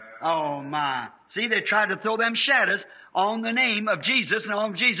 Oh my. See, they tried to throw them shadows on the name of Jesus and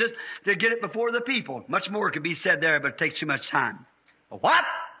on Jesus to get it before the people. Much more could be said there, but it takes too much time. What?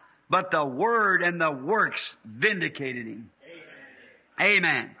 But the Word and the works vindicated him. Amen.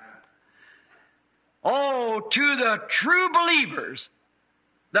 Amen. Oh, to the true believers,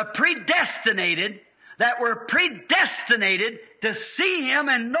 the predestinated, that were predestinated to see him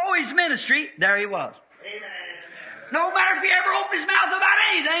and know his ministry, there he was. Amen. No matter if he ever opened his mouth about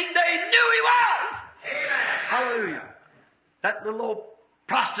anything, they knew he was. Amen. Hallelujah. That little old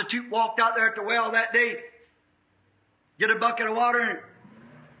prostitute walked out there at the well that day, get a bucket of water, and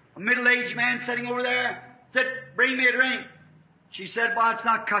a middle-aged man sitting over there said, bring me a drink. She said, well, it's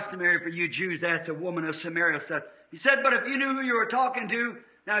not customary for you Jews. That's a woman of Samaria said. He said, but if you knew who you were talking to,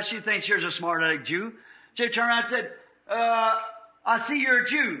 now she thinks you're a smart-aleck Jew. She turned around and said, I see you're a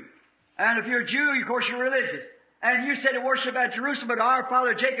Jew. And if you're a Jew, of course you're religious. And you said to worship at Jerusalem, but our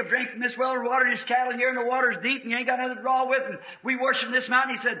father Jacob drank from this well and watered his cattle here, and the water's deep, and you ain't got nothing to draw with, and we worship this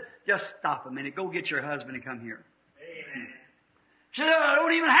mountain. He said, just stop a minute. Go get your husband and come here. Amen. She said, I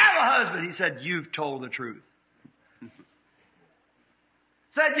don't even have a husband. He said, you've told the truth.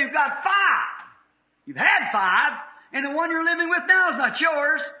 Said, you've got 5. You've had 5, and the one you're living with now is not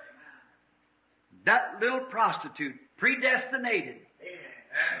yours. That little prostitute, predestinated.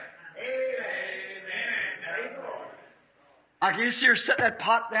 I can see her set that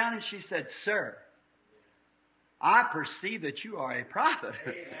pot down, and she said, sir, I perceive that you are a prophet.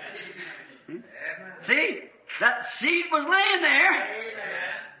 See? That seed was laying there.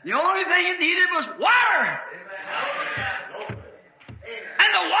 The only thing it needed was water.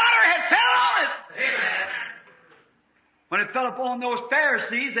 And the water had fell on it. When it fell upon those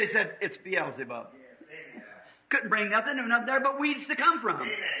Pharisees, they said, it's Beelzebub. Couldn't bring nothing, there was nothing there but weeds to come from.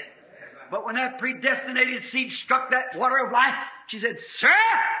 But when that predestinated seed struck that water of life, she said, sir,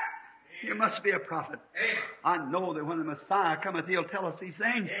 you must be a prophet. I know that when the Messiah cometh, he'll tell us these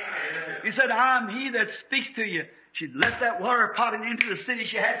things. He said, I'm he that speaks to you. She let that water pot into the city.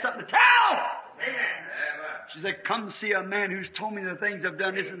 She had something to tell. She said, come see a man who's told me the things I've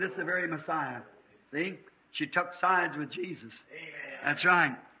done. Isn't this the very Messiah? See? She took sides with Jesus. That's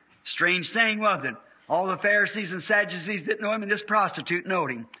right. Strange thing, wasn't it? All the Pharisees and Sadducees didn't know him, and this prostitute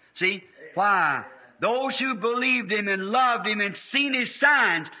knowed him. See? Why? Those who believed him and loved him and seen his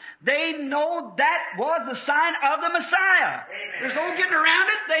signs, they know that was the sign of the Messiah. There's no getting around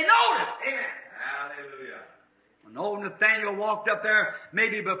it. They know it. Hallelujah. When old Nathaniel walked up there,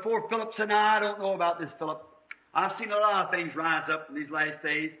 maybe before Philip said, I don't know about this, Philip. I've seen a lot of things rise up in these last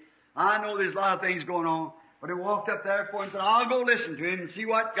days. I know there's a lot of things going on. But he walked up there for him and said, I'll go listen to him and see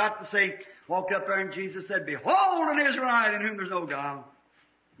what got to say. Walked up there and Jesus said, behold an Israelite in whom there's no guile.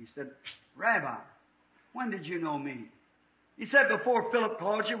 He said, Rabbi, when did you know me? He said, before Philip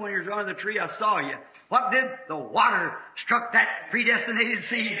called you, when you were under the tree, I saw you. What did? The water struck that predestinated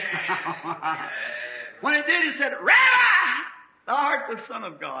seed. When it did, he said, Rabbi, thou art the Son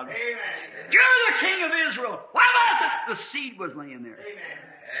of God. Amen. You're the King of Israel. Why was it? The seed was laying there.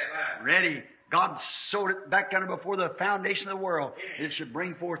 Amen. Ready. God sowed it back down before the foundation of the world. It should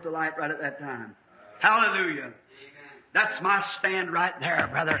bring forth the light right at that time. Hallelujah. That's my stand right there,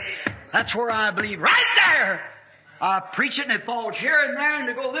 brother. That's where I believe. Right there! I preach it and it falls here and there and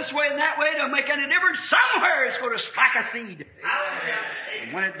to go this way and that way. It don't make any difference. Somewhere it's going to strike a seed.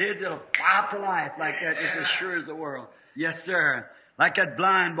 And when it did, it'll fly up to life like that, just as sure as the world. Yes, sir. Like that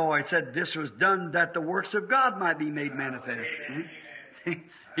blind boy said, this was done that the works of God might be made manifest.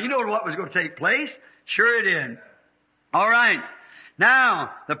 He knew what was going to take place. Sure it did. All right.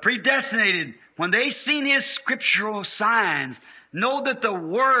 Now, the predestinated, when they seen his scriptural signs, know that the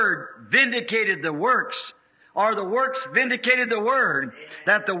Word vindicated the works, or the works vindicated the Word,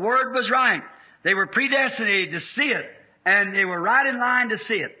 that the Word was right. They were predestinated to see it, and they were right in line to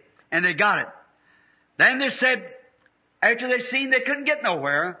see it, and they got it. Then they said, after they seen they couldn't get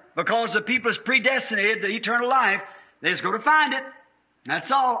nowhere, because the people is predestinated to eternal life, they just go to find it.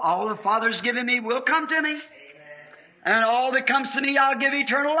 That's all. All the Father's given me will come to me. And all that comes to me, I'll give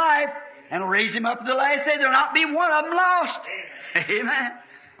eternal life. And I'll raise him up at the last day. There'll not be one of them lost. Amen.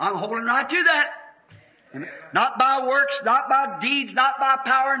 I'm holding right to that. Not by works, not by deeds, not by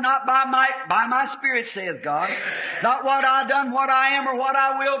power, not by might, by my Spirit, saith God. Not what I done, what I am, or what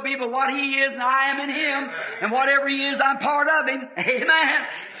I will be, but what He is, and I am in Him. And whatever He is, I'm part of Him. Amen.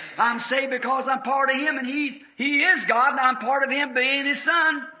 I'm saved because I'm part of Him, and He is God, and I'm part of Him being His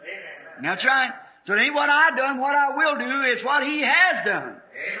Son. That's right. So it ain't what I done, what I will do, it's what He has done.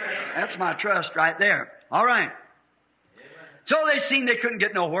 That's my trust right there. All right. So they seen they couldn't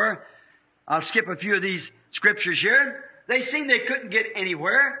get nowhere. I'll skip a few of these scriptures here. They seen they couldn't get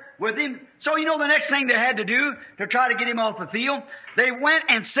anywhere with Him. So you know the next thing they had to do to try to get Him off the field? They went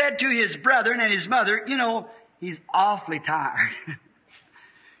and said to His brethren and His mother, you know, he's awfully tired.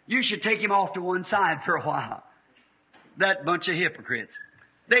 You should take him off to one side for a while. That bunch of hypocrites.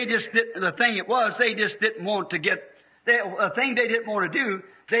 They just didn't, the thing it was, they just didn't want to get, the thing they didn't want to do,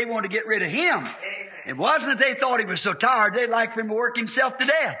 they wanted to get rid of Him. It wasn't that they thought He was so tired, they'd like for Him to work Himself to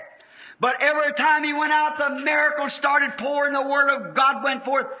death. But every time He went out, the miracles started pouring, the Word of God went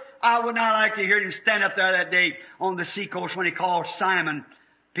forth. I would not like to hear Him stand up there that day on the seacoast when He called Simon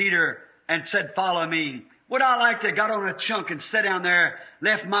Peter and said, follow me. Would I like to have got on a chunk and sat down there,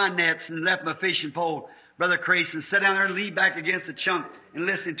 left my nets and left my fishing pole, Brother Crayson, sat down there and leaned back against the chunk and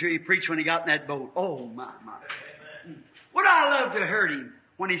listened to Him preach when he got in that boat. Oh, my. Would I love to have heard Him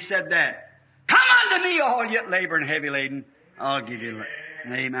when He said that? Come unto me, all yet labor and heavy laden. I'll give you.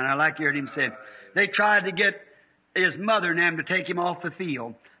 Amen. I like to hear Him say. They tried to get his mother and them to take him off the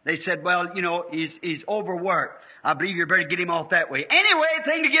field. They said, well, you know, he's overworked. I believe you better get him off that way. Anyway,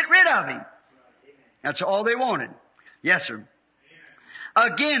 thing to get rid of him. That's all they wanted. Yes, sir.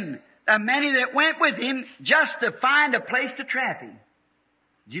 Again, many that went with him just to find a place to trap him.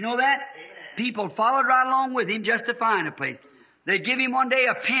 Did you know that? People followed right along with him just to find a place. They give him one day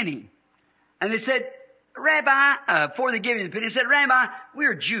a penny. And they said, Rabbi, before they gave him the penny, they said, Rabbi,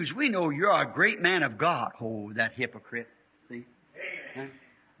 we're Jews. We know you're a great man of God. Oh, that hypocrite. See?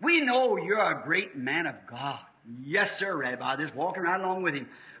 We know you're a great man of God. Yes, sir, Rabbi. Just walking right along with him.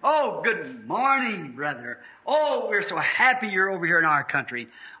 Oh, good morning, brother. Oh, we're so happy you're over here in our country.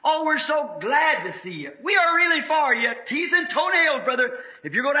 Oh, we're so glad to see you. We are really for you. Teeth and toenails, brother.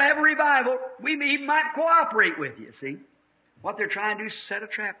 If you're going to have a revival, we even might cooperate with you, see? What they're trying to do is set a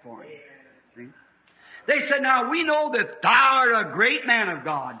trap for him. See? They said, now we know that thou art a great man of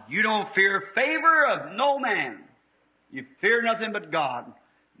God. You don't fear favor of no man. You fear nothing but God.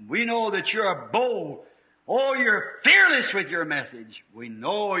 We know that you're a bold. Oh, you're fearless with your message. We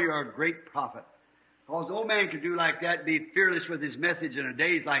know you're a great prophet. Because no man could do like that, be fearless with his message in a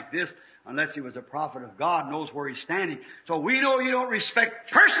days like this, unless he was a prophet of God, knows where he's standing. So we know you don't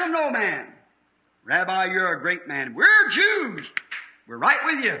respect person of no man. Rabbi, you're a great man. We're Jews. We're right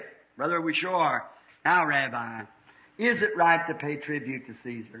with you. Brother, we sure are. Now, Rabbi, is it right to pay tribute to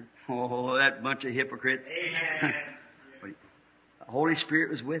Caesar? Oh, that bunch of hypocrites. Amen. The Holy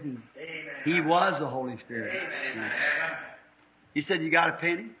Spirit was with him. Amen. He was the Holy Spirit. Amen. He said, you got a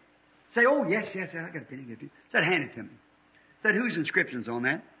penny? Say, oh, yes, I got a penny. Said, hand it to me. Said, whose inscription's on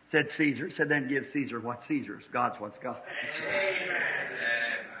that? Said, Caesar. Said, then give Caesar what's Caesar's. God's what's God.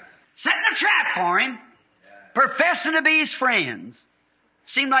 Setting a trap for him. Professing to be his friends.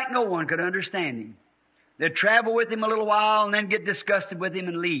 Seemed like no one could understand him. They'd travel with him a little while and then get disgusted with him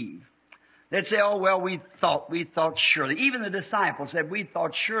and leave. They'd say, oh, well, we thought surely. Even the disciples said, we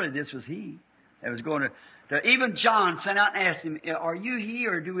thought surely this was he that was going to even John sent out and asked him, are you he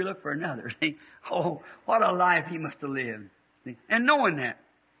or do we look for another? Oh, what a life he must have lived. And knowing that.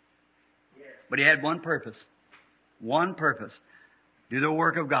 But he had one purpose. One purpose. Do the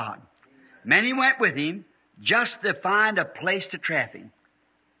work of God. Many went with him just to find a place to trap him.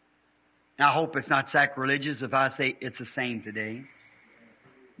 Now, I hope it's not sacrilegious if I say it's the same today.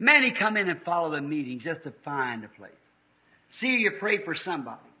 Many come in and follow the meetings just to find a place. See, you pray for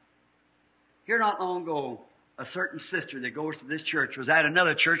somebody. Here not long ago, a certain sister that goes to this church was at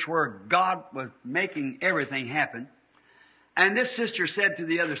another church where God was making everything happen. And this sister said to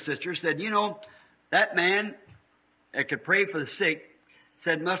the other sister, said, you know, that man that could pray for the sick,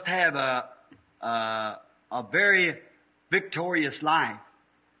 said must have a very victorious life.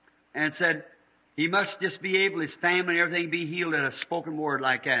 And said, he must just be able, his family and everything, be healed at a spoken word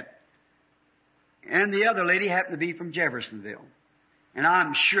like that. And the other lady happened to be from Jeffersonville. And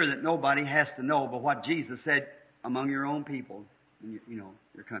I'm sure that nobody has to know but what Jesus said among your own people, in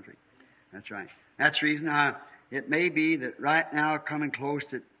your country. That's right. That's the reason it may be that right now, coming close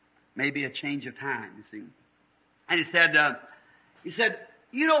to maybe a change of time, you see. And he said,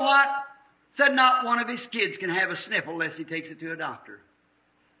 you know what? Said not one of his kids can have a sniffle unless he takes it to a doctor.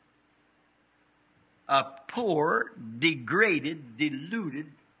 A poor, degraded, deluded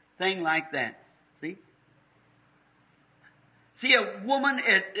thing like that. See? See, a woman,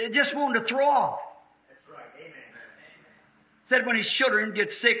 it just wanted to throw off. That's right. Amen. Said when his children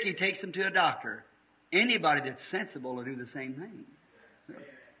get sick, he takes them to a doctor. Anybody that's sensible will do the same thing.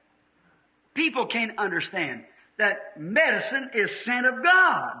 People can't understand that medicine is sent of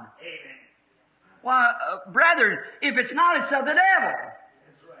God. Amen. Why, brethren, if it's not, it's of the devil.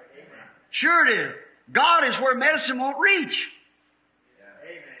 That's right. Amen. Sure it is. God is where medicine won't reach.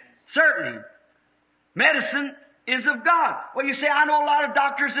 Amen. Certainly. Medicine is of God. Well, you say, I know a lot of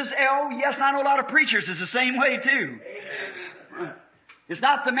doctors is ill. Yes, and I know a lot of preachers is the same way too. Amen. It's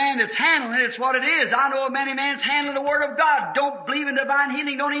not the man that's handling it, it's what it is. I know many man's handling the Word of God. Don't believe in divine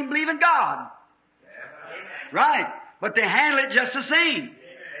healing, don't even believe in God. Amen. Right. But they handle it just the same.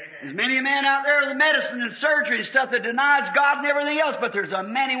 There's many a man out there with the medicine and surgery and stuff that denies God and everything else, but there's a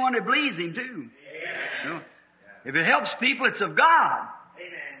many one that believes Him too. You know, if it helps people, it's of God.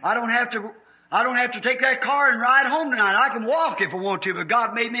 I don't have to take that car and ride home tonight. I can walk if I want to, but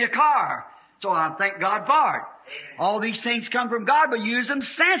God made me a car. So I thank God for it. All these things come from God, but use them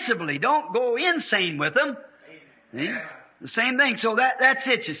sensibly. Don't go insane with them. See? The same thing. So that's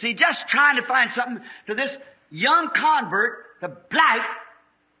it. You see, just trying to find something to this young convert to blight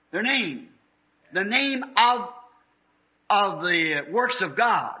their name. The name of the works of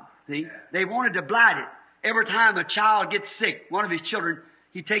God. See? They wanted to blight it. Every time a child gets sick, one of his children,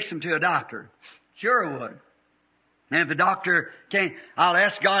 he takes him to a doctor. Sure would. And if the doctor can't, I'll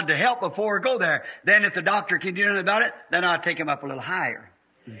ask God to help before I go there. Then if the doctor can do nothing about it, then I'll take him up a little higher.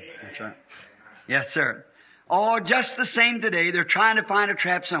 That's right. Yes, sir. Oh, just the same today. They're trying to find a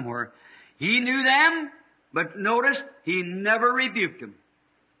trap somewhere. He knew them, but notice he never rebuked them.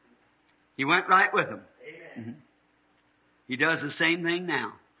 He went right with them. Mm-hmm. He does the same thing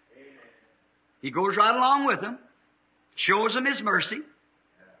now. He goes right along with them, shows them His mercy.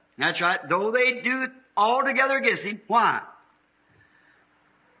 That's right. Though they do it altogether against Him. Why?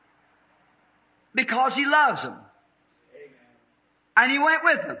 Because He loves them. And He went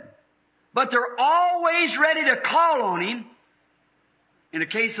with them. But they're always ready to call on Him in a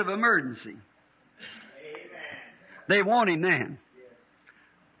case of emergency. They want Him then.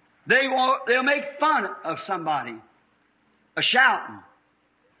 They'll make fun of somebody shouting.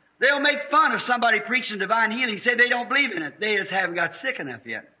 They'll make fun of somebody preaching divine healing. Say they don't believe in it. They just haven't got sick enough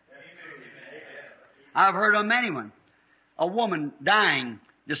yet. I've heard of many one. A woman dying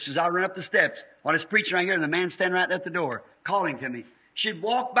just as I run up the steps. While I was preaching right here, and the man standing right at the door, calling to me. She'd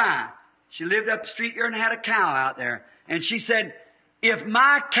walk by. She lived up the street here and had a cow out there. And she said, if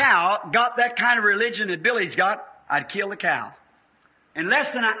my cow got that kind of religion that Billy's got, I'd kill the cow. In less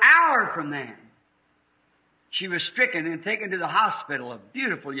than an hour from then, she was stricken and taken to the hospital, a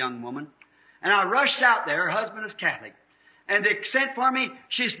beautiful young woman. And I rushed out there. Her husband is Catholic. And they sent for me.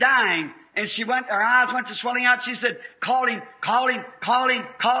 She's dying. And her eyes went to swelling out. She said, call him,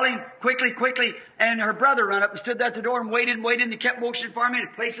 quickly. And her brother ran up and stood there at the door and waited. And he kept motioning for me. And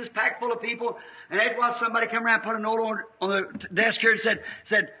the place is packed full of people. And after a while, somebody came around and put a note on the desk here and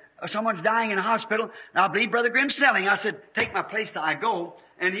said, someone's dying in a hospital. And I believe Brother Grimm's selling. I said, take my place till I go.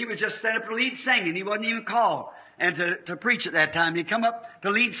 And he was just set up to lead singing. He wasn't even called and to preach at that time. He'd come up to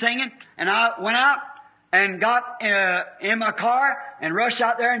lead singing. And I went out and got in my car and rushed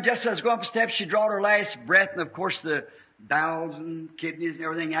out there. And just as I was going up the steps, she drawed her last breath. And of course, the bowels and kidneys and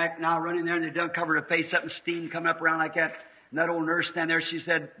everything acting out, running there. And they done covered her face up and steam coming up around like that. And that old nurse standing there, she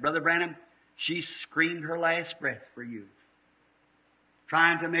said, Brother Branham, she screamed her last breath for you.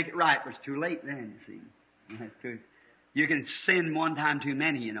 Trying to make it right. It was too late then, you see. You can sin one time too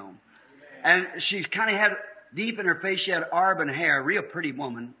many, you know. And she kind of had, deep in her face, she had auburn hair, a real pretty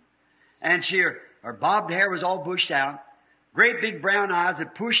woman. And her bobbed hair was all bushed out. Great big brown eyes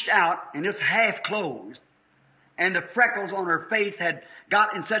had pushed out and just half closed. And the freckles on her face had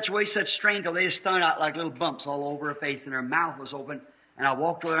got in such a way, such strain, till they just stung out like little bumps all over her face. And her mouth was open. And I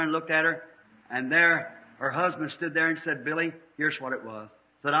walked over and looked at her. And there, her husband stood there and said, Billy, here's what it was.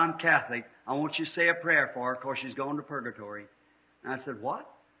 Said, I'm Catholic. I want you to say a prayer for her because she's going to purgatory. And I said, what?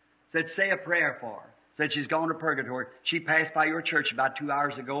 Said, say a prayer for her. Said, she's going to purgatory. She passed by your church about 2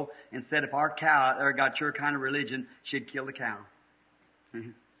 hours ago and said if our cow out there got your kind of religion, she'd kill the cow.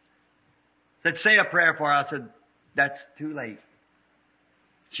 Said, say a prayer for her. I said, that's too late.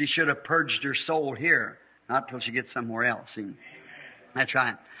 She should have purged her soul here, not till she gets somewhere else. See? That's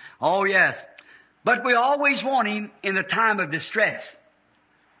right. Oh, yes. But we always want Him in the time of distress.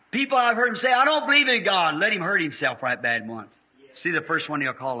 People, I've heard them say, I don't believe in God. Let him hurt himself right bad once. See the first one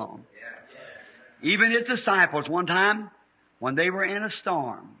He'll call on. Even His disciples one time, when they were in a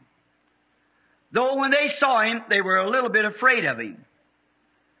storm. Though when they saw Him, they were a little bit afraid of Him.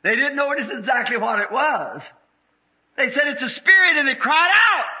 They didn't notice exactly what it was. They said, it's a spirit, and they cried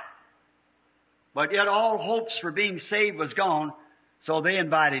out. But yet all hopes for being saved was gone, so they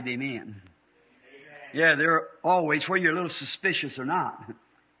invited Him in. Yeah, they're always, whether you're a little suspicious or not.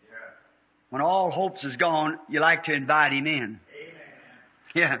 When all hopes is gone, you like to invite Him in.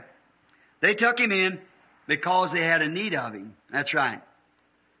 Yeah. They took Him in because they had a need of Him. That's right.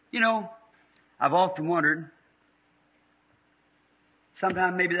 You know, I've often wondered,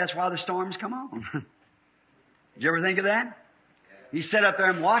 sometimes maybe that's why the storms come on. Did you ever think of that? He sat up there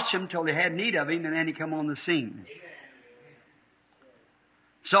and watched them till they had need of Him, and then He come on the scene.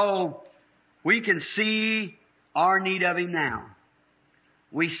 So, we can see our need of Him now.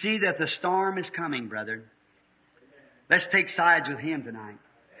 We see that the storm is coming, brother. Let's take sides with Him tonight.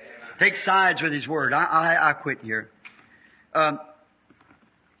 Take sides with His Word. I quit here.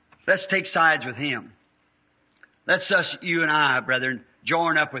 Let's take sides with Him. Let's you and I, brethren,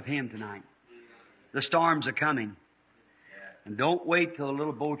 join up with Him tonight. The storms are coming. And don't wait till the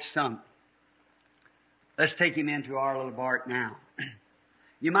little boat's sunk. Let's take Him into our little bark now.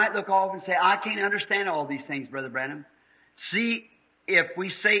 You might look off and say, I can't understand all these things, Brother Branham. See if we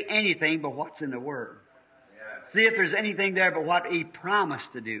say anything but what's in the Word. See if there's anything there but what He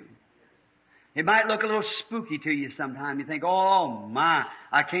promised to do. It might look a little spooky to you sometime. You think, oh my,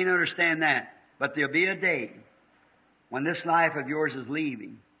 I can't understand that. But there'll be a day when this life of yours is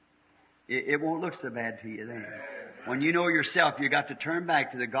leaving. It won't look so bad to you then. When you know yourself, you got to turn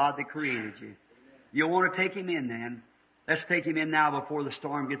back to the God that created you. You want to take Him in then. Let's take Him in now before the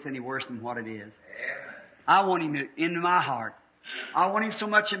storm gets any worse than what it is. I want Him into my heart. I want Him so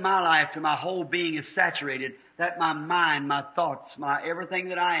much in my life till my whole being is saturated that my mind, my thoughts, my everything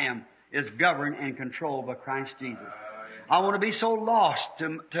that I am is governed and controlled by Christ Jesus. I want to be so lost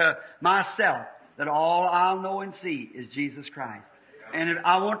to myself that all I'll know and see is Jesus Christ. And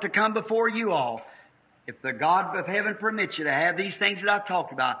I want to come before you all. If the God of heaven permits you to have these things that I've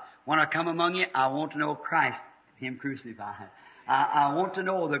talked about, when I come among you, I want to know Christ, Him crucified. I want to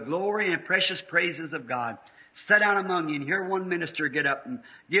know the glory and precious praises of God. Sit down among you and hear one minister get up and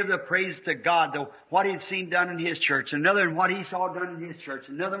give the praise to God, though what he'd seen done in his church, another in what he saw done in his church,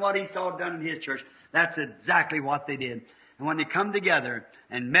 another in what he saw done in his church. That's exactly what they did. And when they come together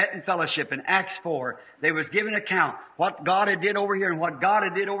and met in fellowship in Acts 4, they was giving account what God had did over here and what God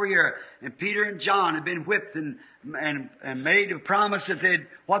had did over here. And Peter and John had been whipped and made a promise that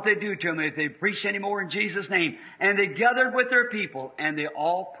what they'd do to them if they preached any more in Jesus' name. And they gathered with their people and they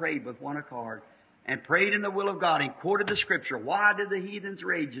all prayed with one accord and prayed in the will of God and quoted the Scripture. Why did the heathens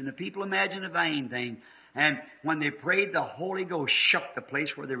rage and the people imagine a vain thing? And when they prayed, the Holy Ghost shook the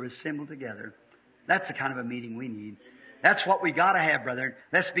place where they were assembled together. That's the kind of a meeting we need. That's what we got to have, brethren.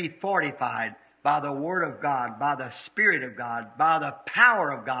 Let's be fortified by the Word of God, by the Spirit of God, by the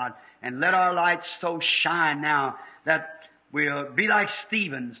power of God, and let our lights so shine now that we'll be like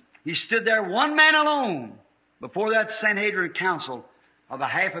Stephen's. He stood there, one man alone, before that Sanhedrin council of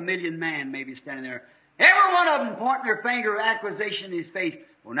 500,000 man maybe standing there. Every one of them pointing their finger of accusation in his face.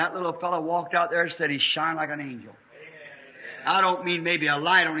 When that little fellow walked out there and said he shined like an angel. I don't mean maybe a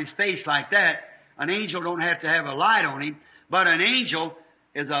light on his face like that. An angel don't have to have a light on him, but an angel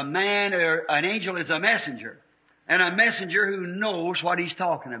is a man, or an angel is a messenger. And a messenger who knows what he's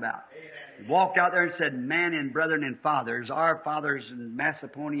talking about. He walked out there and said, "Man and brethren and fathers, our fathers in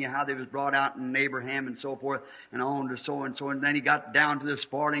Macedonia, how they was brought out in Abraham and so forth, and on to so and so." And then he got down to the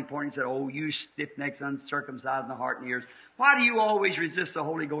spoiling point and said, "Oh, you stiff-necks, uncircumcised in the heart and ears, why do you always resist the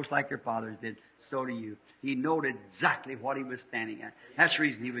Holy Ghost like your fathers did? So do you." He knowed exactly what he was standing at. That's the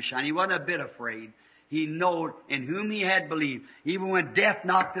reason he was shining. He wasn't a bit afraid. He knowed in whom he had believed. Even when death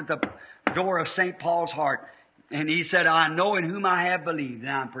knocked at the door of St. Paul's heart, and he said, "I know in whom I have believed,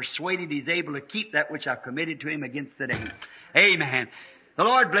 and I'm persuaded he's able to keep that which I've committed to him against the day." Amen. The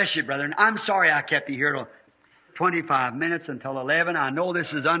Lord bless you, brethren. I'm sorry I kept you here till 25 minutes until 11. I know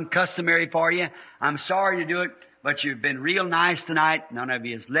this is uncustomary for you. I'm sorry to do it, but you've been real nice tonight. None of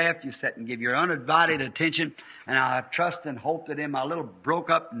you has left. You sit and give your undivided attention. And I trust and hope that in my little broke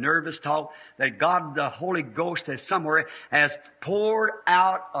up, nervous talk, that God, the Holy Ghost, has poured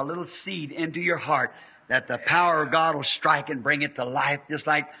out a little seed into your heart, that the power of God will strike and bring it to life, just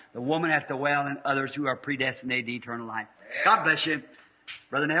like the woman at the well and others who are predestinated to eternal life. God bless you.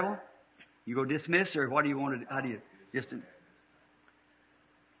 Brother Neville, you go dismiss, or what do you want to do? How do you just...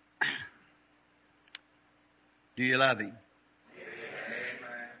 Do you love Him?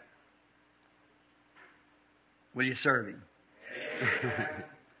 Amen. Will you serve Him?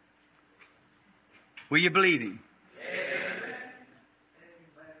 Will you believe Him?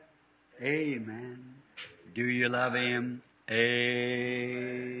 Amen. Amen. Do you love Him?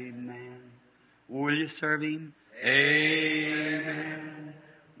 Amen. Will you serve Him? Amen.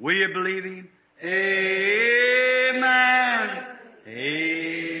 Will you believe Him? Amen.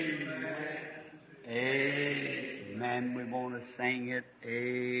 Amen. Amen. We want to sing it.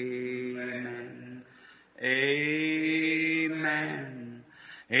 Amen. Amen.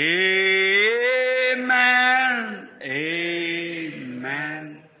 Amen.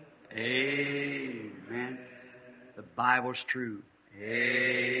 Amen. Amen. The Bible's true.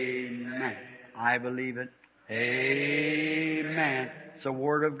 Amen. I believe it. Amen. It's the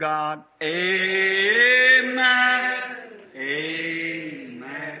Word of God. Amen.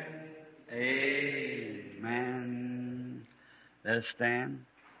 Amen. Amen. Let us stand.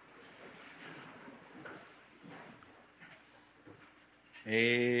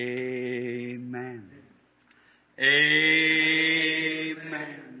 Amen.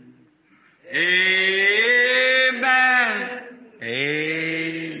 Amen. Amen.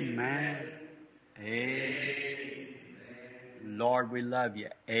 Amen. Amen. Lord, we love you.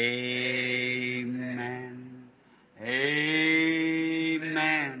 Amen. Amen.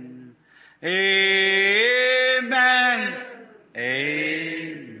 Amen.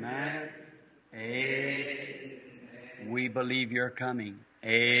 Amen. Amen. We believe you're coming.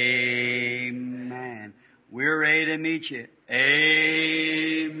 Amen. We're ready to meet you.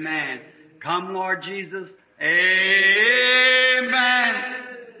 Amen. Come, Lord Jesus. Amen.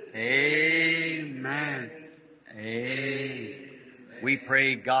 Amen. Amen. We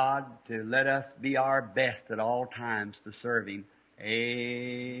pray, God, to let us be our best at all times to serve Him.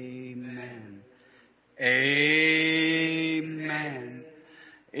 Amen. Amen.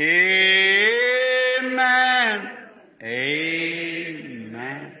 Amen.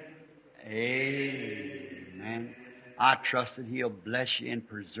 Amen. Amen. I trust that He'll bless you and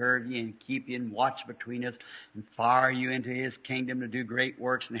preserve you and keep you and watch between us and fire you into His kingdom to do great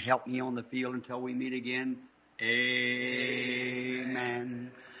works and help me on the field until we meet again.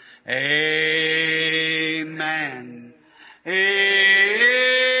 Amen. Amen.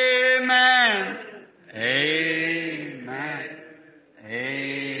 Amen. Amen.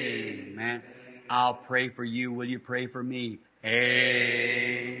 Amen. I'll pray for you. Will you pray for me?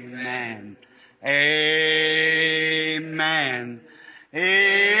 Amen. Amen.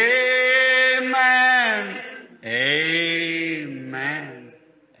 Amen. Amen.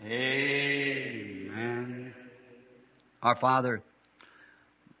 Amen. Our Father,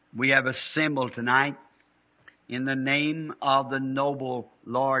 we have assembled tonight in the name of the noble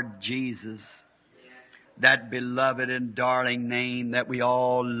Lord Jesus, that beloved and darling name that we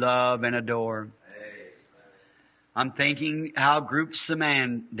all love and adore. I'm thinking how groups of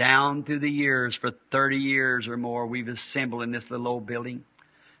men down through the years, for 30 years or more, we've assembled in this little old building.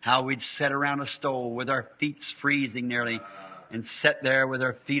 How we'd sit around a stove with our feet freezing nearly and sit there with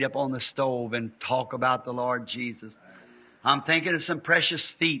our feet up on the stove and talk about the Lord Jesus. I'm thinking of some precious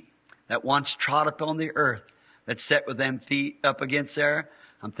feet that once trod upon the earth that sat with them feet up against there.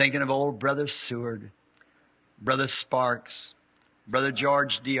 I'm thinking of old Brother Seward, Brother Sparks, Brother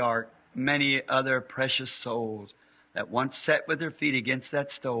George DeArt, many other precious souls that once sat with their feet against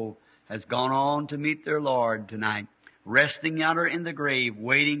that stove has gone on to meet their Lord tonight, resting yonder in the grave,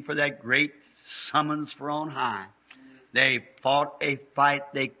 waiting for that great summons for on high. They fought a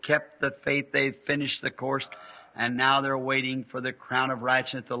fight, they kept the faith, they finished the course, and now they're waiting for the crown of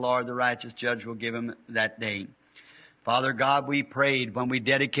righteousness the Lord, the righteous judge, will give them that day. Father God, we prayed when we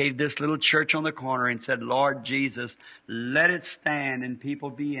dedicated this little church on the corner and said, Lord Jesus, let it stand and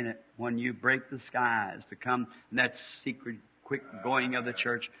people be in it when you break the skies to come in that secret, quick going of the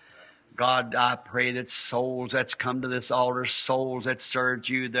church. God, I pray that souls that's come to this altar, souls that served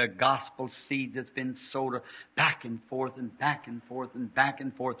you, the gospel seeds that's been sowed back and forth and back and forth and back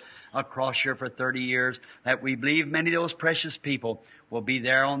and forth across here for 30 years, that we believe many of those precious people will be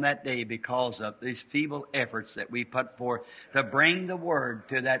there on that day because of these feeble efforts that we put forth to bring the Word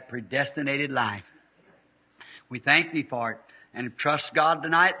to that predestinated life. We thank Thee for it and trust God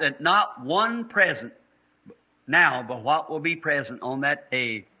tonight that not one present now, but what will be present on that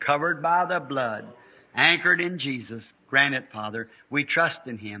day, covered by the blood, anchored in Jesus. Grant it, Father. We trust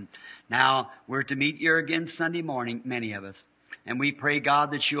in Him. Now, we're to meet here again Sunday morning, many of us. And we pray,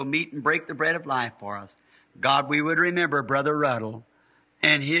 God, that You'll meet and break the bread of life for us. God, we would remember Brother Ruddle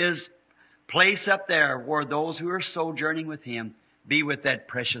and his place up there where those who are sojourning with him be with that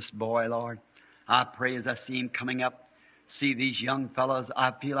precious boy, Lord. I pray as I see him coming up, see these young fellows,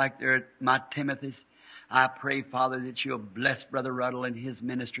 I feel like they're my Timothys. I pray, Father, that You'll bless Brother Ruddle and his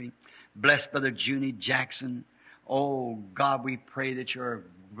ministry. Bless Brother Junie Jackson. Oh, God, we pray that Your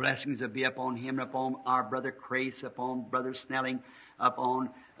blessings will be upon him, upon our Brother Crace, upon Brother Snelling, upon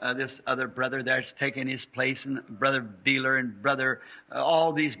this other brother that's taken his place, and Brother Beeler and Brother,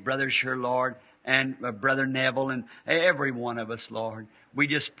 all these brothers here, Lord, and Brother Neville and every one of us, Lord. We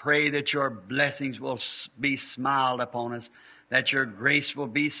just pray that Your blessings will be smiled upon us, that Your grace will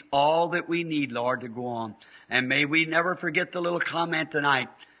be all that we need, Lord, to go on. And may we never forget the little comment tonight.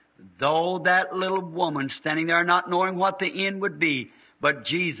 Though that little woman standing there not knowing what the end would be, but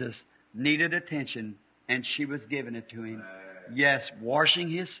Jesus needed attention and she was giving it to Him. Yes, washing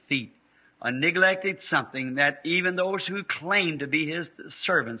His feet. Neglected something that even those who claimed to be His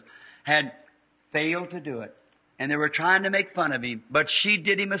servants had failed to do it. And they were trying to make fun of Him. But she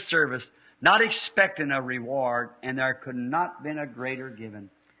did Him a service, not expecting a reward, and there could not have been a greater given.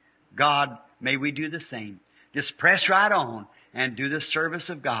 God, may we do the same. Just press right on and do the service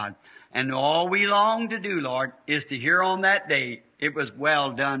of God. And all we long to do, Lord, is to hear on that day, it was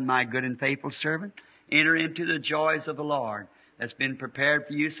well done, my good and faithful servant. Enter into the joys of the Lord that's been prepared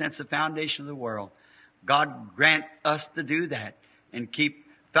for you since the foundation of the world. God, grant us to do that and keep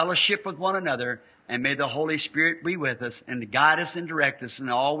fellowship with one another. And may the Holy Spirit be with us and guide us and direct us in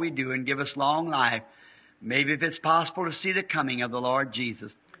all we do and give us long life. Maybe if it's possible to see the coming of the Lord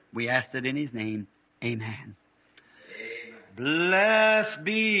Jesus. We ask it in His name. Amen. Blessed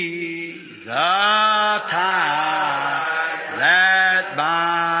be the tie that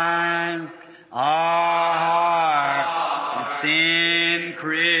binds our hearts in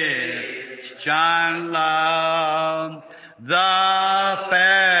Christian love. The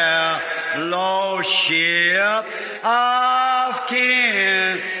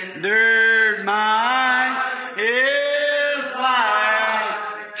endured mine is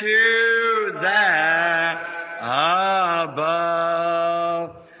like to that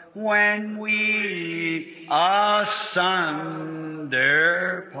above. When we asunder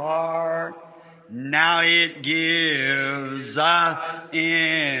part, now it gives us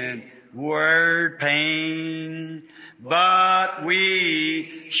inward pain, but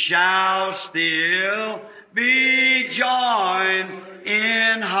we shall still be joined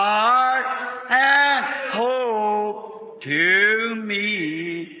in heart and hope to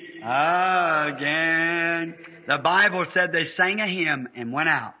meet again. The Bible said they sang a hymn and went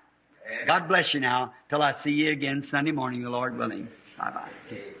out. God bless you now till I see you again Sunday morning, the Lord willing. Bye-bye.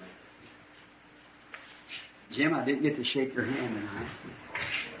 Jim, I didn't get to shake your hand tonight.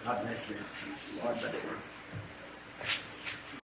 God bless you. Lord bless you.